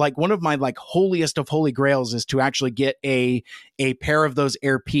 like one of my like holiest of holy grails is to actually get a pair of those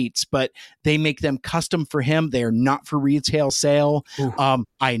Air Petes, but they make them custom for him. They are not for retail sale.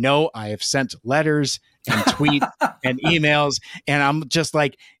 I know I have sent letters and tweets and emails, and I'm just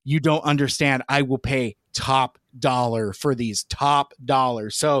like, you don't understand. I will pay top dollar for these top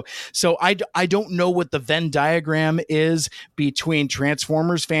dollars. So I don't know what the Venn diagram is between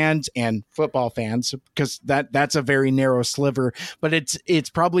Transformers fans and football fans, because that's a very narrow sliver, but it's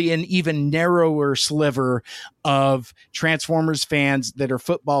probably an even narrower sliver of Transformers fans that are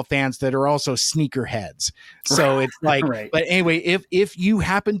football fans that are also sneakerheads. So it's like, Right. But anyway, if you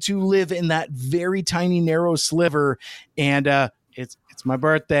happen to live in that very tiny narrow sliver, and it's my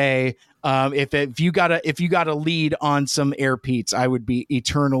birthday, if you got a lead on some Air Pete's, I would be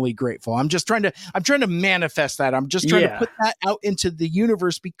eternally grateful. I'm trying to manifest that. I'm just trying to put that out into the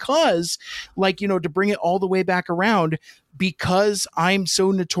universe, because, like, to bring it all the way back around, because I'm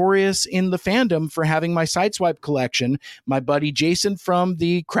so notorious in the fandom for having my Sideswipe collection. My buddy Jason from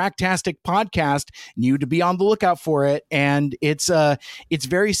the Cracktastic podcast knew to be on the lookout for it, and it's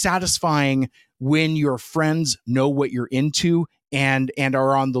very satisfying when your friends know what you're into and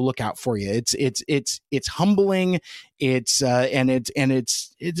are on the lookout for you. It's humbling. It's a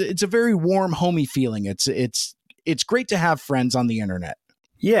very warm, homey feeling. It's great to have friends on the internet.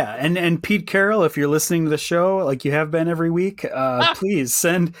 Yeah, and Pete Carroll, if you're listening to the show like you have been every week, please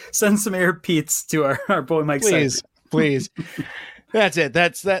send some Air Pete's to our boy Mike. Please. That's it.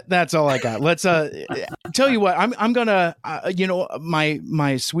 That's all I got. Let's tell you what, I'm gonna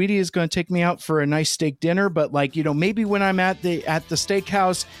my sweetie is gonna take me out for a nice steak dinner, but maybe when I'm at the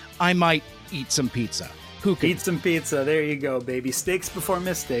steakhouse, I might eat some pizza. Who can eat some pizza? There you go, baby. Steaks before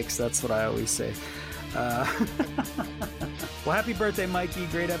mistakes. That's what I always say. Well, happy birthday, Mikey.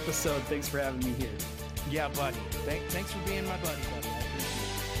 Great episode. Thanks for having me here. Yeah, buddy. Thanks for being my buddy.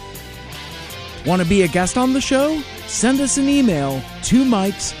 Want to be a guest on the show? Send us an email,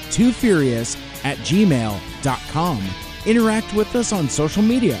 2mikes2furious@gmail.com. Interact with us on social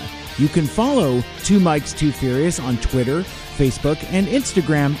media. You can follow 2mikes2furious on Twitter, Facebook, and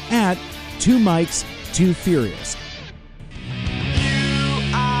Instagram at 2mikes2furious. You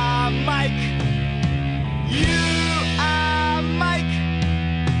are Mike. You are Mike.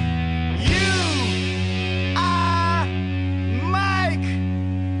 You are Mike.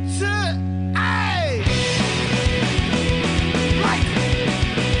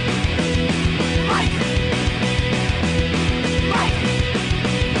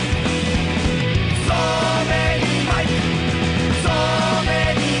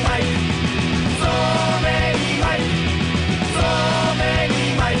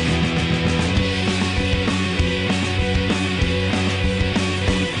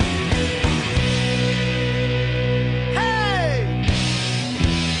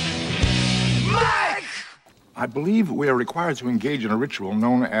 I believe we are required to engage in a ritual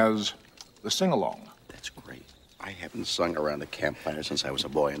known as the sing-along. That's great. I haven't sung around a campfire since I was a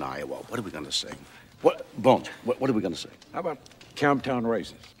boy in Iowa. What are we going to sing? What, Bones, what are we going to sing? How about Camptown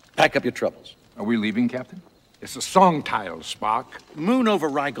Races? Pack up your troubles. Are we leaving, Captain? It's a song title, Spock. Moon over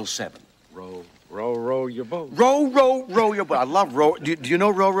Rigel 7. Row, row, row your boat. Row, row, row your boat. I love row. Do you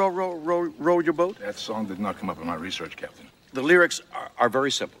know row, row, row, row, row your boat? That song did not come up in my research, Captain. The lyrics are very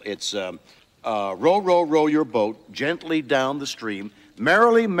simple. It's row, row, row your boat gently down the stream.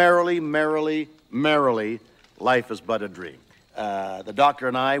 Merrily, merrily, merrily, merrily, life is but a dream. The doctor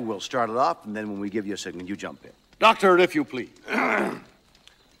and I will start it off, and then when we give you a signal, you jump in. Doctor, if you please.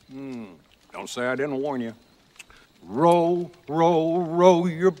 Don't say I didn't warn you. Row, row, row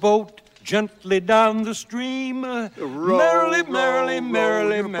your boat gently down the stream. Merrily, merrily,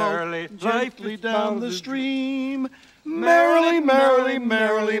 merrily, merrily, gently down the stream. Merrily, merrily,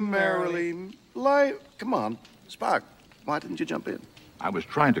 merrily, merrily, life. Come on, Spock, why didn't you jump in? I was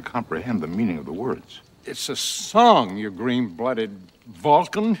trying to comprehend the meaning of the words. It's a song, you green-blooded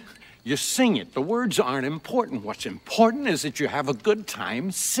Vulcan. You sing it. The words aren't important. What's important is that you have a good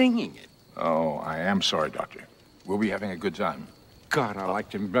time singing it. Oh, I am sorry, Doctor. We'll be having a good time. God, I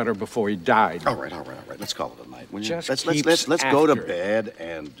liked him better before he died. All right. Let's call it a night. Just let's go to bed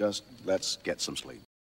and just let's get some sleep.